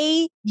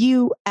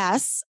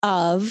 HAUS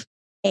of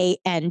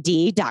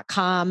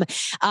AND.com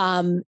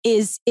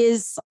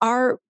is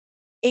our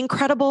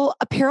incredible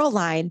apparel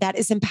line that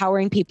is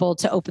empowering people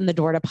to open the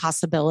door to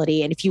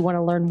possibility. And if you want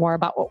to learn more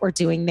about what we're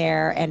doing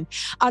there and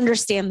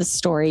understand the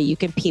story, you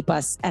can peep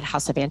us at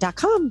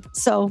houseofand.com.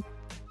 So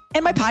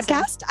And my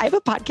podcast, I have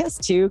a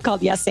podcast too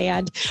called Yes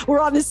And.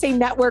 We're on the same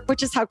network,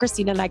 which is how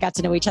Christina and I got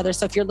to know each other.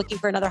 So if you're looking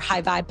for another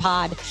high vibe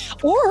pod,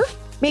 or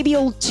maybe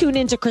you'll tune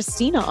into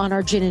Christina on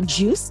our Gin and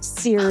Juice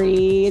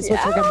series, which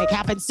we're going to make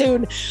happen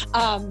soon.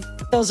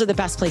 Those are the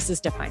best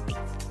places to find me.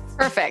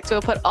 Perfect.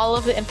 We'll put all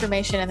of the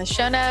information in the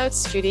show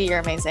notes. Judy, you're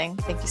amazing.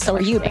 Thank you so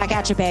much. So are you. Back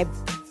at you, babe.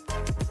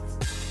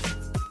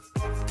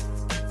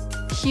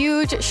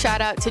 Huge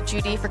shout out to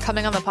Judy for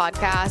coming on the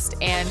podcast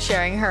and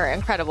sharing her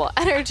incredible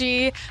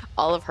energy,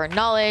 all of her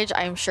knowledge.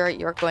 I'm sure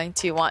you're going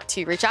to want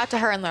to reach out to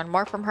her and learn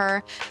more from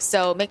her.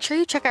 So make sure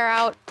you check her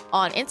out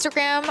on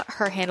Instagram.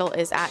 Her handle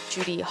is at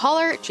Judy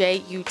Holler,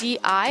 JUDIHOLLER.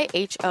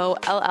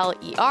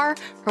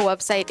 Her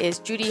website is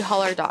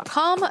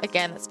judyholler.com.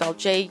 Again, that's spelled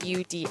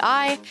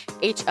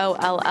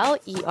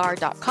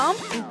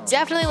JUDIHOLLER.com.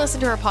 Definitely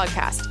listen to her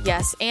podcast.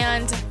 Yes.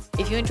 And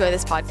if you enjoy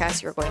this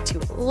podcast, you're going to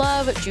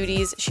love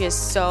Judy's. She has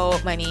so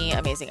many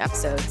amazing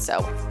episodes. So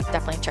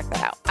definitely check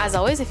that out. As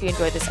always, if you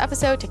enjoyed this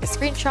episode, take a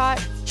screenshot,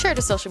 share it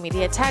to social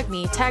media, tag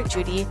me, tag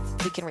Judy.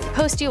 We can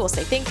repost you. We'll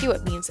say thank you.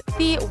 It means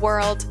the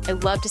world. I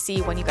love to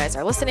see when you guys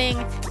are listening.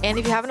 And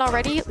if you haven't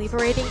already, leave a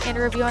rating and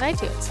a review on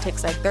iTunes. It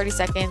takes like 30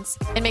 seconds.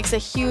 It makes a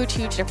huge,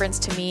 huge difference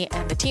to me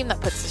and the team that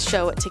puts the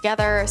show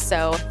together.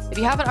 So if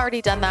you haven't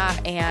already done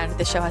that and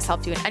the show has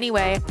helped you in any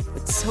way,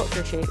 would so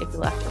appreciate if you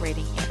left a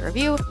rating and a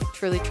review.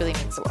 Truly, truly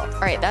means the world.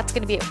 All right, that's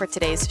going to be it for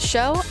today's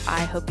show.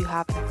 I hope you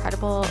have an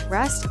incredible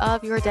rest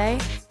of your day,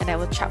 and I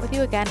will chat with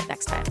you again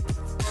next time.